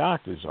down to the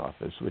doctor's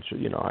office, which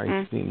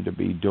I seem to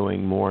be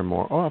doing more and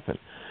more often.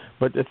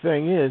 But the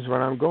thing is, when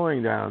I'm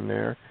going down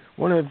there,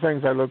 one of the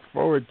things I look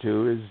forward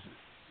to is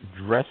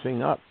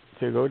dressing up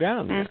to go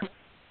down there.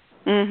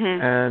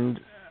 And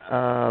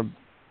I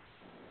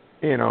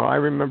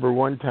remember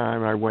one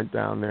time I went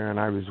down there and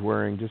I was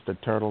wearing just a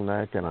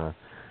turtleneck and a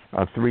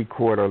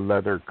 3/4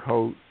 leather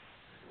coat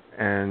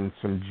and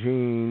some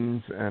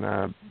jeans and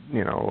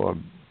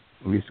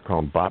we used to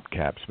call them bop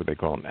caps, but they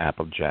call them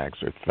apple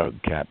jacks or thug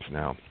caps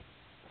now,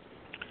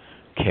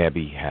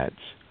 cabbie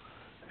hats.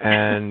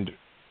 And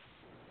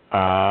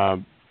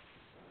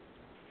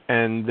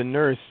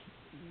the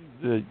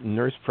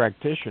nurse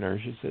practitioner,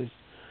 she says,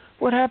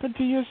 "What happened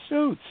to your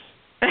suits?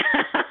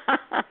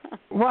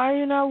 Why are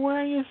you not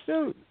wearing your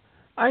suit?"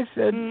 I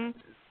said,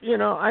 you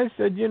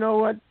know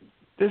what?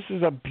 This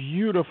is a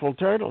beautiful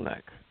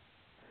turtleneck.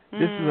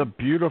 This is a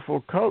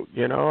beautiful coat,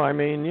 I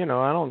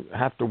don't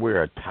have to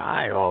wear a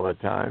tie all the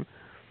time.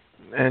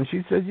 And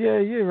she said, "Yeah,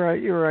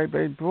 you're right,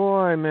 babe.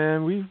 Boy,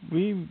 man, we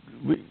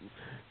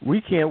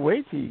can't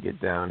wait till you get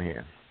down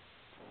here."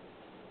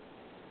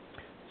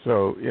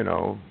 So,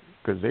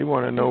 because they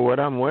want to know what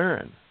I'm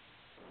wearing.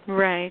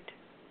 Right.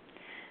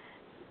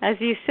 As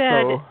you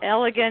said,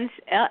 elegance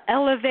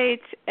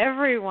elevates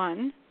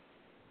everyone.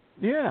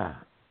 Yeah.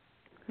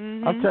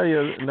 I'll tell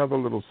you another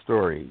little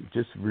story,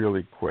 just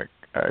really quick.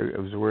 I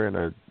was wearing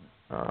it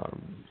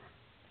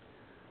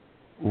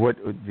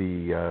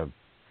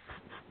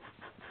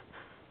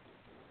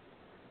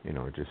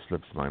just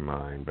slips my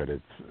mind, but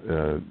it's,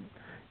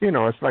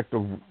 it's like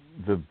the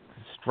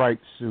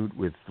striped suit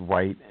with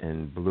white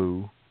and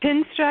blue.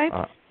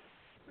 Pinstripes?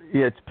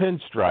 Yeah, it's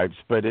pinstripes,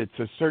 but it's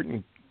a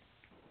certain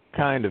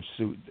kind of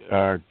suit,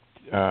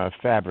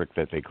 fabric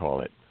that they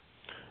call it.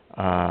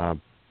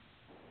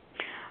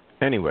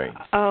 Anyway.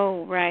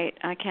 Oh, right.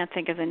 I can't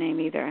think of the name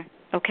either.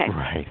 Okay.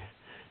 Right.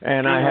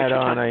 And I had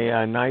on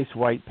a nice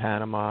white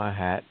Panama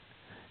hat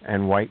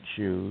and white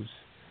shoes,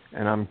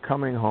 and I'm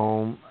coming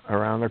home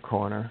around the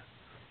corner,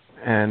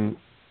 and,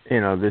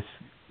 this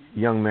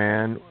young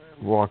man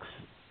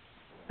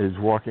is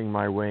walking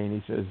my way,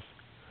 and he says,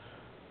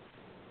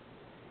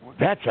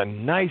 "That's a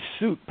nice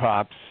suit,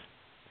 Pops."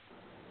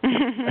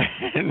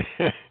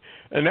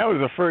 and that was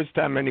the first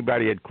time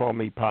anybody had called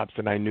me Pops,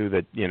 and I knew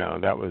that,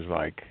 that was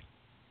like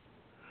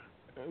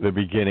the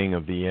beginning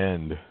of the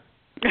end.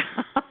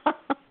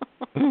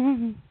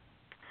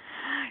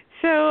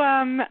 So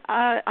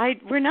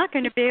we're not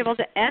going to be able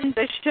to end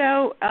the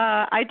show.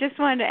 I just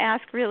wanted to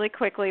ask really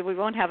quickly. We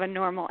won't have a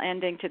normal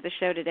ending to the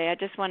show today. I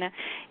just want to,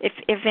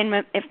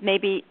 if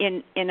maybe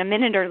in a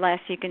minute or less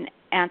you can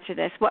answer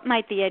this. What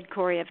might the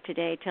L.Corey of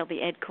today tell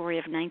the L.Corey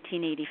of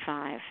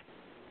 1985?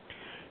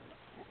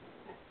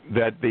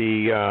 That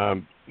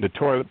the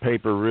toilet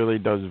paper really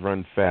does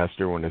run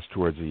faster when it's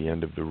towards the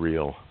end of the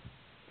reel.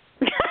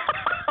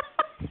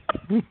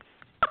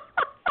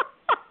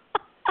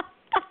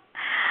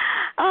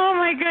 Oh,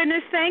 my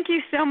goodness. Thank you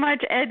so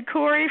much,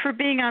 L.Corey, for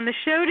being on the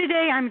show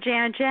today. I'm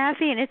Jann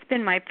Jaffe, and it's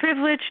been my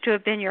privilege to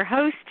have been your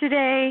host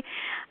today.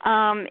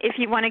 If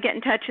you want to get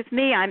in touch with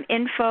me, I'm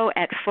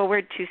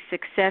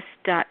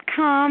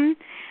info@forwardtosuccess.com.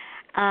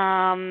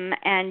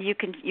 And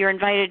you're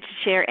invited to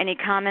share any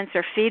comments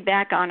or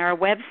feedback on our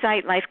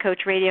website,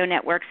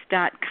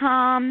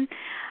 lifecoachradionetworks.com.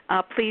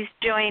 Please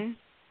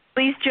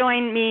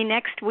join me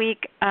next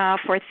week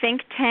for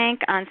Think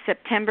Tank on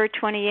September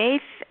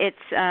 28th.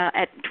 It's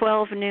at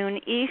 12 noon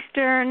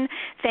Eastern.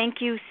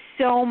 Thank you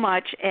so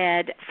much,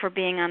 Ed, for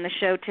being on the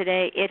show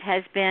today. It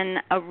has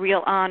been a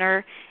real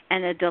honor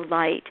and a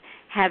delight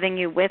having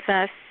you with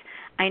us.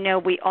 I know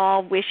we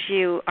all wish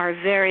you our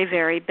very,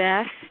 very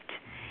best.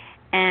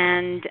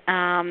 And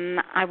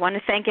I want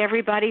to thank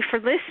everybody for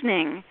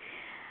listening.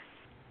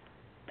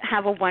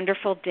 Have a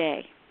wonderful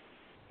day.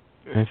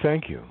 And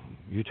thank you.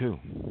 You too.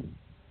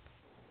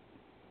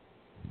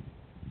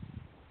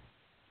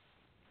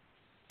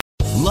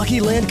 Lucky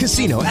Land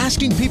Casino,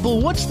 asking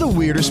people, what's the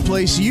weirdest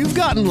place you've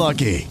gotten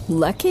lucky?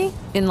 Lucky?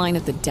 In line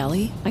at the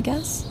deli, I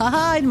guess?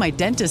 Aha, in my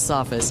dentist's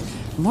office.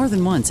 More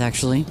than once,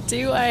 actually.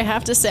 Do I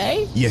have to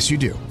say? Yes, you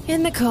do.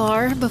 In the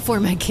car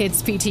before my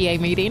kids' PTA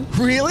meeting.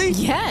 Really?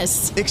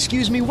 Yes.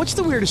 Excuse me, what's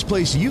the weirdest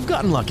place you've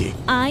gotten lucky?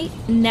 I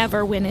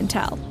never win and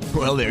tell.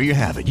 Well, there you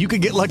have it. You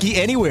can get lucky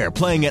anywhere,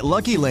 playing at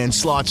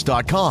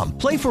LuckyLandSlots.com.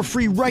 Play for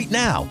free right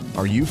now.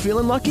 Are you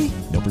feeling lucky?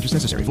 No purchase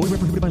necessary. Void where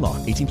prohibited by law.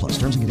 18+.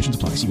 Terms and conditions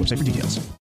apply. See website for details.